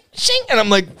 shink, shink. And I'm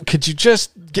like, could you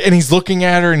just... And he's looking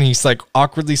at her, and he's like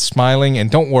awkwardly smiling.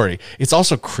 And don't worry, it's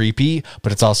also creepy,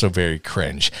 but it's also very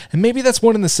cringe. And maybe that's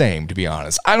one and the same, to be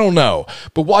honest. I don't know.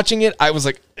 But watching it, I was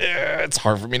like, it's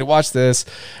hard for me to watch this.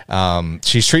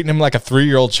 She's treating him like a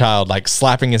 3-year-old child, like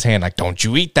slapping his hand, like, don't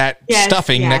you eat that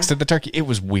stuffing next to the turkey. It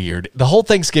was weird. The whole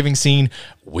Thanksgiving scene,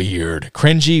 weird.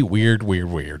 Cringy,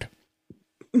 weird.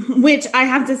 Which I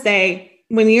have to say,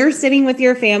 when you're sitting with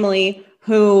your family,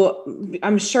 who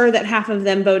I'm sure that half of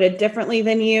them voted differently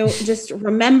than you, just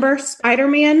remember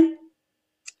Spider-Man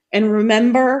and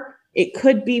remember it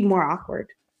could be more awkward.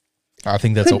 I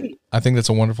think that's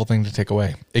a wonderful thing to take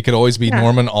away. It could always be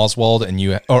Norman Oswald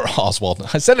Oswald.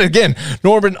 I said it again.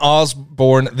 Norman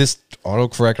Osborn. This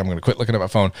autocorrect. I'm going to quit looking at my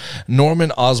phone.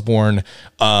 Norman Osborn.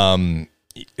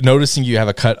 Noticing you have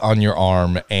a cut on your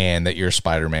arm and that you're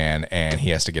Spider-Man, and he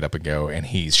has to get up and go, and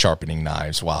he's sharpening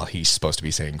knives while he's supposed to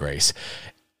be saying grace.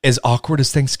 As awkward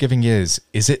as Thanksgiving is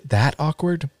it that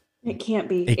awkward? It can't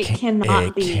be. It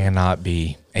cannot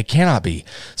be. It cannot be.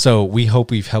 So we hope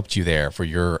we've helped you there for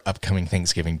your upcoming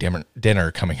Thanksgiving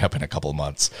dinner coming up in a couple of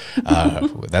months.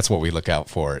 That's what we look out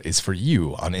for, is for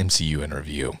you on MCU in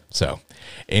Review. So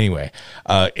anyway,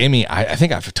 Emmy, I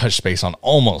think I've touched base on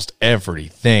almost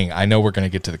everything. I know we're going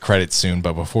to get to the credits soon,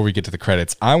 but before we get to the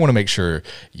credits, I want to make sure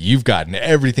you've gotten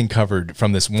everything covered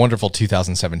from this wonderful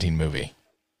 2017 movie.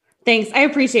 Thanks. I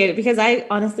appreciate it, because I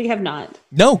honestly have not.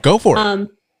 No, go for it.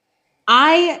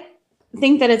 I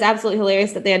think that it's absolutely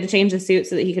hilarious that they had to change the suit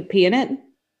so that he could pee in it.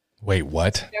 Wait,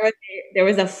 what? There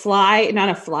was a fly, not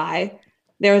a fly.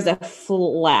 There was a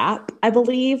flap, I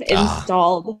believe,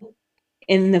 installed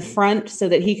in the front so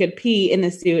that he could pee in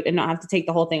the suit and not have to take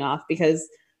the whole thing off. Because,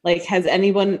 like, has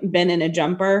anyone been in a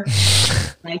jumper?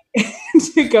 Like,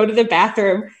 to go to the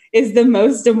bathroom is the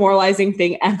most demoralizing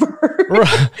thing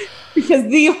ever. Because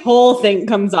the whole thing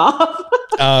comes off.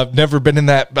 Never been in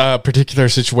that particular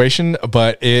situation,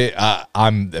 but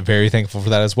I'm very thankful for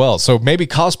that as well. So maybe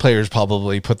cosplayers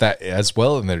probably put that as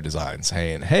well in their designs,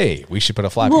 saying, "Hey, we should put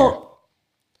a flap here."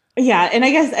 Yeah, and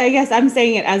I guess I'm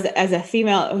saying it as a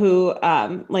female who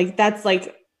like that's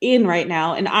like in right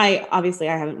now, and I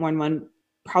haven't worn one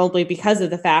probably because of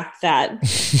the fact that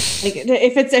like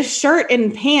if it's a shirt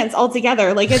and pants all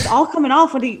together, like it's all coming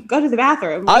off when you go to the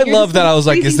bathroom. Like, I love that. I was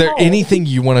like, is there anything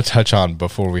you want to touch on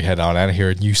before we head on out of here?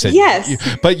 And you said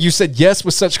yes, but you said yes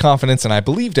with such confidence, and I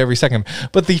believed every second.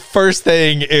 But the first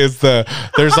thing is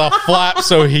there's a flap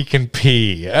so he can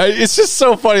pee. It's just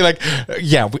so funny. Like,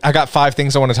 yeah, I got 5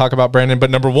 things I want to talk about, Brandon, but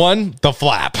number 1, the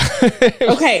flap.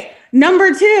 Okay.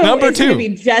 Number 2 is going to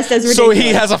be just as ridiculous. So he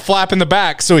has a flap in the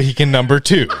back so he can number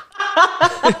 2.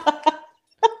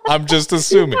 I'm just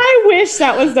assuming. I wish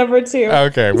that was number 2.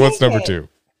 Okay, what's number 2?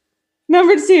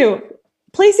 Number 2,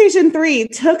 PlayStation 3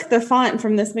 took the font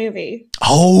from this movie.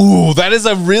 Oh, that is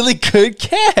a really good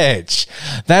catch.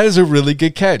 That is a really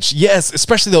good catch. Yes,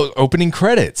 especially the opening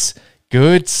credits.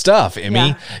 Good stuff,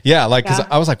 Emmy. Yeah, like, because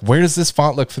I was like, where does this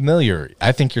font look familiar?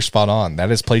 I think you're spot on.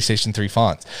 That is PlayStation 3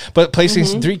 fonts. But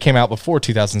PlayStation 3 came out before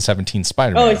 2017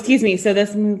 Spider-Man. Oh, excuse me. So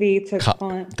this movie took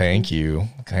font. Thank you.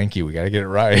 We got to get it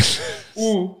right.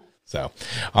 So,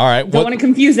 all right. Don't want to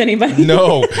confuse anybody.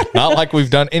 No, not like we've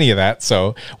done any of that.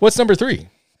 So, what's number 3?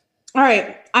 All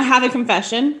right. I have a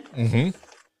confession.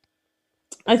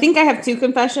 I think I have 2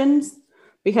 confessions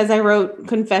because I wrote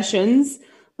confessions,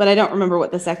 but I don't remember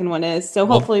what the second one is. So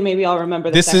hopefully maybe I'll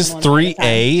remember the second one. This is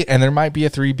 3A, and there might be a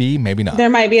 3B, maybe not. There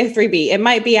might be a 3B. It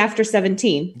might be after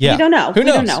 17. Yeah. We don't know. Who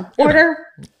knows? We don't know. Order,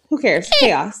 who cares?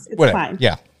 Chaos. It's Whatever. fine.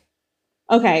 Yeah.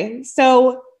 Okay.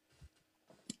 So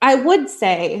I would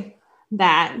say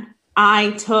that I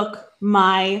took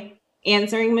my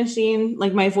answering machine,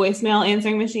 like my voicemail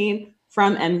answering machine,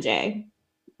 from MJ.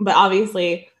 But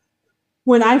obviously,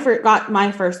 when I got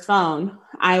my first phone,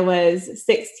 I was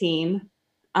 16.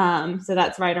 So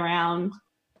that's right around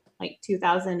like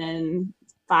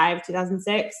 2005,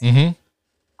 2006.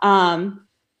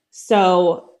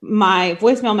 So my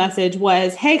voicemail message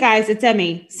was, "Hey guys, it's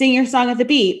Emmy. Sing your song at the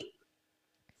beep."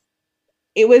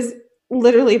 It was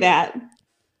literally that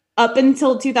up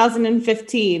until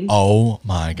 2015. Oh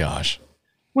my gosh.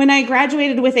 When I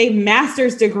graduated with a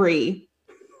master's degree.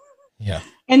 Yeah.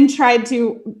 And tried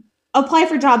to apply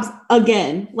for jobs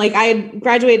again. Like I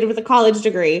graduated with a college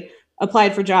degree,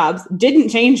 applied for jobs, didn't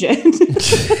change it.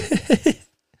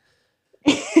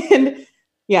 And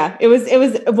yeah, it was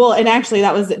well, and actually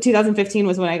that was 2015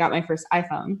 was when I got my first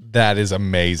iPhone. That is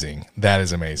amazing.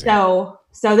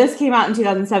 So this came out in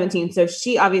 2017. So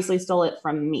she obviously stole it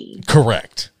from me.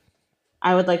 Correct.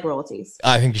 I would like royalties.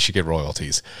 I think you should get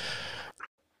royalties.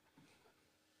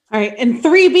 All right. And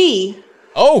 3B.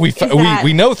 Oh, we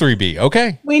know 3B.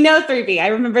 Okay. We know 3B. I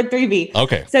remembered 3B.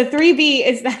 Okay. So 3B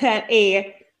is that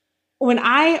when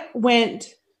I went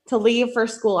to leave for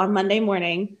school on Monday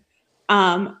morning,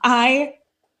 I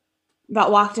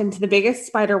got walked into the biggest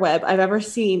spider web I've ever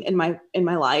seen in my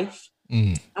life.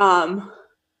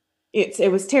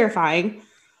 It was terrifying,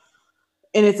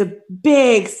 and it's a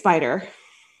big spider.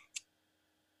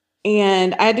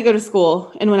 And I had to go to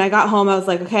school. And when I got home, I was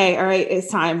like, okay, all right, it's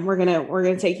time. We're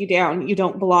gonna take you down. You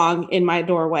don't belong in my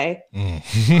doorway.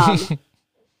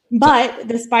 But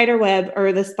the spider web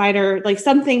or the spider, like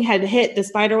something had hit the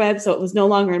spider web, so it was no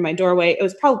longer in my doorway. It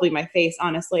was probably my face,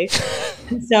 honestly.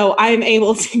 So I'm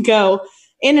able to go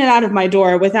in and out of my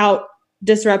door without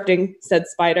disrupting said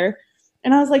spider.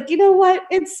 And I was like, you know what?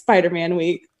 It's Spider-Man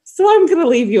week. So I'm going to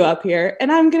leave you up here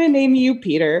and I'm going to name you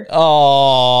Peter.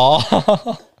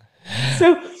 Oh.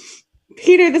 So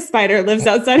Peter the spider lives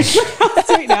outside of my house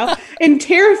right now and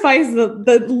terrifies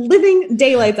the living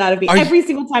daylights out of me every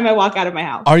single time I walk out of my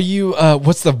house. Are you,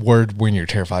 what's the word when you're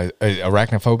terrified?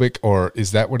 Arachnophobic, or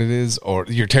is that what it is? Or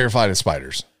you're terrified of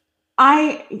spiders?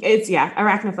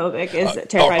 Arachnophobic is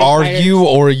terrified of are spiders. you,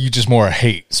 or are you just more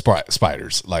hate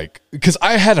spiders? Like, because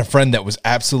I had a friend that was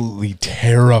absolutely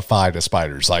terrified of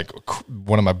spiders. Like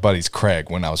one of my buddies, Craig,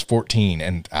 when I was 14,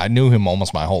 and I knew him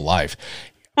almost my whole life.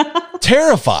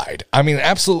 Terrified. I mean,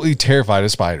 absolutely terrified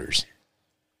of spiders.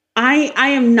 I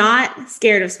am not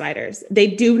scared of spiders. They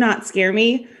do not scare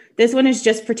me. This one is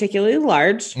just particularly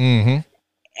large. Mm-hmm.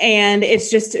 And it's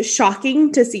just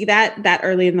shocking to see that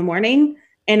early in the morning.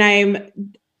 And I'm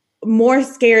more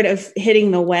scared of hitting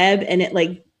the web and it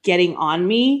like getting on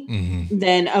me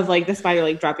than of like the spider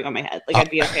like dropping on my head. Like I'd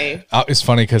be okay. It's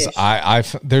funny because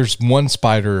there's one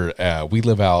spider. We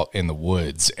live out in the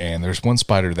woods, and there's one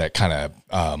spider that kind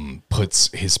of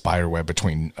puts his spider web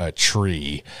between a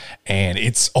tree, and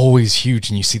it's always huge.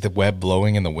 And you see the web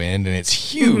blowing in the wind, and it's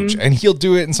huge. And he'll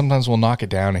do it, and sometimes we'll knock it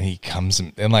down. And he comes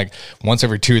and like once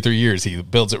every 2 or 3 years, he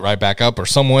builds it right back up, or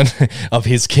someone of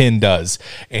his kin does.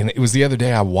 And it was the other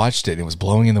day I watched it. And it was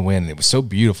blowing in the wind, and it was so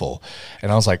beautiful.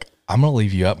 And I was like, I'm going to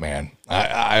leave you up, man.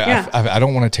 I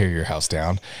don't want to tear your house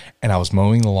down. And I was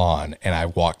mowing the lawn and I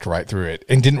walked right through it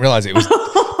and didn't realize it was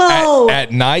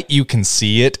at night. You can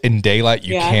see it, in daylight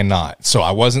you cannot. So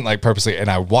I wasn't like purposely, and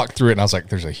I walked through it and I was like,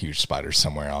 there's a huge spider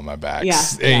somewhere on my back.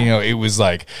 And, you know, it was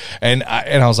like, and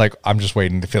I was like, I'm just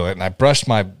waiting to feel it. And I brushed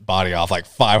my body off like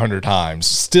 500 times,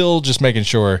 still just making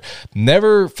sure.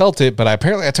 Never felt it, but I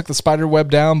took the spider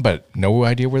web down, but no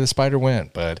idea where the spider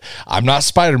went. But I'm not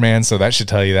Spider-Man, so that should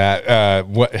tell you that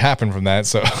what happened from that.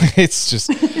 So it's just,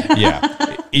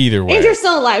 either way. And you're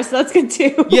still alive, so that's good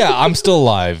too. Yeah, I'm still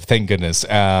alive, thank goodness. So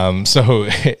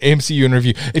MCU in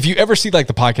review. If you ever see like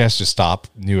the podcast just stop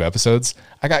new episodes,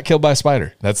 I got killed by a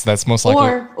spider. That's most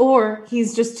likely. Or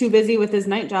he's just too busy with his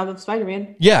night job of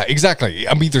Spider-Man. Yeah, exactly.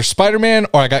 I'm either Spider-Man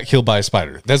or I got killed by a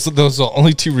spider. Those are the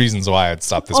only two reasons why I'd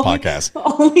stop this podcast.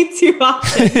 Only two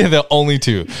options. The only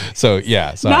two. So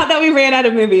yeah. So not that we ran out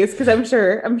of movies, because I'm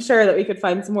sure that we could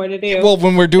find some more to do. Well,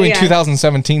 when we're doing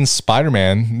 2017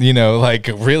 Spider-Man, you know, like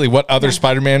really, what other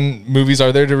Spider-Man movies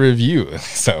are there to review?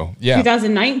 So yeah.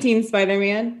 2019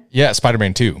 Spider-Man. Yeah,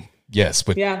 Spider-Man 2. Yes.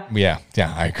 Yeah,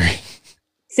 I agree.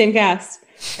 Same cast.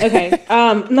 Okay.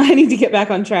 I need to get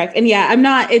back on track. And yeah, I'm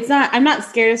not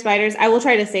scared of spiders. I will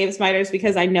try to save spiders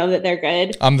because I know that they're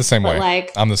good. I'm the same way.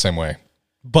 I'm the same way.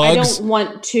 Bugs. I don't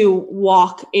want to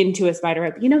walk into a spider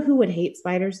web. You know who would hate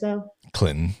spiders though?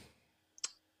 Clinton.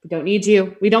 We don't need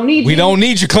you. We don't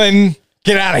need you, Clinton.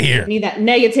 Get out of here. We need that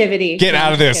negativity. Get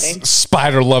out of this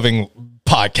spider loving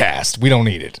podcast. We don't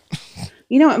need it.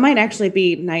 You know, it might actually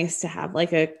be nice to have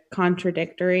like a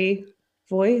contradictory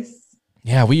voice.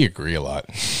 Yeah, we agree a lot.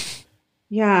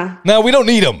 Yeah. No, we don't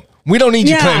need them. We don't need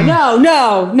you, Clinton.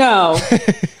 No.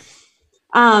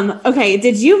 Okay.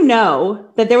 Did you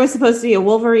know that there was supposed to be a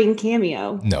Wolverine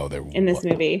cameo? No, there in this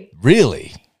movie.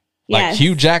 Really? Yes. Like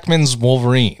Hugh Jackman's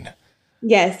Wolverine.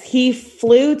 Yes, he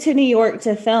flew to New York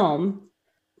to film,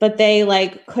 but they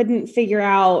like couldn't figure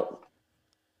out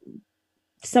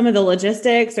some of the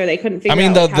logistics, or they couldn't figure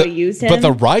out how to use him. But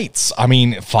the rights. I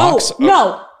mean, Fox. Oh,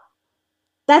 no.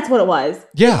 That's what it was.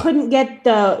 Yeah. They couldn't get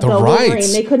the Wolverine.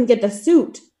 Rights. They couldn't get the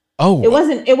suit. Oh. It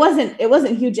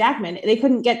wasn't Hugh Jackman. They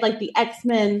couldn't get like the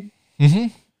X-Men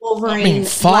Wolverine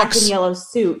black and yellow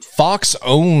suit. Fox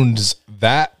owns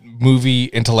that movie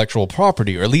intellectual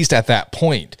property, or at least at that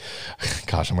point.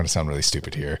 Gosh, I'm going to sound really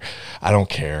stupid here. I don't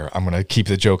care. I'm going to keep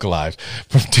the joke alive.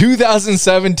 From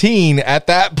 2017, at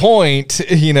that point,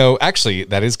 you know, actually,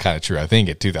 that is kind of true. I think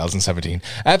at 2017,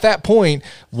 at that point,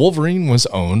 Wolverine was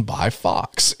owned by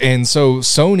Fox. And so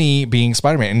Sony being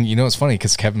Spider-Man, and you know, it's funny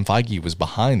because Kevin Feige was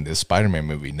behind this Spider-Man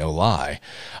movie, no lie,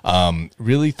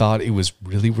 really thought it was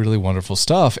really, really wonderful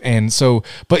stuff. And so,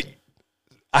 but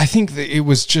I think that it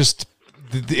was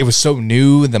so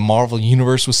new. The Marvel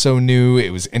universe was so new. It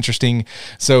was interesting.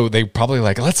 So they probably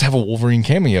like, let's have a Wolverine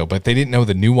cameo, but they didn't know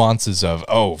the nuances of,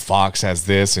 Fox has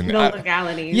this and no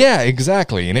legalities. Yeah,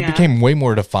 exactly. And it became way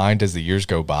more defined as the years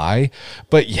go by.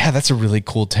 But yeah, that's a really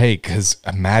cool take, because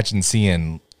imagine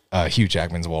seeing Hugh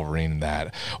Jackman's Wolverine in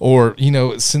that. Or, you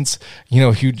know, since, you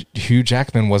know, Hugh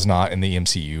Jackman was not in the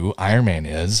MCU, Iron Man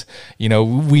is, you know,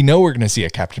 we know we're going to see a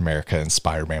Captain America and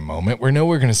Spider-Man moment. We know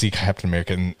we're going to see Captain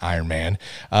America and Iron Man.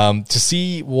 To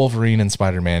see Wolverine and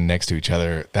Spider-Man next to each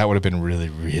other, that would have been really,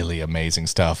 really amazing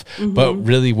stuff. Mm-hmm. But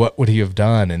really, what would he have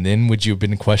done? And then would you have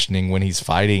been questioning when he's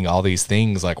fighting all these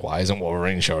things, like, why isn't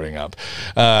Wolverine showing up?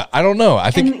 I don't know.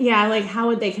 I think... And, yeah, like, how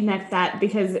would they connect that?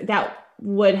 Because that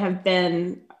would have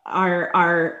been...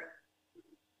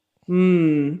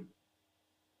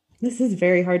 This is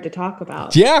very hard to talk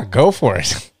about. Yeah, go for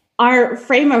it. Our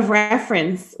frame of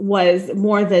reference was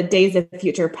more the Days of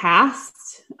Future Past,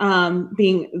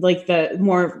 being like the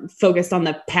more focused on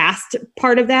the past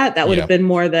part of that. That would have been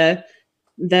more the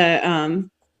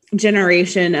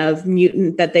generation of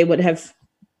mutant that they would have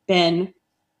been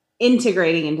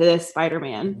integrating into this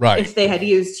Spider-Man. Right. If they had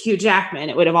used Hugh Jackman,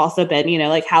 it would have also been, you know,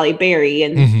 like Halle Berry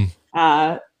and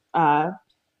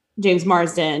James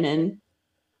Marsden and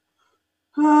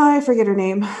I forget her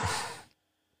name.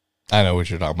 I know what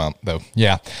you're talking about, though.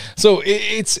 Yeah. So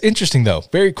it's interesting, though.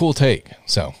 Very cool take.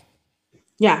 So.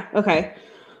 Yeah. Okay.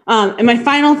 And my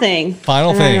final thing. I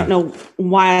don't know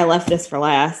why I left this for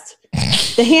last.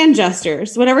 The hand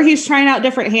gestures. Whenever he's trying out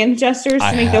different hand gestures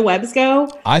to make the webs go,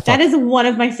 that is one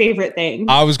of my favorite things.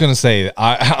 I was going to say,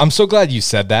 I'm so glad you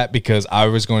said that, because I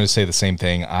was going to say the same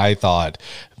thing. I thought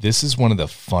this is one of the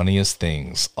funniest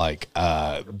things, like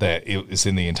that is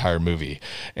in the entire movie,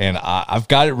 and I've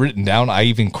got it written down. I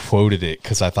even quoted it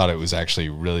because I thought it was actually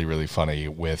really, really funny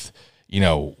with, you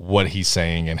know, what he's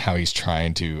saying and how he's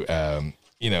trying to,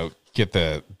 you know, get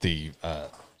the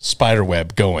spider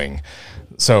web going.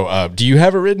 So, do you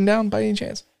have it written down by any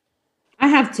chance? I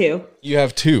have two. You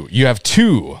have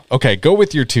two. Okay, go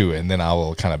with your two, and then I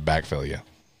will kind of backfill you.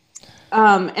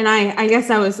 And I guess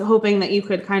I was hoping that you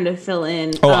could kind of fill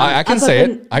in. Oh, I can say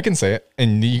it. I can say it.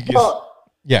 And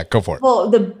yeah, go for it. Well,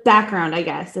 the background, I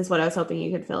guess, is what I was hoping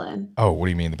you could fill in. Oh, what do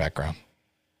you mean the background?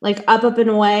 Like Up and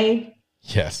Away.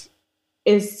 Yes.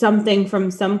 Is something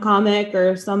from some comic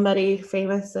or somebody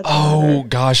famous. Oh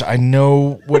gosh, I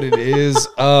know what it is.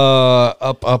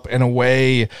 Up and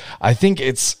Away. I think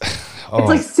it's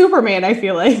like Superman, I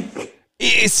feel like.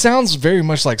 It sounds very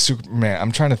much like Superman.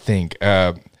 I'm trying to think.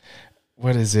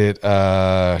 What is it?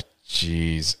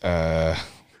 Geez. Well,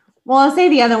 I'll say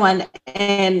the other one,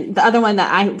 and the other one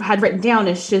that I had written down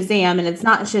is Shazam, and it's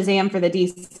not Shazam for the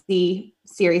DC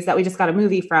series that we just got a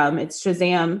movie from. It's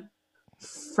Shazam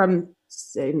from.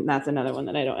 That's another one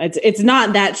that I don't. It's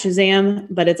not that Shazam,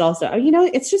 but it's also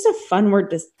it's just a fun word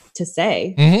to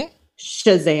say. Mm-hmm.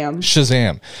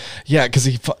 Shazam. Yeah, because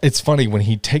it's funny when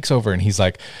he takes over and he's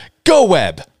like, "Go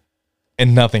web,"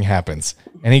 and nothing happens,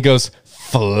 and he goes,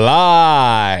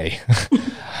 "Fly,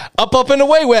 up and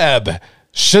away web,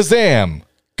 Shazam,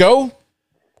 go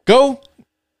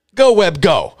web,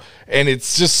 go." And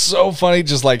it's just so funny,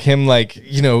 just like him, like,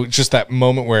 just that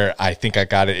moment where I think I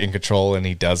got it in control and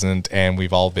he doesn't, and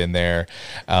we've all been there.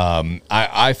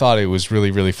 I thought it was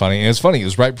really, really funny. And it was funny. It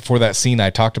was right before that scene I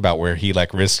talked about where he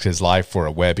like risked his life for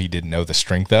a web he didn't know the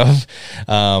strength of.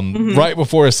 Right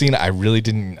before a scene I really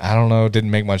didn't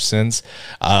make much sense.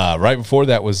 Right before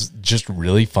that was just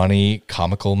really funny,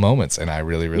 comical moments, and I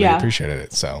really, really appreciated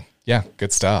it. So, yeah,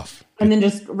 good stuff. And then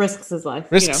just risks his life.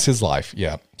 His life,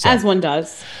 yeah. So, as one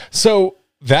does. So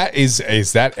that is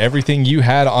that everything you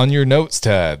had on your notes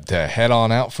to head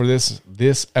on out for this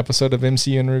episode of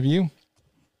MCU in Review?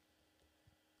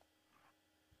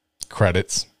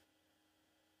 Credits.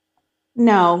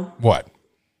 No. What?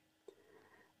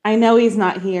 I know he's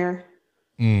not here.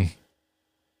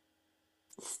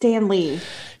 Stan Lee.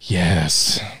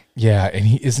 Yes. Yeah,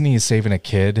 and isn't he saving a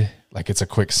kid? Like it's a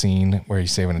quick scene where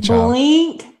he's saving a child.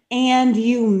 Blink and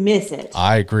you miss it.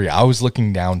 I agree. I was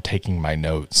looking down, taking my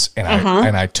notes, and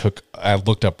I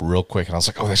looked up real quick, and I was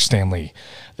like, "Oh, there's Stan Lee.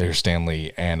 There's Stan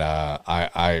Lee." And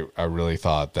I really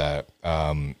thought that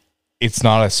it's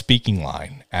not a speaking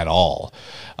line at all.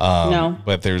 No.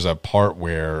 But there's a part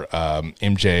where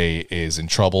MJ is in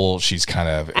trouble. She's kind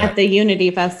of at the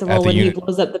Unity Festival when he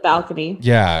blows up the balcony.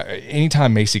 Yeah.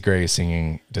 Anytime Macy Gray is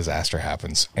singing, disaster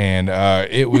happens. And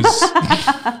it was...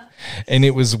 And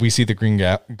we see the Green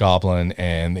Goblin,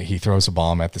 and he throws a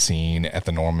bomb at the scene at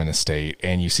the Norman estate,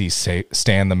 and you see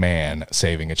Stan the Man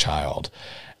saving a child.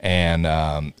 And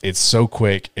it's so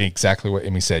quick, exactly what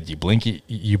Emmy said. You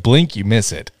blink, you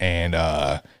miss it. And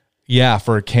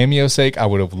for a cameo sake, I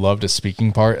would have loved a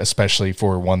speaking part, especially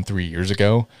for 3 years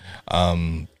ago.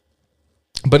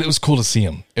 But it was cool to see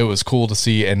him. It was cool to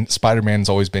see, and Spider-Man's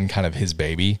always been kind of his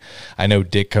baby. I know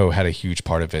Ditko had a huge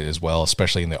part of it as well,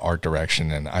 especially in the art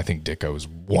direction, and I think Ditko is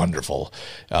wonderful.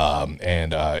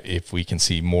 And if we can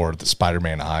see more of the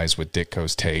Spider-Man eyes with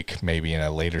Ditko's take, maybe in a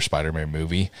later Spider-Man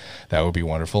movie, that would be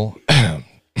wonderful.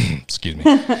 Excuse me.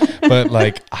 But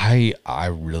like, I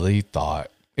really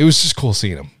thought it was just cool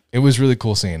seeing him. It was really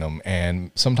cool seeing him, and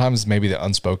sometimes maybe the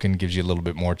unspoken gives you a little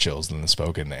bit more chills than the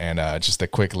spoken, and just a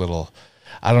quick little...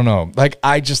 I don't know. Like,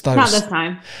 I just thought... Not this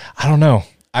time. I don't know.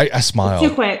 I smiled.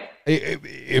 It's too quick.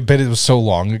 But it was so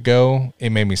long ago,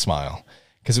 it made me smile.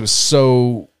 Because it was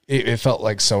so... It felt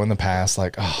like so in the past.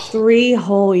 Like, 3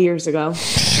 whole years ago.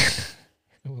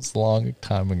 It was a long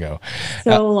time ago.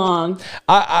 So long.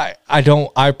 I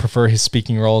prefer his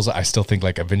speaking roles. I still think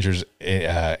like Avengers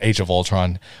Age of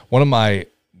Ultron. One of my...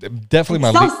 Definitely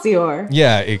Excelsior.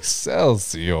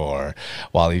 Excelsior.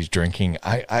 While he's drinking,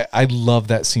 I love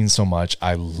that scene so much.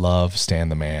 I love Stan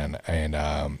the Man, and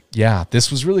this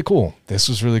was really cool.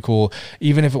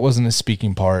 Even if it wasn't a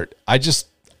speaking part, I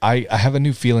have a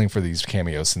new feeling for these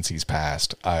cameos since he's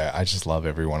passed. I just love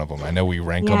every one of them. I know we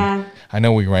rank them.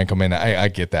 And I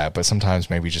get that, but sometimes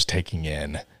maybe just taking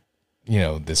in,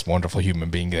 this wonderful human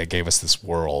being that gave us this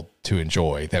world to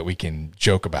enjoy, that we can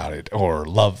joke about it or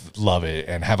love it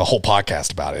and have a whole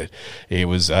podcast about it. It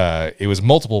was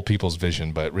multiple people's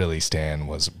vision, but really Stan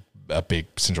was a big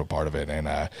central part of it. And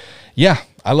I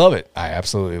love it. I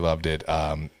absolutely loved it.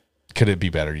 Could it be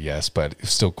better? Yes, but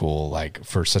it's still cool. Like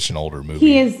for such an older movie,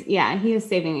 he is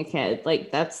saving a kid.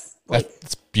 Like that's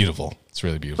beautiful. It's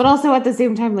really beautiful. But also at the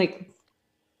same time, like,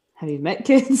 have you met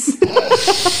kids?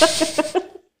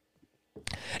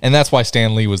 And that's why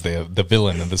Stan Lee was the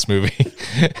villain of this movie.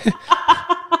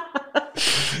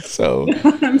 So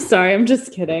I'm sorry, I'm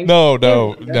just kidding. No.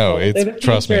 It's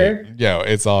trust me. Yeah,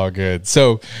 it's all good.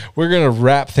 So we're gonna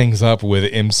wrap things up with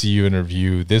MCU in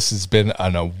review. This has been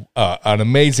an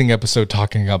amazing episode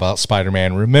talking about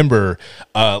Spider-Man. Remember,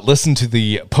 listen to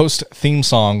the post theme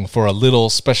song for a little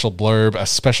special blurb, a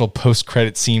special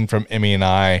post-credit scene from Emmy and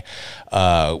I.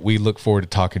 We look forward to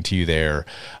talking to you there.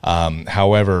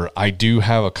 However, I do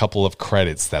have a couple of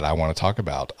credits that I want to talk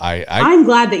about. I'm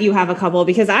glad that you have a couple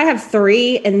because I have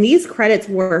 3 and these credits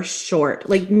were short.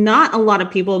 Like not a lot of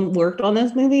people worked on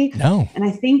this movie. No. And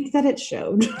I think that it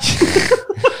showed.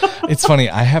 It's funny.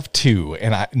 I have 2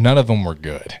 and none of them were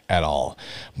good at all.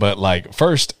 But like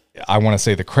first, I want to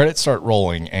say the credits start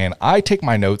rolling and I take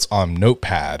my notes on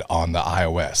Notepad on the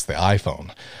iOS, the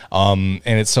iPhone. And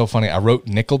it's so funny. I wrote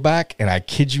Nickelback and I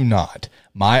kid you not,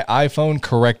 my iPhone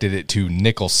corrected it to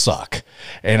Nickel Suck.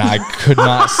 And I could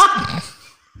not.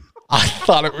 I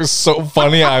thought it was so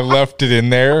funny. I left it in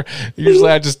there. Usually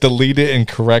I just delete it and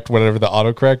correct whatever the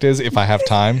autocorrect is if I have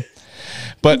time.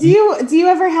 But do you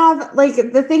ever have like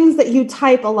the things that you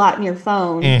type a lot in your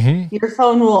phone? Mm-hmm. Your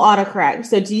phone will autocorrect.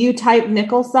 So do you type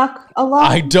nickel suck a lot?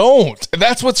 I don't.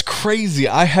 That's what's crazy.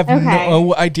 I have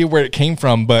no idea where it came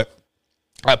from, but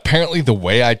apparently the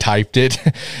way I typed it,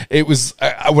 it was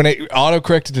when it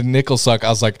autocorrected to nickel suck, I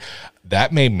was like,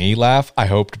 that made me laugh. I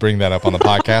hope to bring that up on the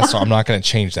podcast, so I'm not going to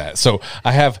change that. So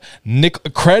I have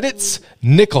credits,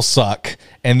 nickel suck,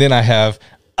 and then I have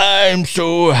I'm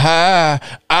so high,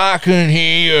 I can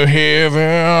hear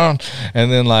heaven.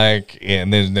 And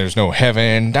then there's no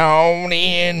heaven down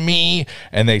in me.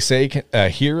 And they say a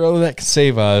hero that can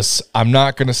save us. I'm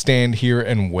not going to stand here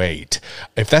and wait.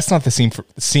 If that's not the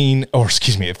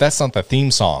if that's not the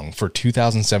theme song for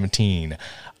 2017,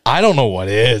 I don't know what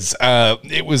is.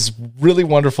 It was really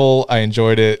wonderful. I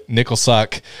enjoyed it. Nickel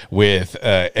Suck with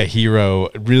a hero.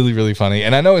 Really, really funny.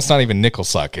 And I know it's not even Nickel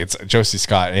Suck. It's Josie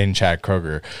Scott and Chad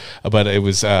Kroger. But it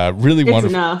was really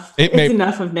wonderful. Enough. It's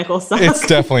enough of Nickel Suck. It's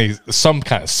definitely some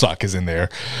kind of suck is in there.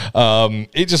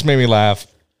 It just made me laugh.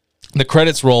 The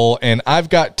credits roll, and I've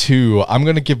got 2. I'm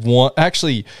going to give 1.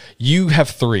 Actually, you have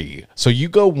 3. So you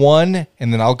go 1,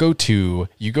 and then I'll go 2.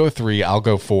 You go 3, I'll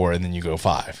go 4, and then you go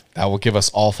 5. That will give us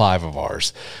all 5 of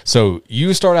ours. So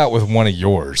you start out with one of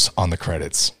yours on the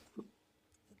credits.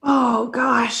 Oh,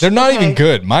 gosh. They're not even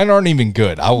good. Mine aren't even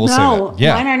good. I will say that.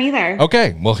 Yeah. Mine aren't either.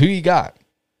 Okay, well, who you got?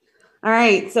 All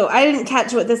right, so I didn't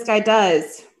catch what this guy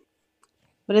does,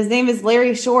 but his name is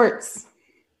Larry Shorts.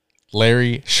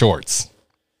 Larry Shorts.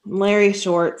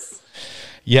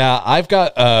 Yeah, I've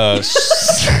got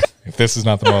if this is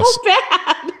not the most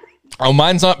bad. Oh,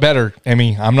 mine's not better,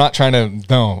 Emmy. I'm not trying to.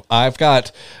 No, I've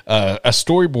got a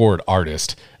storyboard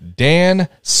artist, Dan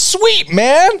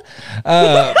Sweetman.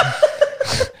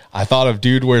 I thought of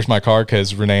Dude, Where's My Car?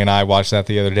 Because Renee and I watched that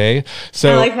the other day.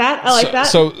 So I like that.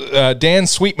 So Dan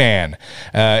Sweetman.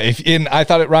 I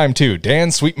thought it rhymed too.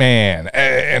 Dan Sweetman.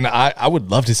 And I would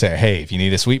love to say, hey, if you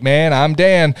need a sweet man, I'm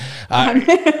Dan.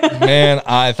 Man,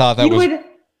 I thought that was.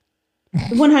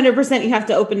 100% you have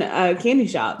to open a candy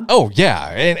shop. Oh yeah,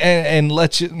 and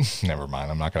let you. Never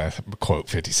mind. I'm not gonna quote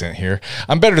 50 Cent here.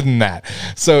 I'm better than that.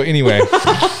 So anyway,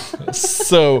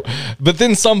 but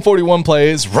then Sum 41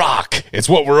 plays rock. It's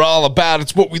what we're all about.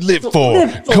 It's what we live for.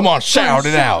 Come on, shout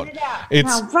it out.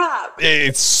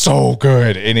 It's so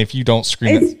good. And if you don't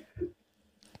scream it.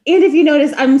 And if you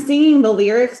notice, I'm singing the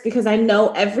lyrics because I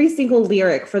know every single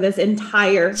lyric for this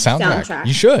entire soundtrack.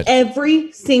 You should.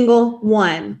 Every single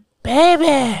one.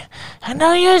 Baby, I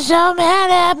know you're so mad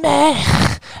at me.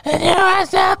 And you're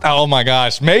so... Oh my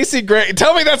gosh, Macy Gray!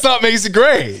 Tell me that's not Macy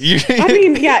Gray. I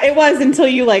mean, yeah, it was until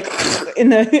you in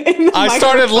the. I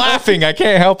started laughing. I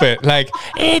can't help it. Like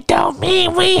it don't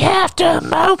mean we have to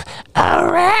mope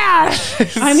around.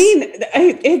 I mean,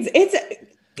 it's.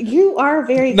 You are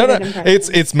very good at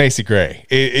impressions. It's Macy Gray.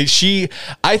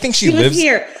 I think she lives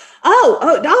here.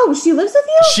 Oh, she lives with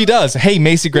you? She does. Hey,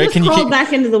 Macy Gray, can you crawl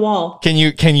back into the wall? Can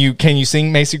you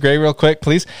sing Macy Gray real quick,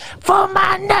 please? For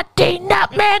my nutty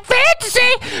nutmeg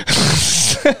fantasy.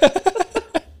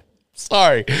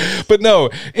 Sorry. But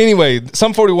no, anyway,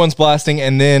 Sum 41's blasting,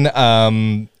 and then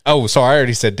sorry, I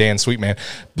already said Dan Sweetman.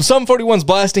 Sum 41's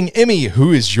blasting. Emmy,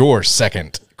 who is your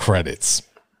second credits?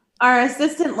 Our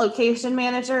assistant location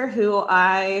manager, who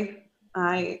I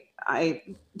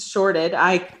shorted.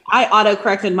 I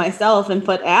auto-corrected myself and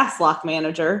put ass lock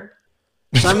manager.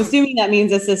 So I'm assuming that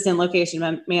means assistant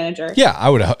location manager. Yeah, I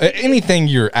would. Anything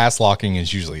you're ass locking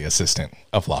is usually assistant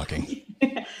of locking.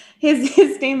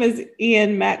 His name is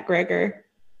Ian MacGregor.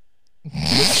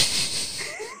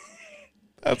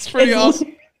 That's pretty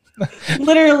awesome.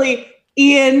 Literally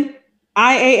Ian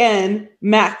IAN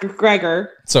McGregor.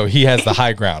 So he has the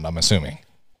high ground, I'm assuming.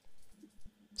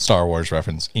 Star Wars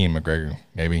reference, Ian McGregor,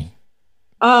 maybe.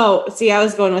 Oh, see, I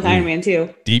was going with Iron Man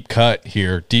too. Deep cut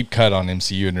here. Deep cut on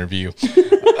MCU interview.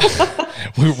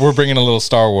 We're bringing a little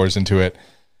Star Wars into it.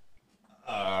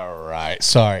 All right.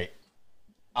 Sorry.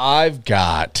 I've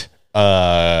got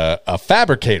a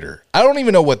fabricator. I don't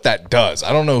even know what that does.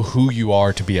 I don't know who you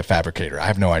are to be a fabricator. I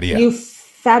have no idea. You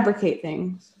fabricate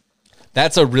things.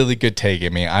 That's a really good take,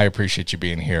 Amy. I appreciate you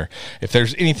being here. If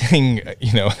there's anything,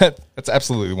 that's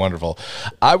absolutely wonderful.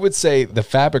 I would say the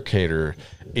fabricator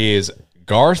is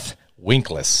Garth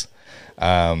Winkless.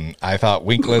 I thought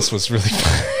Winkless was really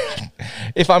fun.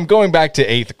 If I'm going back to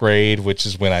 8th grade, which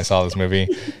is when I saw this movie,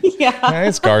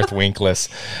 it's Garth Winkless.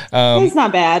 It's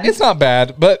not bad. It's not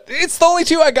bad, but it's the only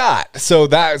 2 I got. So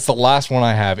that's the last one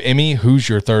I have. Emmy, who's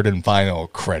your third and final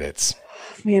credits?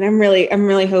 Man, I'm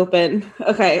really hoping.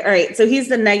 Okay, all right. So he's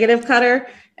the negative cutter,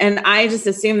 and I just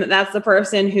assume that that's the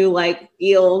person who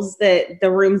feels that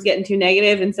the room's getting too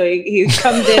negative, and so he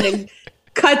comes in and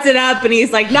cuts it up, and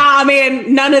he's like, "Nah,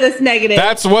 man, none of this negative."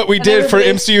 That's what we did for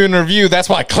MCU in Review. That's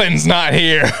why Clinton's not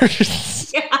here.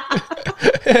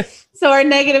 Yeah. So our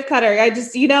negative cutter. I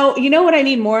just, you know what I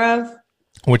need more of?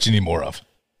 What you need more of?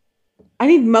 I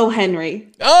need Mo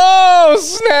Henry. Oh,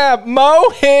 snap.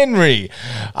 Mo Henry.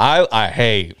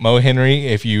 Hey, Mo Henry,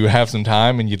 if you have some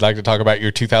time and you'd like to talk about your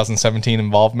 2017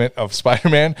 involvement of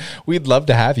Spider-Man, we'd love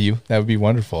to have you. That would be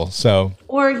wonderful. So,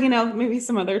 or, maybe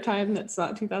some other time that's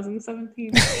not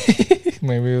 2017.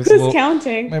 Maybe it's who's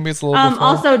counting? Maybe it's a little before.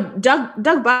 Also,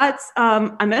 Doug Butts,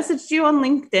 I messaged you on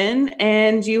LinkedIn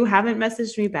and you haven't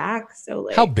messaged me back. So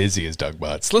how busy is Doug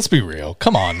Butts? Let's be real.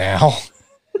 Come on now.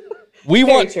 We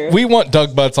want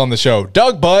Doug Butts on the show.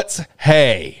 Doug Butts,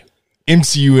 hey,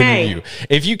 MCU interview.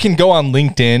 If you can go on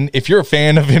LinkedIn, if you're a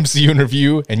fan of MCU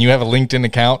interview and you have a LinkedIn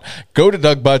account, go to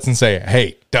Doug Butts and say,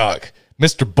 "Hey, Doug,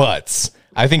 Mr. Butts,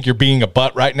 I think you're being a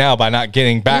butt right now by not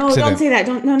getting back to them." Don't say that.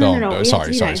 No. Sorry.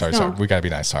 We got to be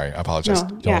nice. Sorry. I apologize.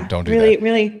 Don't do that.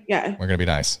 Really, yeah. We're going to be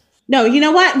nice. No, you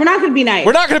know what? We're not going to be nice.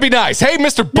 We're not going to be nice. Hey,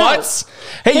 Mr. Butts.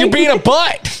 Hey, you're being a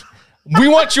butt. We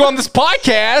want you on this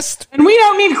podcast. And we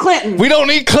don't need Clinton. We don't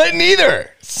need Clinton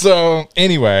either. So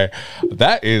anyway,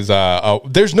 that is,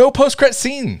 there's no post-credit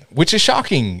scene, which is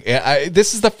shocking.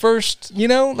 This is the first,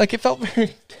 it felt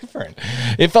very different.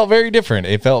 It felt very different.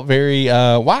 It felt very,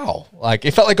 wow.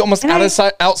 It felt like almost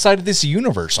outside of this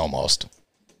universe almost.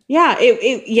 Yeah,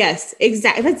 yes,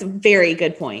 exactly. That's a very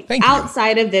good point. Thank you.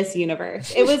 Outside of this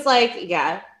universe. It was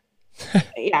yeah.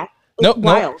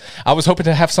 No. I was hoping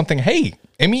to have something. Hey,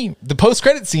 Emmy, the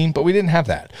post-credit scene, but we didn't have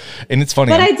that. And it's funny.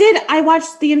 But I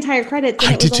watched the entire credits,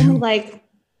 and it was only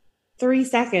 3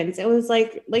 seconds. It was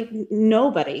like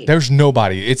nobody. There's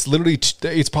nobody. It's literally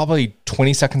it's probably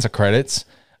 20 seconds of credits.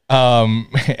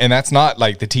 And that's not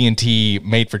like the TNT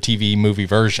made for TV movie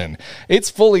version. It's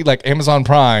fully like Amazon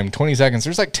Prime, 20 seconds.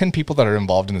 There's 10 people that are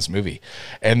involved in this movie.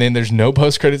 And then there's no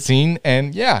post-credit scene.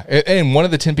 And and one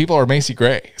of the 10 people are Macy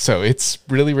Gray. So it's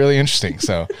really, really interesting.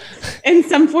 So in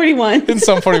Sum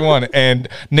 41. And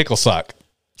Nickel Suck.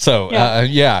 So,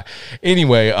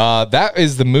 Anyway, that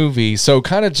is the movie. So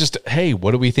kind of just, hey,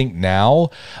 what do we think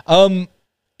now?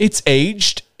 It's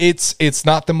aged. It's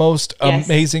not the most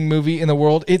amazing movie in the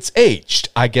world. It's aged,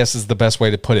 I guess is the best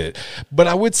way to put it. But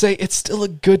I would say it's still a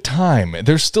good time.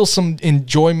 There's still some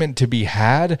enjoyment to be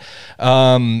had.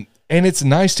 And it's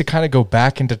nice to kind of go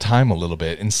back into time a little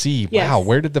bit and see, wow,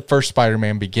 where did the first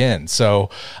Spider-Man begin?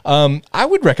 So I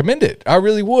would recommend it. I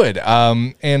really would.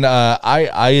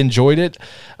 I enjoyed it.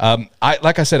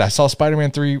 Like I said, I saw Spider-Man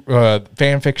 3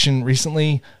 fan fiction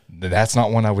recently. That's not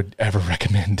one I would ever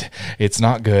recommend. It's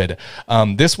not good.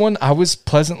 This one, I was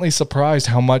pleasantly surprised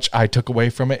how much I took away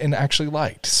from it and actually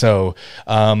liked. So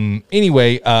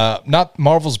anyway, not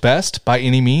Marvel's best by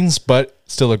any means, but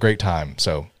still a great time.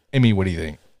 So, Emmy, what do you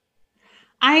think?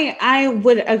 I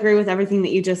would agree with everything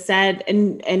that you just said.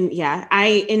 And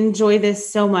I enjoy this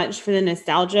so much for the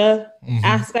nostalgia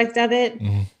aspect of it.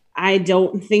 Mm-hmm. I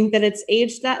don't think that it's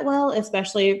aged that well,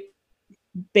 especially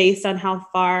based on how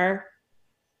far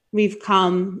we've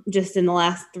come just in the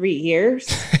last 3 years.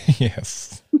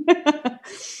 Yes.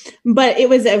 But it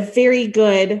was a very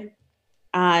good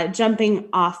jumping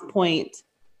off point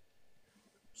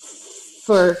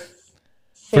for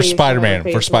Spider-Man.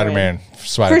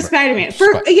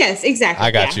 Yes, exactly.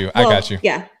 I got you.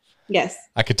 Yeah. Yes.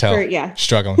 I could tell.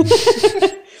 Struggling.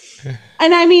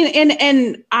 And I mean,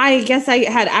 and I guess I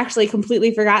had actually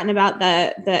completely forgotten about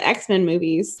the X-Men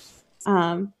movies.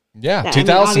 2000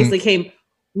 obviously came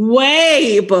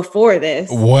way before this.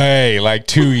 Way,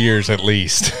 2 years at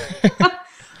least.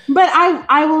 But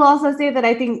I will also say that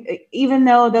I think even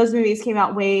though those movies came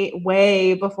out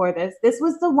way before this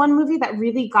was the one movie that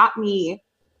really got me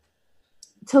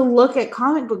to look at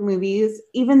comic book movies,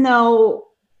 even though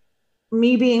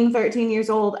me being 13 years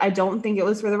old, I don't think it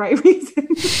was for the right reason.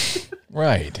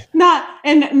 Right. Not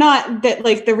that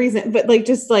like the reason, but like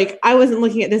just like I wasn't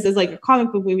looking at this as like a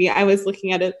comic book movie. I was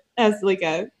looking at it as like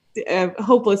a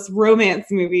hopeless romance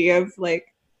movie of like.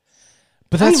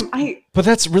 But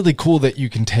that's really cool that you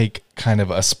can take kind of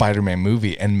a Spider-Man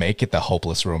movie and make it the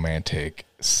hopeless romantic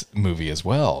movie as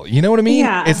well. You know what I mean?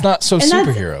 Yeah. It's not so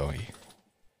superhero-y.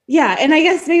 Yeah, and I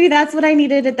guess maybe that's what I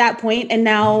needed at that point, and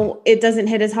now it doesn't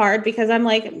hit as hard because I'm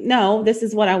like, no, this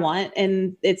is what I want,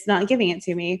 and it's not giving it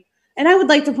to me. And I would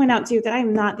like to point out too that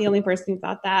I'm not the only person who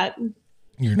thought that.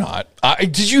 You're not.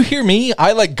 Did you hear me?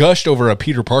 I like gushed over a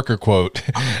Peter Parker quote.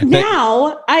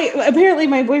 Now, apparently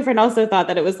my boyfriend also thought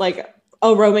that it was like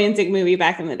a romantic movie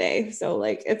back in the day. So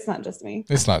like, it's not just me.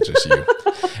 It's not just you.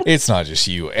 It's not just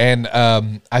you. And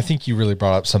I think you really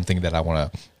brought up something that I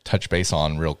want to touch base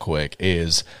on real quick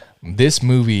is this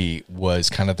movie was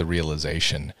kind of the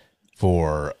realization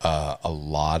for a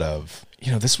lot of,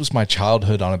 this was my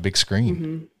childhood on a big screen.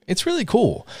 Mm-hmm. It's really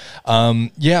cool.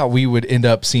 We would end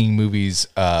up seeing movies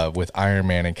with Iron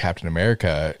Man and Captain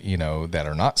America, that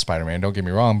are not Spider-Man. Don't get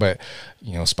me wrong, but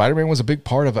Spider-Man was a big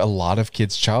part of a lot of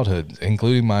kids' childhood,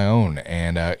 including my own.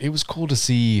 And it was cool to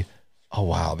see, oh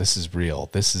wow, this is real.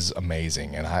 This is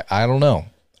amazing. And I don't know.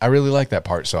 I really like that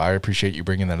part, so I appreciate you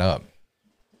bringing that up.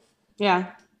 Yeah.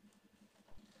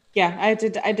 Yeah, I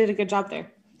did a good job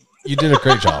there. You did a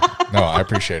great job. No, I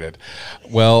appreciate it.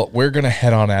 Well, we're going to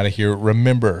head on out of here.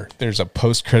 Remember, there's a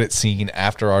post-credit scene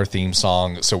after our theme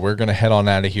song, so we're going to head on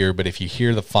out of here. But if you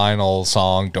hear the final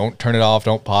song, don't turn it off.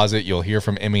 Don't pause it. You'll hear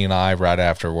from Emmy and I right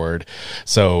afterward.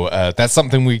 So that's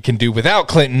something we can do without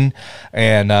Clinton,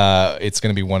 and it's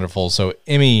going to be wonderful. So,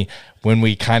 Emmy, when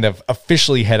we kind of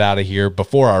officially head out of here,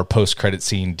 before our post-credit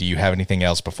scene, do you have anything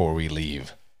else before we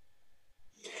leave?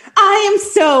 I am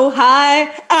so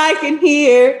high, I can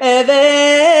hear heaven.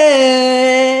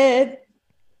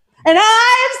 And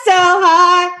I am so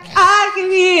high, I can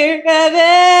hear heaven.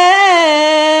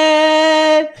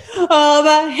 Oh,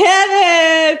 but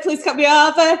heaven, please cut me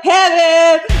off of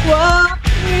heaven. Won't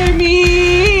hear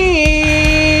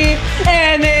me.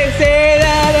 And they say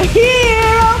that a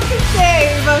hero can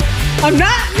save us. I'm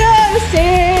not gonna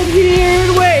stand here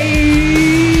and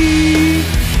wait.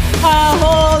 I'll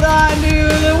hold on to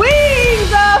the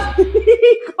wings of the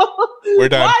eagle. We're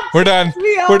done. We're done.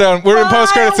 We're in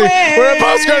post-credit scene. We're in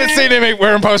post-credit scene, Amy.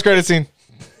 We're in post-credit scene.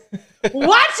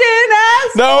 Watching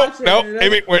us. No,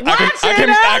 Amy.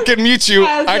 I can mute you.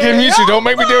 I can mute you. Don't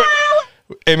make me do it.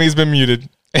 Amy's been muted.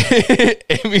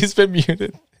 Amy's been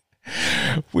muted.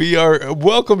 We are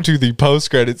welcome to the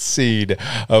post-credit scene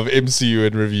of MCU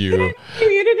in Review.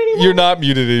 You're not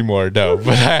muted anymore, no, but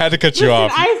I had to cut you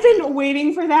off. I've been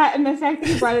waiting for that, and the fact that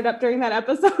you brought it up during that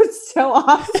episode so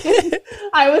often.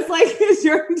 I was like,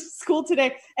 during school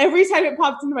today, every time it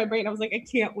popped into my brain, I was like, I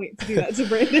can't wait to do that to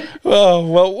Brandon. Oh,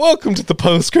 well, welcome to the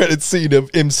post-credit scene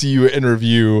of MCU in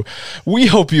Review. We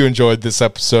hope you enjoyed this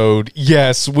episode.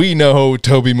 Yes, we know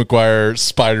Tobey Maguire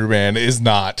Spider-Man is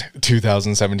not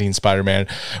 2017 Spider-Man.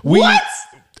 What?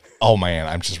 Oh man,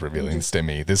 I'm just revealing this to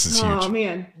me. This is huge. Oh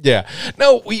man. Yeah.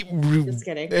 No, just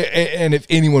kidding. And if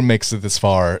anyone makes it this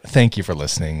far, thank you for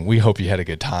listening. We hope you had a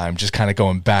good time. Just kind of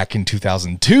going back in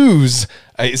 2002's.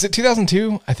 Is it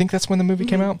 2002? I think that's when the movie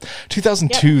came out.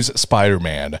 2002's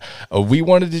Spider-Man. We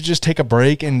wanted to just take a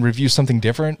break and review something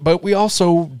different, but we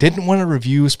also didn't want to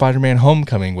review Spider-Man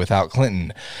Homecoming without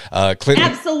Clinton. Clinton.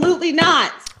 Absolutely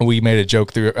not. We made a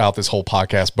joke throughout this whole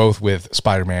podcast, both with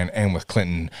Spider-Man and with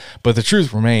Clinton. But the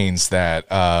truth remains that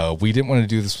we didn't want to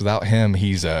do this without him.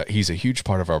 He's a huge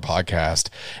part of our podcast.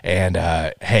 And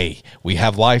hey, we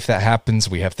have life that happens.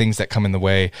 We have things that come in the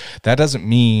way. That doesn't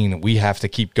mean we have to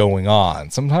keep going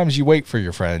on. Sometimes you wait for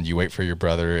your friend, you wait for your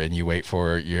brother, and you wait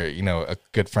for your, a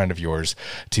good friend of yours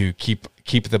to keep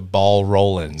the ball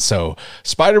rolling. So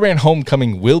Spider-Man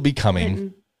Homecoming will be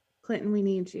coming. Clinton, we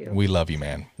need you. We love you,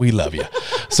 man. We love you.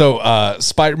 So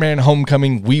Spider-Man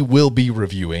Homecoming, we will be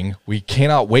reviewing. We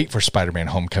cannot wait for Spider-Man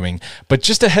Homecoming. But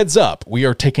just a heads up, we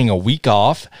are taking a week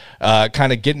off,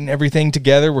 kind of getting everything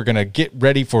together. We're going to get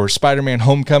ready for Spider-Man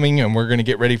Homecoming, and we're going to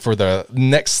get ready for the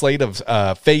next slate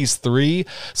of Phase 3.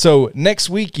 So next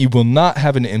week, you will not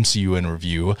have an MCU in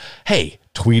review. Hey,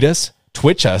 tweet us.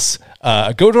 Twitch us,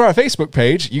 go to our Facebook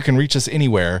page. You can reach us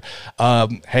anywhere.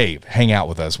 Hey, hang out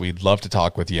with us. We'd love to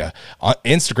talk with you.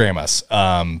 Instagram us.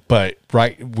 But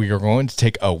we are going to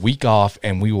take a week off,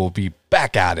 and we will be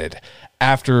back at it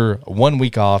after 1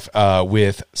 week off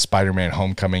with Spider-Man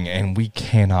Homecoming, and we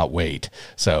cannot wait.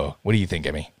 So what do you think,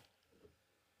 Emmy?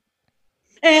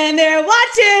 And they're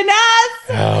watching us.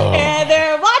 Oh. And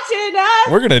they're watching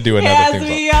us. We're going to do another thing. As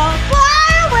we all